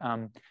 and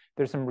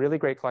there's some really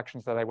great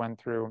collections that I went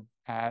through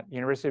at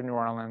University of New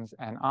Orleans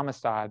and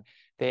Amistad.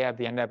 They have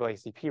the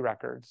NAACP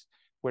records,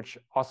 which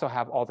also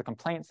have all the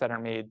complaints that are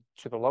made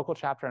to the local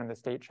chapter and the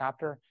state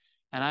chapter.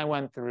 And I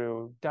went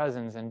through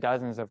dozens and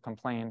dozens of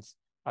complaints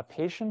of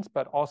patients,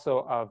 but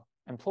also of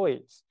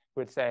employees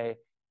who would say,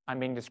 I'm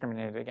being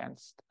discriminated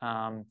against.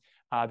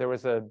 There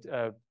was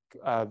a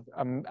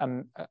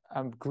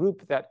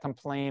group that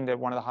complained at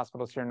one of the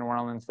hospitals here in New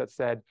Orleans that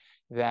said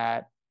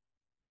that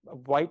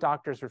white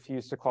doctors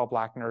refused to call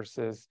Black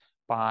nurses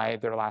by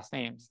their last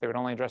names. They would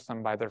only address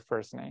them by their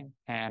first name.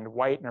 And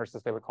white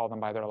nurses, they would call them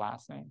by their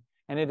last name.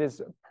 And it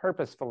is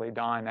purposefully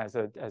done as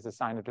a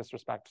sign of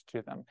disrespect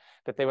to them,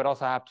 that they would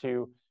also have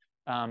to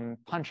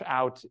punch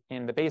out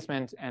in the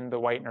basement and the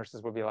white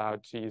nurses would be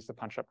allowed to use the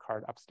punch-up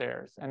card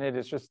upstairs. And it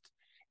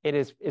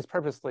is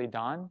purposely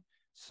done.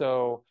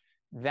 So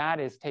that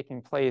is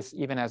taking place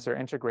even as they're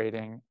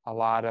integrating. A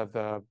lot of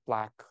the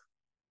Black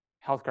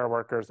healthcare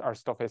workers are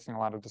still facing a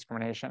lot of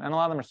discrimination, and a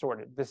lot of them are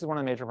sorted. This is one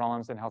of the major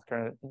problems in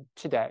healthcare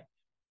today.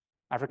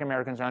 African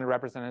Americans are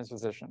underrepresented as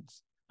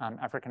physicians.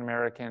 African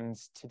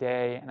Americans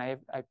today, and I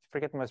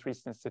forget the most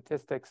recent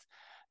statistics,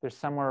 there's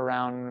somewhere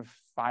around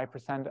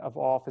 5% of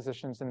all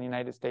physicians in the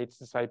United States,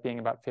 despite being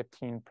about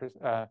 15%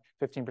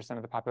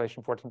 of the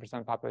population, 14% of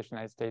the population in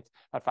the United States,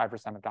 about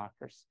 5% of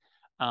doctors.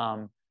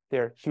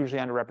 They're hugely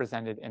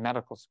underrepresented in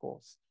medical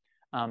schools.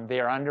 They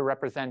are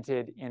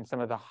underrepresented in some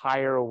of the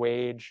higher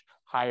wage,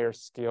 higher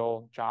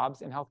skill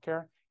jobs in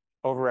healthcare,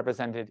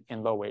 overrepresented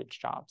in low wage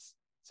jobs.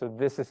 So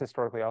this has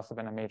historically also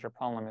been a major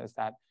problem, is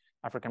that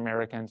African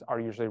Americans are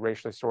usually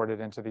racially sorted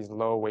into these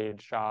low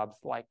wage jobs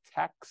like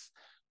techs,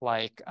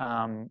 like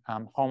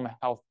home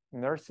health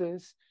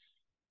nurses,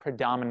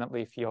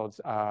 predominantly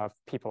fields of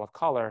people of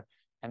color,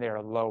 and they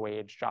are low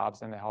wage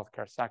jobs in the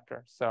healthcare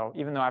sector. So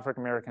even though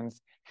African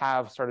Americans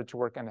have started to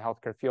work in the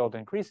healthcare field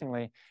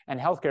increasingly, and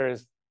healthcare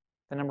is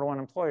the #1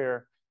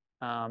 employer,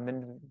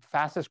 the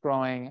fastest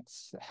growing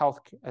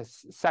health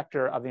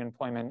sector of the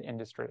employment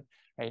industry,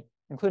 right?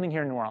 Including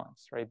here in New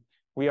Orleans, right?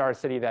 We are a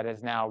city that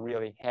has now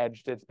really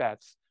hedged its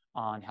bets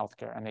on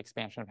healthcare and the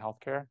expansion of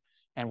healthcare.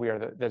 And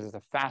that is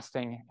the fastest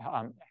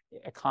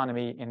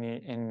economy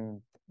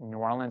in New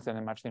Orleans and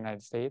in much of the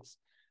United States.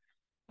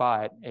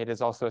 But it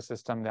is also a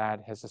system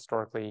that has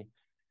historically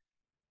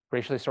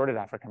racially sorted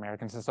African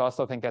Americans. So I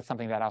also think that's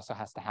something that also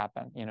has to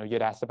happen. You know,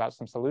 you'd asked about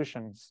some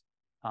solutions.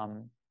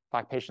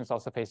 Black patients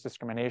also face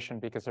discrimination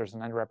because there's an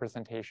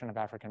underrepresentation of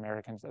African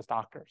Americans as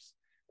doctors.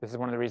 This is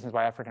one of the reasons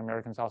why African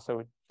Americans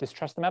also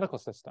distrust the medical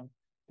system,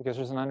 because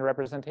there's an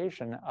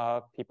underrepresentation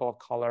of people of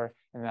color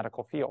in the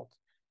medical field.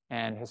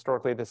 And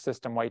historically, the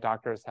system, white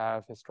doctors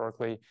have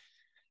historically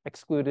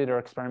excluded or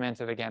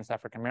experimented against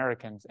African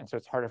Americans. And so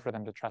it's harder for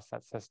them to trust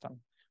that system.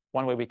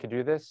 One way we could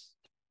do this,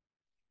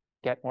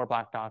 get more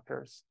Black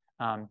doctors.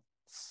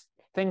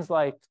 Things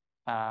like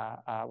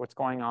what's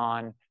going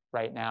on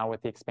right now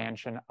with the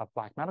expansion of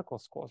Black medical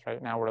schools.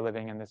 Right now we're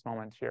living in this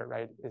moment here,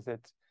 right? Is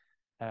it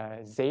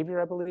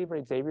Xavier, I believe,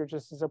 right? Xavier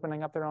just is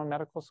opening up their own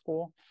medical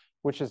school,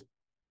 which is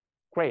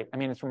great. I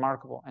mean, it's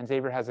remarkable. And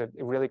Xavier has a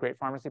really great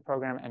pharmacy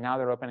program, and now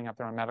they're opening up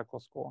their own medical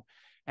school.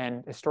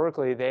 And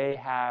historically, they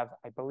have,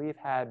 I believe,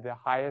 had the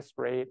highest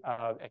rate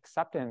of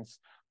acceptance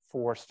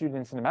for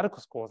students in the medical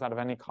schools out of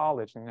any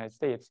college in the United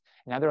States.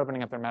 And now they're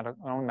opening up their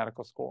own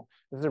medical school.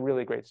 This is a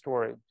really great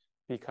story,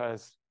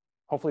 because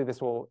hopefully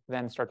this will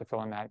then start to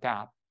fill in that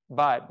gap.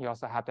 But you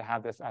also have to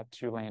have this at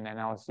Tulane and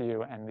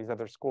LSU and these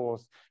other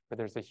schools where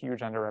there's a huge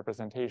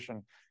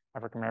underrepresentation.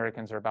 African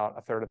Americans are about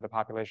a third of the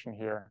population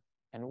here,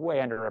 and way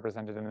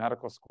underrepresented in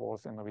medical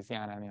schools in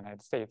Louisiana and the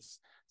United States.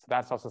 So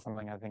that's also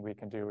something I think we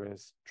can do,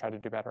 is try to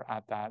do better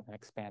at that and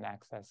expand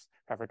access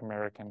for African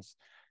Americans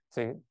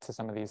to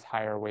some of these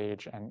higher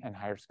wage and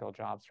higher skill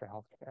jobs for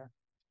healthcare.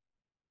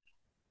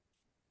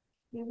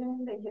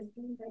 Given the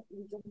history that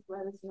you just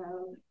let us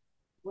know,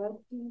 what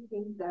do you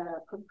think the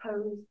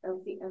proposed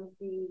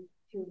LCMC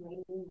to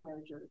Maine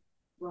merger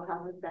will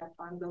have effect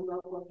on the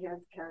local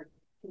health care,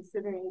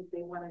 considering if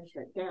they want to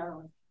shut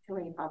down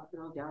Tulane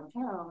Hospital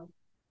downtown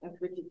and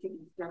switch it to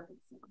East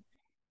Jefferson?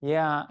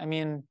 Yeah, I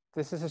mean,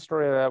 this is a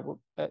story that,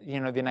 the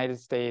United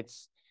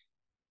States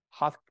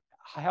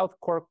health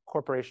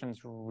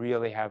corporations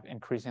really have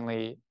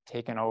increasingly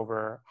taken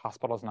over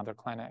hospitals and other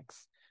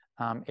clinics.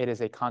 It is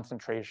a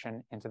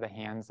concentration into the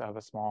hands of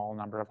a small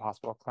number of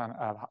hospital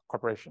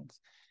corporations.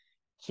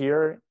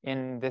 Here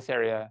in this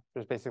area,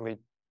 there's basically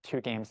two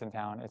games in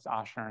town. It's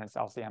Ochsner and it's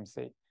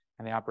LCMC,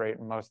 and they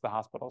operate most of the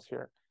hospitals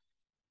here.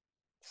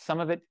 Some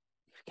of it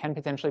can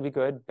potentially be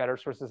good, better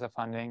sources of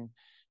funding,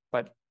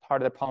 but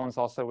part of the problems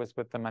also is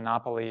with the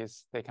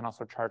monopolies. They can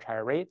also charge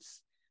higher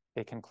rates.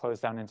 They can close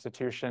down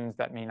institutions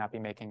that may not be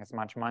making as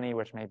much money,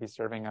 which may be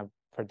serving a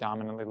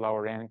predominantly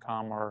lower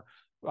income or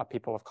a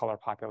people of color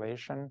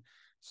population.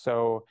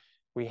 So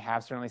we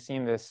have certainly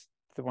seen this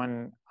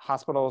when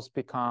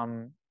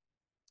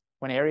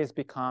areas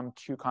become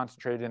too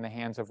concentrated in the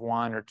hands of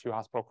one or two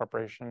hospital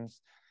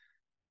corporations.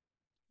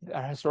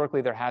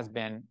 Historically, there has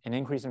been an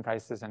increase in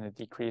prices and a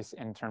decrease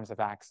in terms of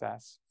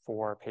access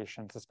for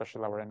patients,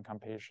 especially lower income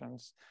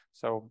patients.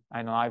 So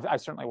I know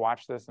I've certainly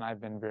watched this, and I've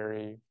been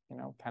very,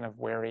 kind of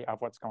wary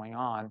of what's going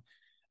on.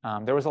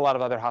 There was a lot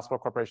of other hospital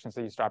corporations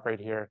that used to operate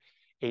here,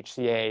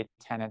 HCA,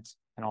 Tenet,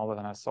 and all of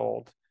them have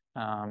sold.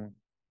 And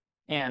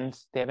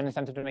they have an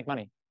incentive to make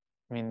money.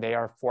 I mean, they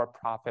are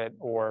for-profit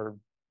or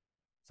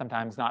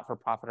sometimes not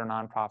for-profit or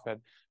non-profit,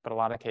 but a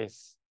lot of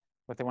cases,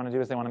 what they want to do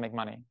is they want to make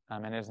money.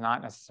 And it's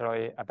not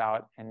necessarily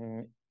about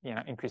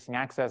increasing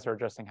access or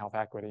addressing health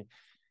equity.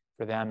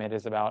 For them, it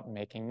is about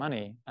making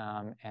money.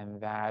 And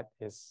that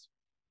is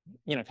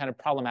kind of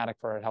problematic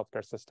for a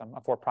healthcare system.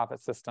 A for-profit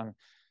system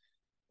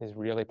is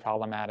really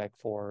problematic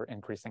for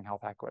increasing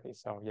health equity.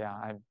 So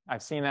yeah,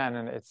 I've seen that,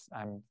 and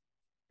I'm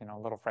a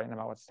little frightened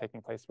about what's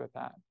taking place with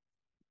that.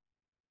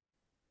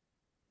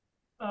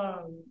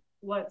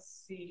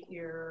 Let's see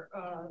here.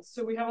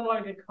 So we have a lot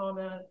of good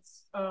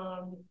comments.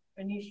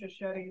 Anisha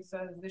Shetty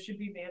says this should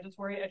be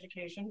mandatory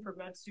education for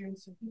med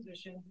students and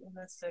physicians in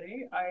this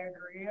city. I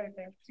agree. I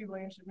think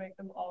Tulane should make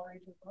them all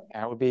regional.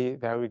 That would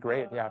be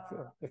great. Yeah,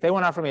 if they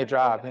want to offer me a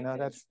job,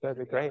 that'd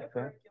be great.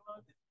 Yeah.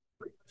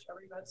 Pretty much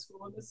every med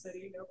school in the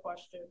city, no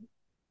question.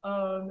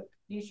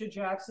 Nisha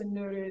Jackson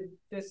noted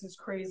this is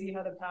crazy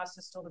how the past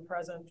is still the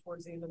present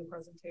towards the end of the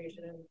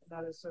presentation, and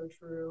that is so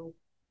true.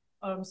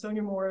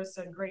 Sonia Morris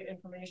said great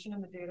information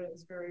and the data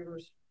is very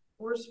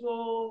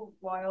forceful,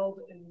 wild,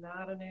 and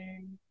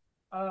maddening.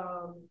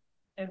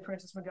 And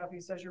Francis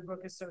McGuffey says your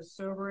book is so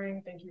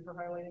sobering. Thank you for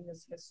highlighting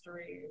this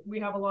history. We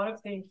have a lot of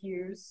thank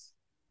yous.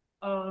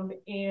 And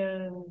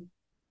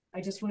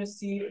I just want to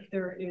see if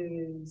there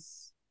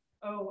is,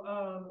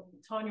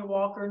 Tanya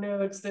Walker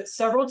notes that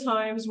several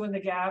times when the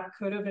gap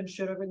could have and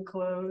should have been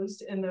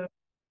closed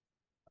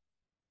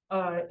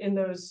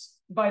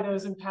by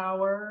those in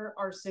power,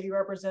 our city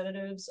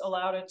representatives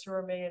allowed it to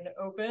remain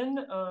open.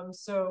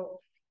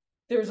 So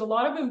there's a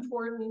lot of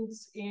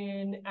importance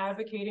in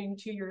advocating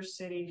to your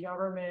city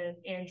government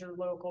and your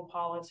local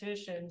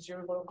politicians,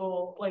 your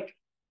local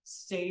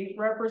state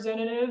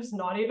representatives,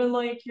 not even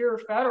your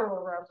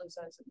federal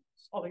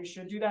representatives, although you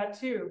should do that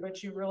too,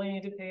 but you really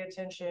need to pay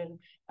attention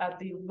at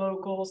the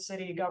local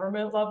city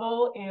government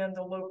level and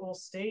the local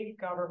state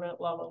government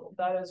level.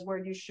 That is where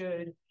you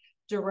should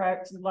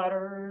direct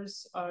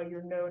letters,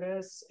 your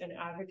notice and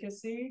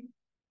advocacy.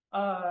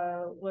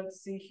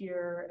 Let's see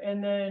here.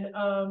 And then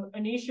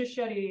Anisha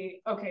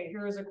Shetty, okay,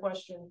 here is a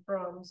question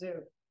from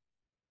Zoom.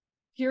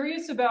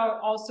 Curious about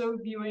also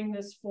viewing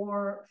this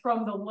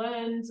from the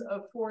lens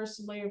of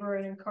forced labor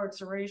and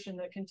incarceration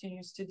that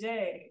continues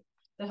today.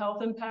 The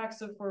health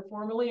impacts for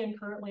formerly and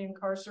currently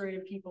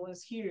incarcerated people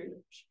is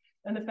huge.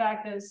 And the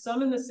fact that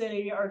some in the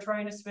city are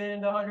trying to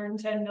spend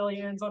 110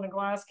 million on a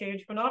glass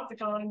cage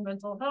panopticon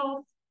mental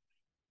health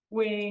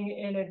wing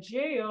in a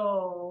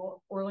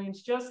jail,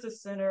 Orleans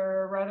Justice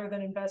Center, rather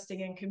than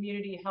investing in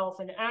community health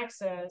and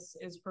access,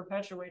 is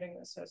perpetuating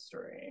this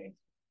history.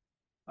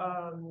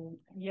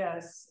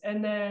 Yes,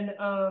 and then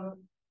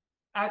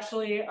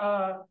actually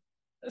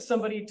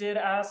somebody did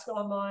ask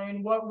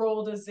online, what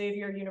role does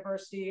Xavier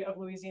University of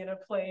Louisiana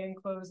play in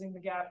closing the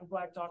gap of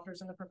Black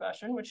doctors in the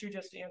profession, which you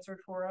just answered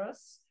for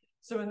us.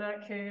 So in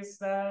that case,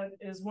 that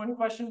is one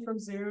question from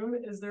Zoom.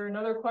 Is there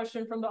another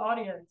question from the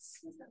audience?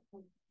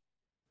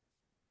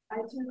 I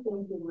do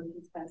think the work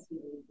is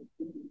fascinating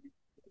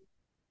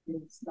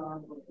in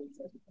start with its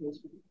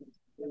education.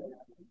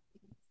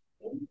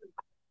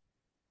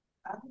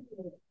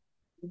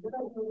 What I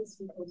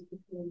noticed was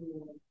between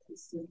the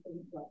system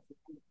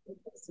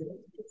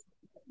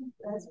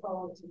that's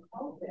followed to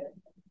COVID,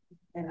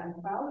 and I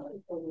found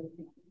people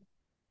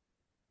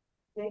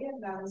they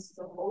announced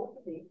the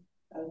opening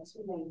of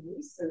Tulane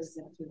Research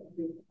Center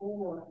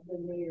before the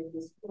mayor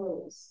was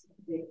closed.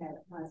 They had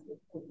positive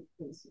COVID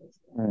cases.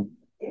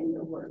 In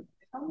the work,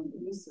 how many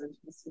research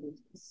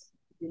facilities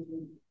did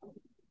we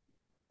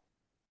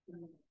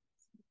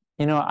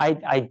You know,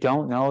 I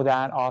don't know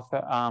that off the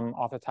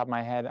top of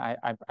my head.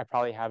 I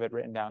probably have it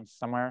written down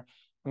somewhere.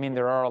 I mean,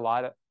 there are a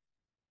lot of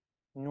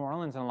New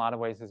Orleans in a lot of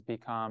ways has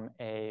become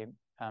a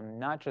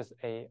not just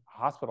a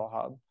hospital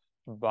hub,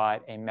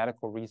 but a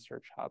medical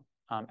research hub.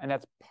 And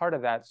that's part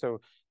of that.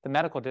 So the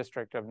medical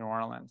district of New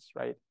Orleans,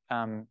 right?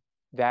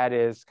 That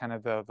is kind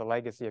of the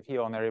legacy of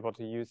HEAL, and they're able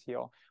to use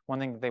HEAL. One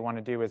thing that they want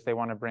to do is they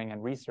want to bring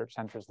in research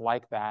centers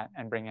like that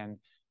and bring in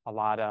a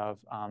lot of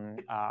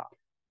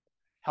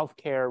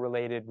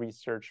healthcare-related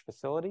research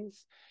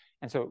facilities.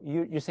 And so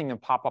you're seeing them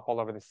pop up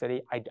all over the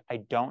city. I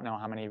don't know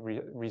how many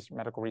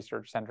medical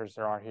research centers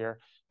there are here,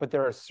 but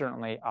there are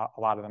certainly a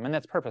lot of them, and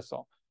that's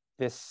purposeful.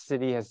 This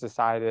city has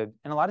decided,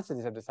 and a lot of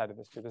cities have decided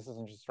this too. This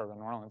isn't just sort of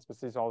New Orleans, but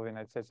cities all over the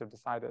United States have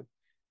decided.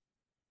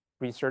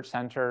 Research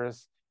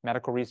centers,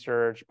 medical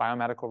research,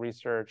 biomedical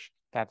research,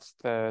 that's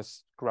the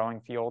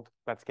growing field.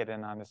 Let's get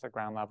in on this at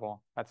ground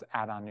level. Let's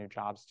add on new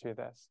jobs to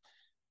this.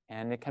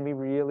 And it can be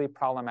really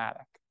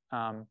problematic.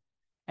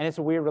 And it's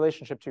a weird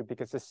relationship too,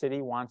 because the city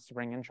wants to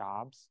bring in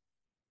jobs,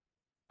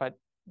 but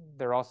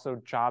there are also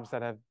jobs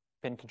that have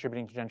been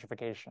contributing to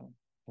gentrification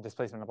and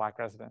displacement of Black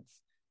residents.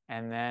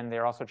 And then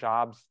there are also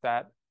jobs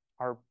that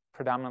are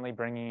predominantly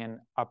bringing in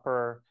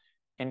upper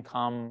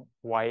income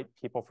white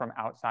people from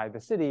outside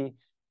the city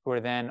who are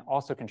then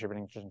also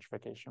contributing to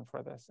gentrification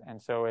for this. And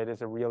so it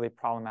is a really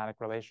problematic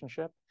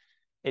relationship.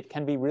 It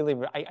can be really,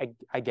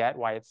 I get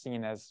why it's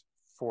seen as,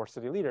 for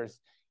city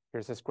leaders,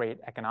 here's this great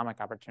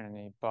economic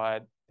opportunity,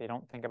 but they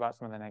don't think about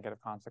some of the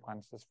negative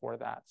consequences for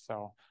that.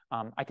 So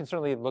I can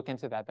certainly look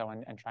into that though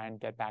and try and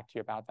get back to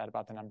you about that,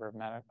 about the number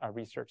of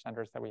research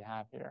centers that we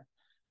have here.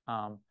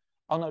 I'll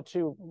note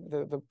too,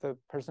 the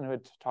person who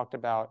had talked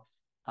about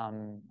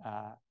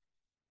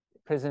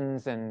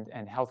prisons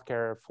and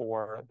healthcare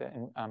for the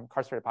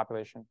incarcerated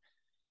population.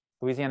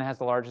 Louisiana has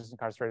the largest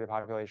incarcerated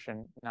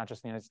population, not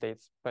just in the United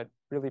States, but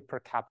really per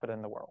capita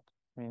in the world.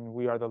 I mean,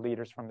 we are the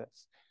leaders from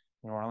this.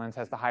 New Orleans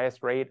has the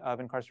highest rate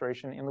of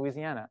incarceration in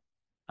Louisiana.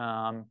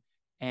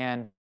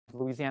 And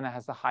Louisiana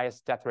has the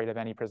highest death rate of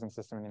any prison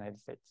system in the United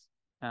States.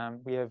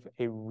 We have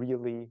a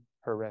really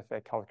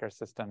horrific healthcare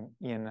system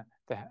in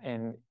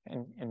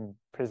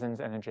prisons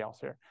and in jails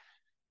here.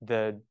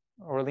 The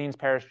Orleans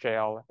Parish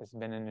Jail has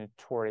been a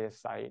notorious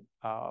site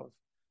of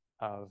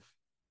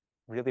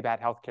really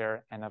bad healthcare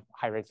and of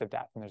high rates of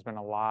death. And there's been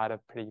a lot of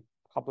pretty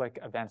public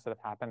events that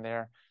have happened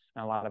there,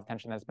 and a lot of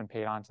attention has been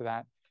paid onto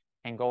that.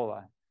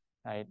 Angola,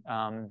 right?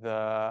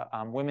 The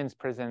women's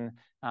prison,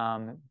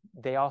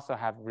 they also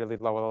have really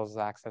low levels of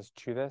access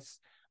to this.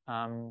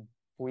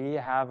 We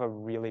have a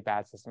really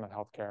bad system of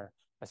healthcare,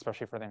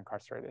 especially for the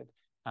incarcerated.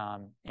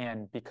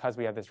 And because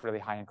we have this really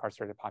high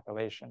incarcerated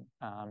population,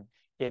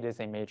 it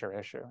is a major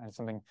issue. And it's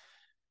something,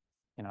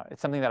 you know,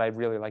 it's something that I'd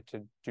really like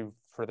to do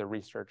further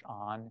research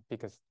on,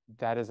 because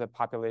that is a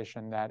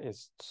population that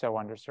is so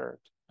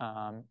underserved.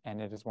 And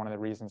it is one of the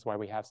reasons why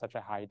we have such a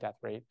high death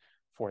rate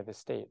for the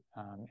state.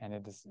 And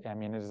it is, I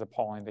mean, it is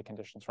appalling, the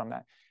conditions from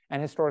that.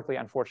 And historically,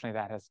 unfortunately,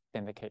 that has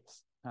been the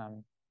case.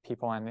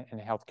 People in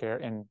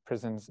healthcare, in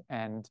prisons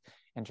and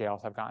in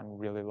jails have gotten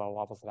really low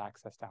levels of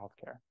access to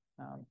healthcare.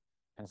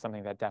 And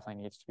something that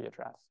definitely needs to be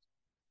addressed.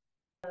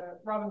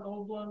 Robin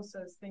Goldblum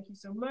says, thank you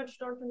so much,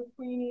 Dr.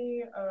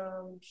 McQueeney.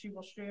 She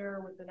will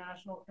share with the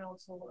National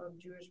Council of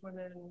Jewish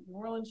Women New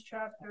Orleans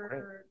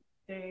chapter.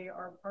 They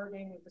are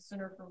partnering with the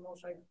Center for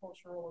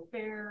Multicultural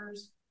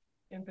Affairs,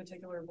 in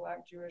particular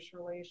Black Jewish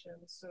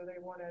relations. So they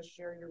want to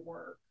share your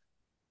work.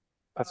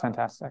 That's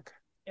fantastic.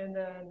 And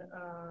then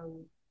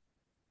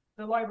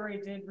the library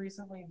did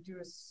recently do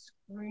a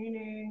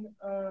screening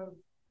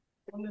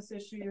on this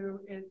issue.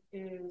 It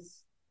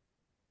is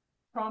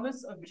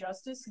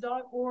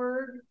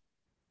promiseofjustice.org.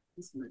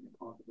 This may be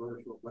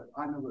controversial, but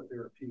I know that there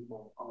are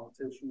people,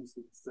 politicians,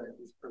 who say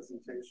this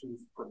presentation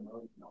is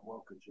promoting a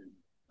woke agenda.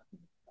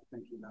 I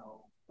think you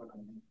know what I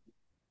mean.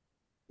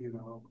 You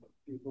know,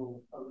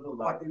 people,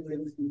 like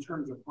in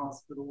terms of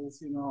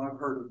hospitals, you know, I've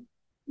heard of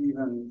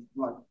even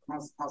like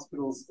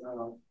hospitals,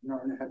 you know,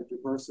 have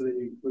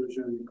diversity,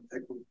 inclusion,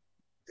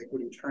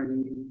 equity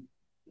training,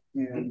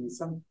 and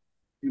some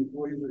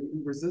employees are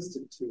even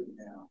resistant to it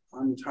now.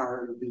 I'm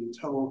tired of being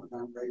told that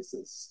I'm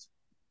racist,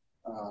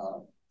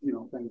 you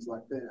know, things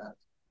like that.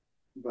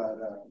 But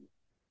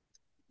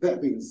that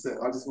being said,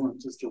 I just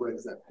want to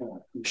raise that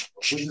point. We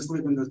just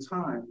live in the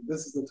time.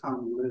 This is the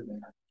time we live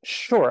in.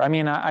 Sure. I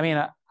mean,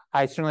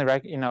 I certainly,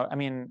 you know, I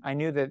mean, I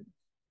knew that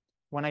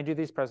when I do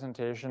these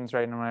presentations,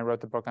 right, and when I wrote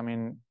the book, I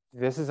mean,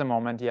 this is a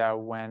moment, yeah,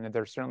 when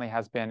there certainly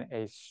has been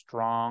a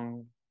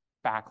strong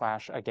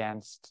backlash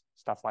against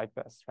stuff like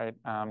this, right?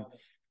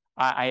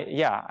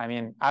 Yeah, I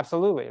mean,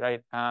 absolutely,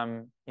 right?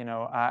 You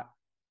know,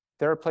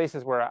 there are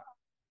places where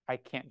I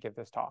can't give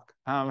this talk.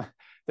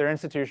 There are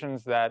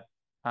institutions that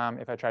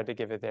if I tried to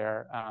give it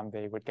there,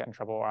 they would get in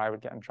trouble, or I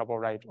would get in trouble,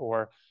 right?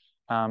 Or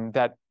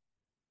that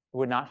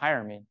would not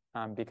hire me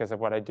because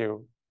of what I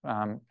do. You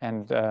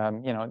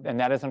know, and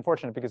that is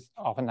unfortunate, because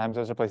oftentimes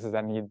those are places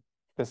that need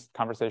this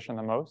conversation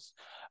the most.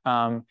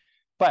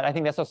 But I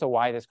think that's also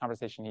why this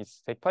conversation needs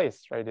to take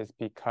place, right? Is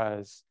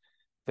because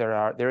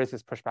there is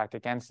this pushback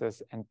against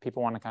this, and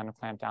people want to kind of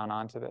clamp down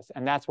onto this.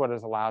 And that's what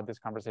has allowed this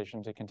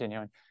conversation to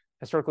continue. And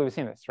historically, we've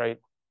seen this, right?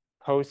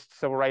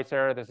 Post-civil rights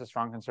era, there's a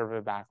strong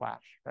conservative backlash,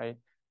 right?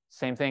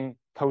 Same thing,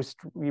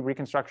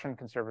 post-Reconstruction,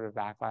 conservative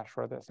backlash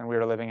for this. And we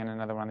are living in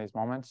another one of these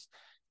moments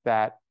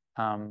that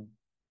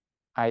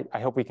I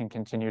hope we can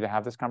continue to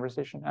have this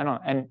conversation. I don't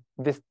know, and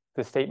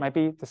the state might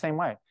be the same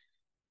way.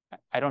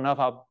 I don't know if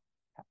I'll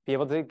be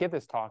able to give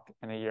this talk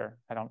in a year.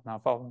 I don't know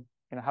if I'll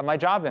have my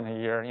job in a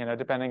year,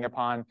 depending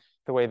upon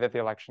the way that the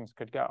elections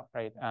could go,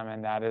 right?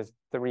 And that is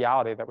the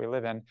reality that we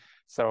live in.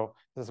 So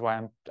this is why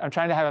I'm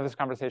trying to have this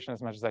conversation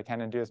as much as I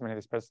can and do as many of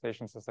these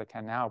presentations as I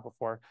can now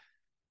before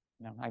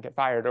I get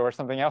fired or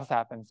something else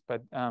happens.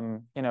 But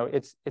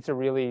it's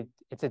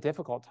a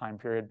difficult time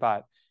period.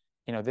 But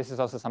this is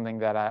also something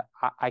that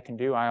I can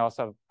do. I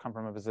also come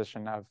from a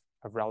position of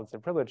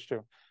relative privilege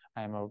too.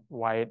 I am a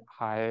white,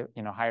 higher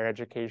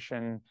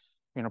education,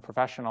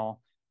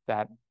 professional.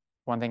 That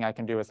one thing I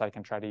can do is I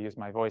can try to use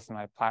my voice and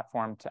my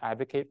platform to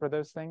advocate for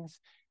those things.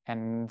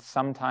 And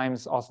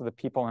sometimes also the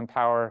people in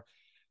power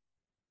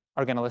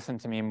are going to listen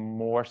to me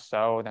more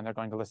so than they're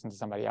going to listen to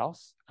somebody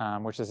else,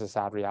 which is a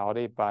sad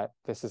reality. But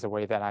this is a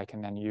way that I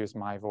can then use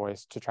my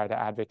voice to try to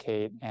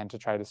advocate and to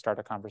try to start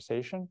a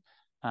conversation,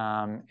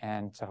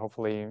 and to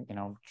hopefully,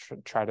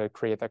 try to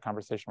create that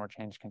conversation where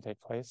change can take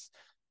place.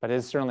 But it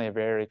is certainly a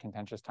very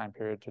contentious time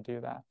period to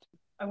do that.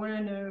 I want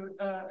to note,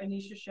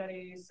 Anisha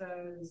Shetty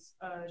says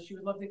she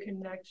would love to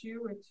connect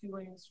you with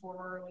Tulane's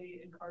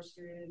formerly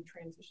incarcerated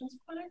transitions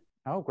clinic.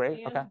 Oh, great.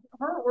 And okay.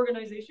 Her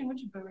organization,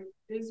 which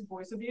is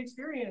Voice of the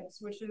Experience,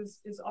 which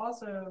is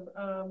awesome.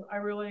 I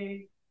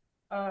really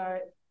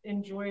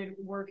enjoyed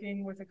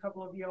working with a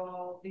couple of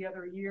y'all the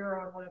other year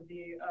on one of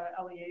the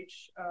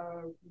LEH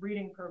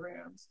reading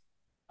programs.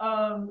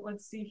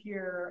 Let's see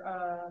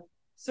here.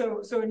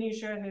 So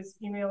Anisha, his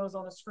email is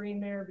on the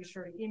screen there. Be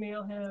sure to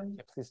email him.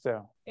 Yeah, please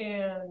do.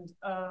 And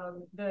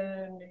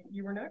then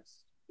you were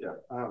next. Yeah.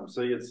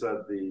 So you had said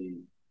the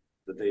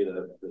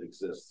data that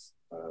exists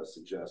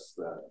suggests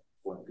that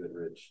Flint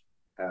Goodrich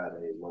had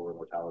a lower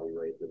mortality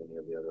rate than any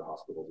of the other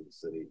hospitals in the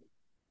city.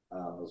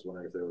 I was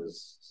wondering if there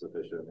was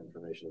sufficient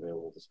information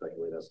available to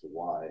speculate as to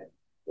why.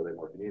 Were they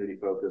more community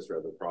focused,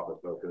 rather profit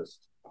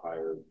focused,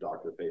 higher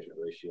doctor-patient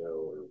ratio,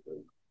 or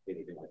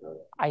anything like that?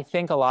 I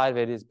think a lot of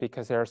it is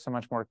because they're so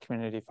much more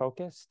community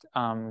focused.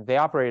 They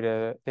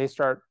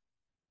start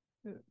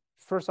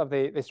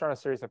a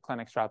series of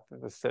clinics throughout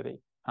the city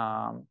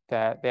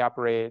that they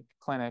operate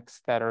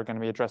clinics that are going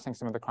to be addressing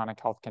some of the chronic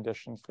health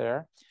conditions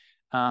there.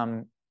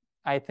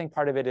 I think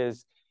part of it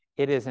is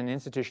an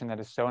institution that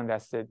is so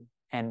invested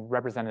and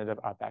representative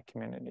of that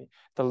community.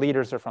 The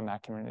leaders are from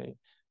that community.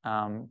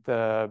 Some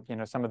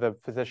of the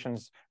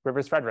physicians,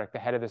 Rivers Frederick, the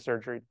head of the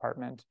surgery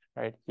department,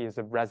 right? He is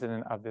a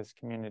resident of this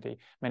community.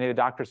 Many of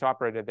the doctors who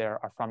operated there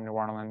are from New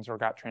Orleans or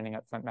got training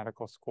at Flint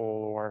Medical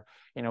School, or,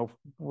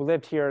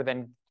 lived here,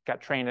 then got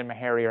trained in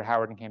Meharry or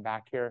Howard and came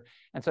back here.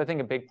 And so I think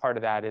a big part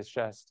of that is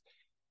just,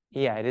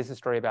 it is a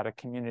story about a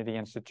community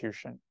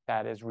institution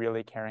that is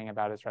really caring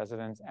about its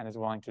residents and is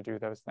willing to do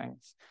those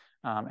things.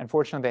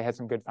 Unfortunately, they had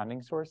some good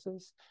funding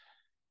sources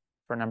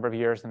for a number of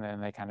years, and then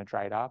they kind of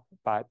dried up.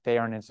 But they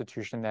are an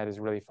institution that is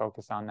really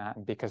focused on that.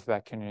 And because of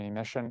that community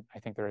mission, I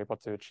think they're able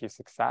to achieve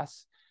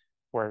success,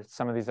 where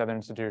some of these other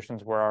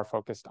institutions are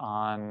focused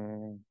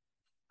on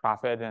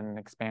profit and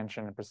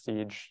expansion and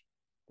prestige.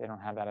 They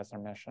don't have that as their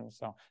mission.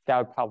 So that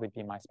would probably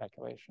be my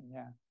speculation,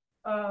 yeah.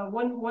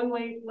 One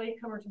late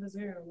comer to the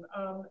Zoom.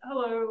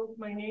 Hello,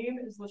 my name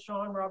is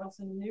LaShawn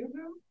Robinson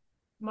Nuhu.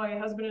 My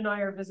husband and I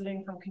are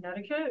visiting from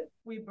Connecticut.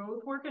 We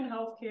both work in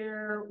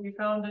healthcare. We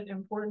found it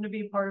important to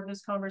be part of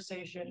this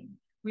conversation.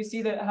 We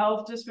see that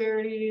health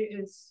disparity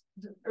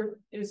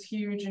is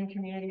huge in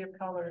community of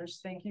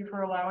colors. Thank you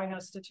for allowing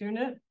us to tune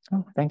in.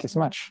 Oh, thank you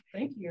so much.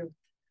 Thank you.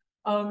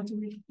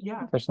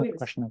 There's a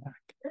question in the back.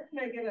 Where can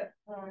I get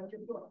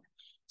your book?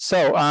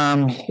 So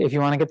if you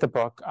want to get the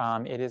book,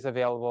 it is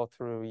available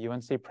through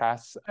UNC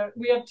Press.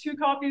 We have 2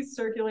 copies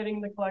circulating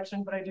in the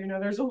collection, but I do know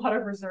there's a lot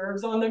of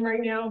reserves on them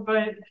right now.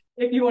 But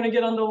if you want to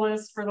get on the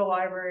list for the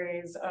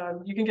libraries,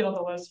 you can get on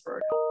the list for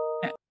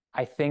it.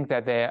 I think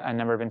that a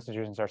number of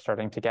institutions are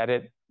starting to get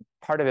it.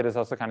 Part of it is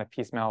also kind of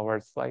piecemeal, where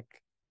it's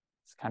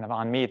kind of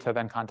on me to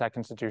then contact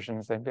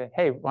institutions and say,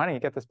 hey, why don't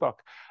you get this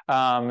book?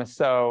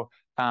 So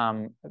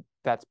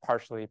that's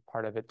partially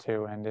part of it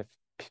too. And if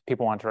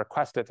people want to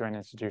request it through an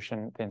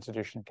institution, the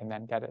institution can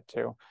then get it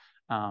too.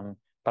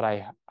 But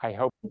I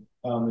hope.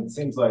 It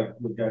seems like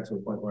we've got to a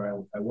point where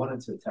I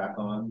wanted to tack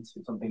on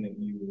to something that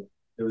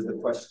there was the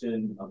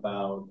question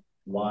about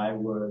why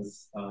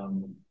was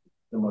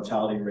the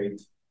mortality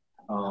rate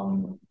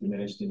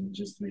diminished in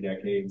just 3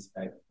 decades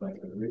at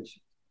Flint Goodrich.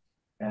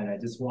 And I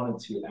just wanted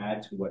to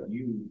add to what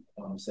you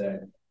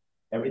said.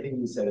 Everything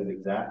you said is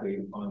exactly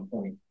on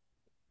point,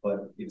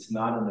 but it's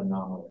not an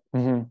anomaly.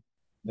 Mm-hmm.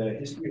 The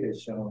history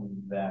has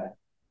shown that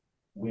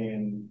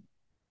when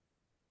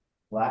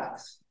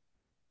Blacks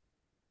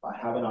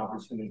have an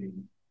opportunity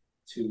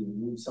to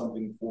move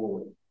something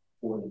forward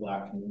for the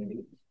Black community,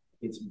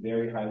 it's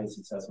very highly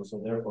successful.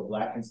 So therefore,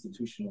 Black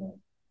institutional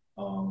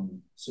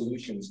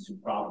solutions to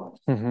problems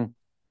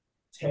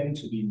tend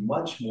to be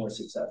much more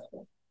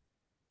successful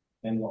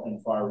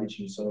and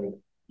far-reaching. So,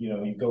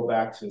 you go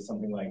back to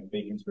something like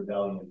Bacon's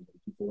Rebellion.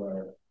 People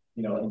are,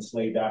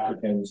 enslaved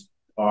Africans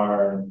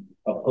are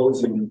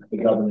opposing the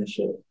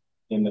governorship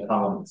in the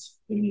colonies,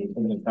 in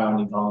the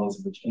founding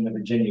colonies, in the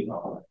Virginia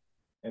colony.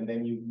 And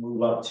then you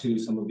move up to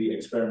some of the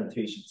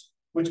experimentations,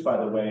 which, by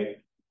the way,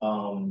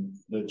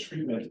 the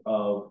treatment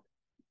of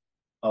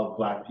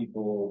Black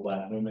people,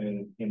 Black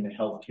women in the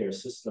healthcare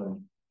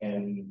system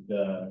and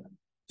the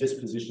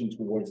disposition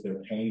towards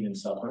their pain and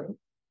suffering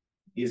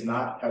has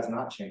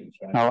not changed.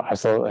 Right? Oh,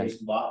 absolutely.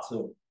 There's lots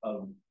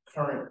of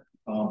current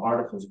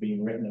articles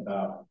being written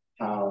about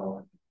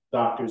how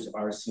doctors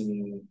are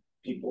seeing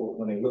people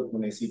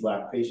when they see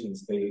Black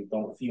patients, they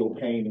don't feel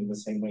pain in the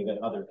same way that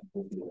other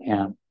people feel.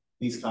 Yeah.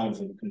 These kinds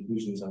of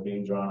conclusions are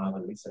being drawn out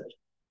of the research.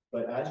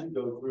 But as you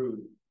go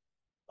through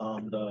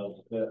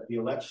the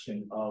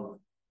election of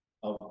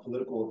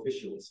political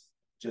officials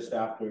just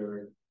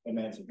after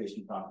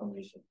Emancipation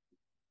Proclamation.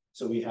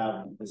 So we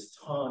have this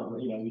ton,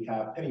 we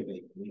have Penny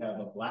Bacon, we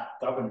have a Black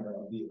governor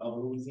of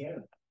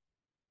Louisiana.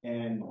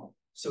 And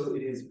so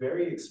it is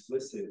very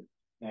explicit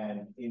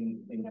and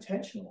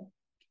intentional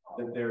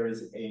that there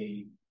is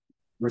a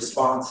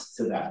response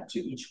to that, to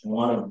each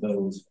one of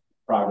those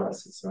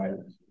progresses, right?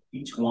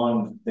 Each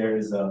one, there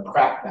is a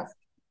crackback.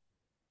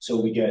 So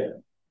we get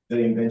the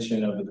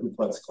invention of the Ku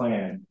Klux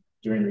Klan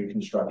during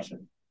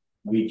Reconstruction.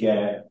 We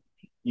get,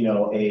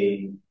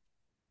 a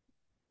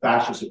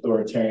fascist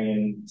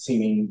authoritarian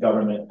seeming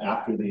government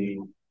after the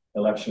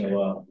election of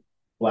a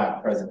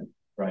Black president,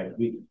 right?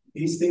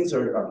 These things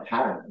are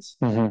patterns.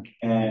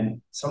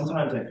 And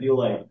sometimes I feel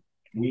like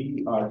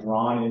we are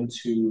drawn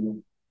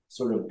into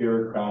sort of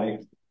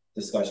bureaucratic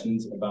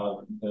discussions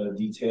about the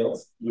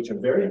details, which are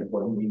very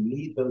important. We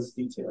need those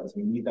details.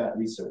 We need that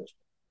research.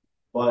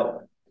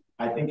 But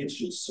I think it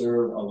should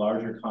serve a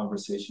larger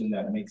conversation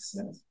that makes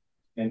sense.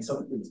 And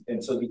so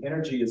the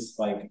energy is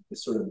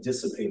sort of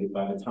dissipated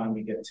by the time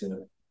we get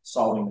to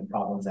solving the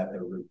problems at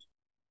their root.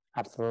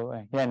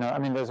 Absolutely. Yeah, no, I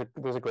mean, those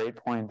are great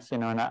points,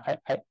 and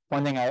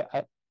one thing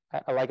I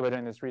like about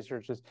doing this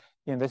research is,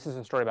 this is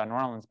a story about New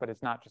Orleans, but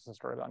it's not just a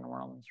story about New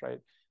Orleans, right?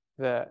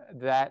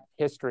 That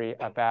history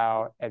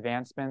about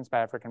advancements by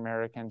African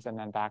Americans and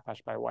then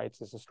backlash by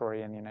whites is a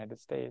story in the United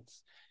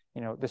States.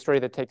 The story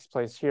that takes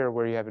place here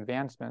where you have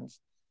advancements,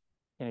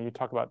 you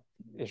talk about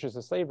issues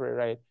of slavery,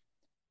 right?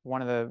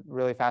 One of the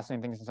really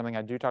fascinating things, and something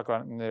I do talk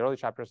about in the early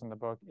chapters in the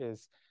book,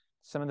 is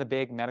some of the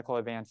big medical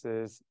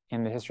advances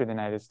in the history of the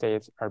United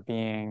States are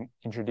being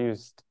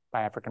introduced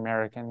by African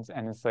Americans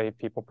and enslaved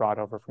people brought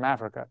over from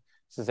Africa.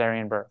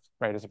 Cesarean birth,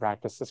 right, is a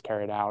practice that's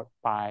carried out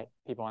by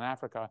people in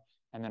Africa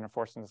and then are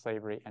forced into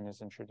slavery and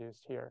is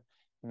introduced here.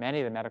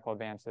 Many of the medical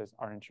advances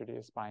are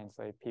introduced by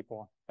enslaved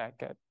people that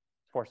get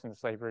forced into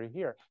slavery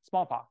here.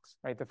 Smallpox,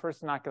 right, the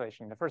first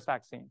inoculation, the first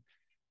vaccine,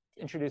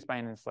 introduced by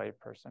an enslaved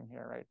person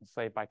here, right?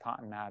 Enslaved by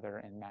Cotton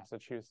Mather in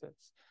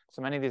Massachusetts.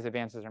 So many of these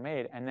advances are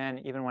made. And then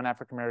even when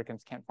African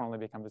Americans can't formally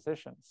become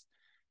physicians,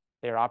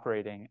 they're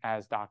operating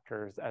as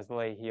doctors, as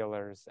lay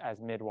healers,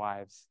 as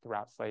midwives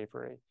throughout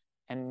slavery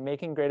and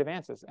making great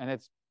advances. And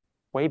it's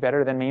way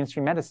better than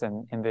mainstream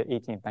medicine in the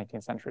 18th,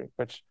 19th century,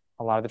 which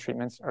a lot of the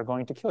treatments are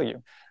going to kill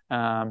you.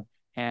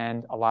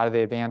 And a lot of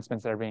the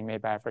advancements that are being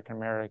made by African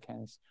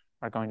Americans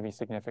are going to be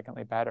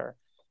significantly better.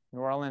 New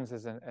Orleans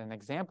is an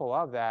example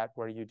of that,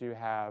 where you do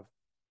have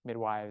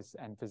midwives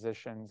and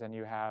physicians, and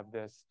you have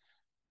this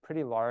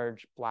pretty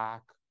large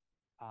Black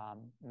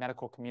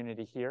medical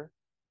community here.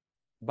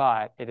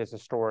 But it is a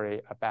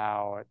story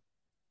about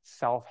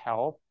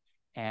self-help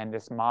and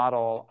this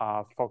model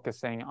of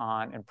focusing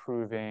on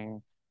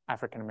improving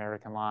African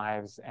American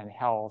lives and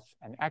health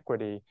and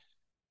equity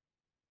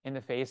in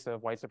the face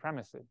of white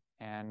supremacy.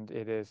 And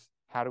it is,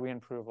 how do we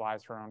improve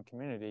lives for our own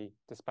community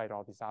despite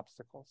all these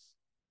obstacles?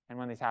 And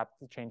when these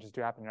changes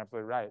do happen, you're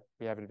absolutely right.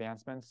 We have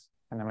advancements,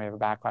 and then we have a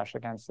backlash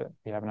against it.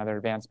 We have another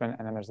advancement,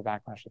 and then there's a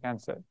backlash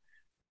against it.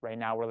 Right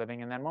now, we're living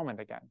in that moment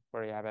again,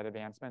 where you have that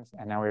advancements,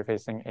 and now we're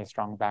facing a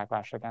strong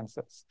backlash against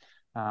this.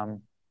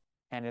 And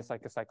it's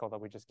like a cycle that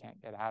we just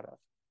can't get out of.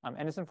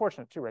 And it's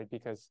unfortunate, too, right?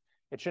 Because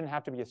it shouldn't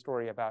have to be a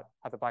story about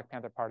how the Black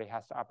Panther Party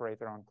has to operate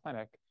their own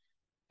clinic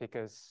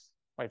because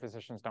white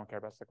physicians don't care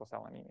about sickle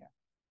cell anemia,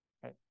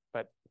 right?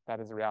 But that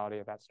is the reality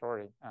of that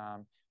story.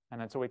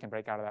 And until we can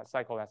break out of that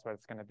cycle, that's what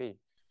it's going to be.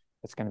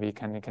 It's going to be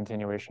kind of a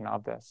continuation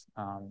of this.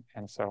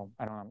 And so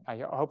I don't know. I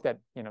hope that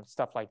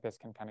stuff like this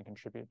can kind of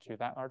contribute to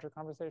that larger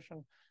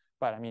conversation.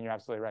 But I mean, you're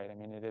absolutely right. I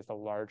mean, it is a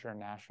larger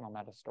national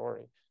meta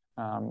story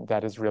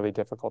that is really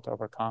difficult to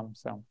overcome.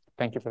 So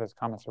thank you for those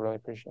comments. I really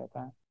appreciate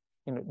that.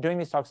 Doing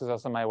these talks is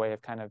also my way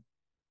of kind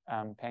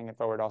of paying it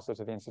forward also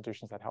to the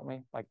institutions that helped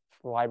me. Like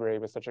the library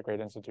was such a great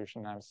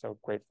institution, and I was so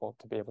grateful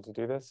to be able to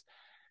do this.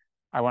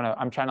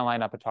 I'm trying to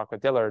line up a talk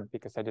with Dillard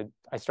because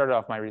I started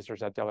off my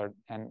research at Dillard,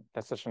 and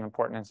that's such an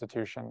important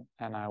institution,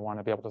 and I want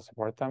to be able to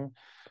support them.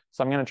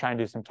 So I'm going to try and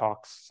do some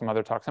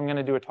other talks. I'm going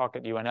to do a talk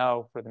at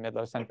UNO for the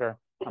Midlow Center.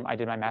 I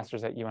did my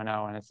master's at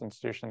UNO, and it's an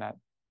institution that's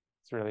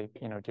really,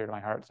 dear to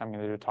my heart. So I'm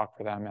going to do a talk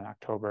for them in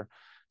October.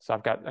 So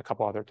I've got a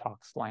couple other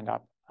talks lined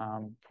up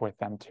with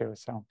them too.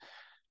 So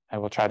I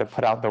will try to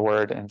put out the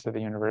word into the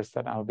universe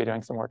that I'll be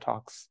doing some more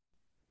talks.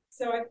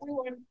 So if we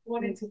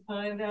wanted to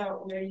find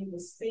out where you were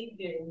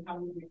speaking, how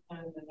would we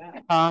find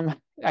that out?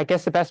 I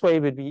guess the best way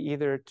would be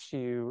either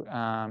to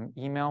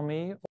email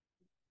me.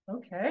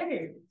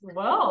 Okay.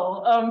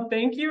 Well,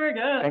 thank you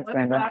again. Thanks,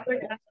 Amanda.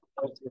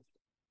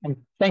 And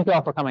thank you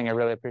all for coming. I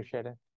really appreciate it.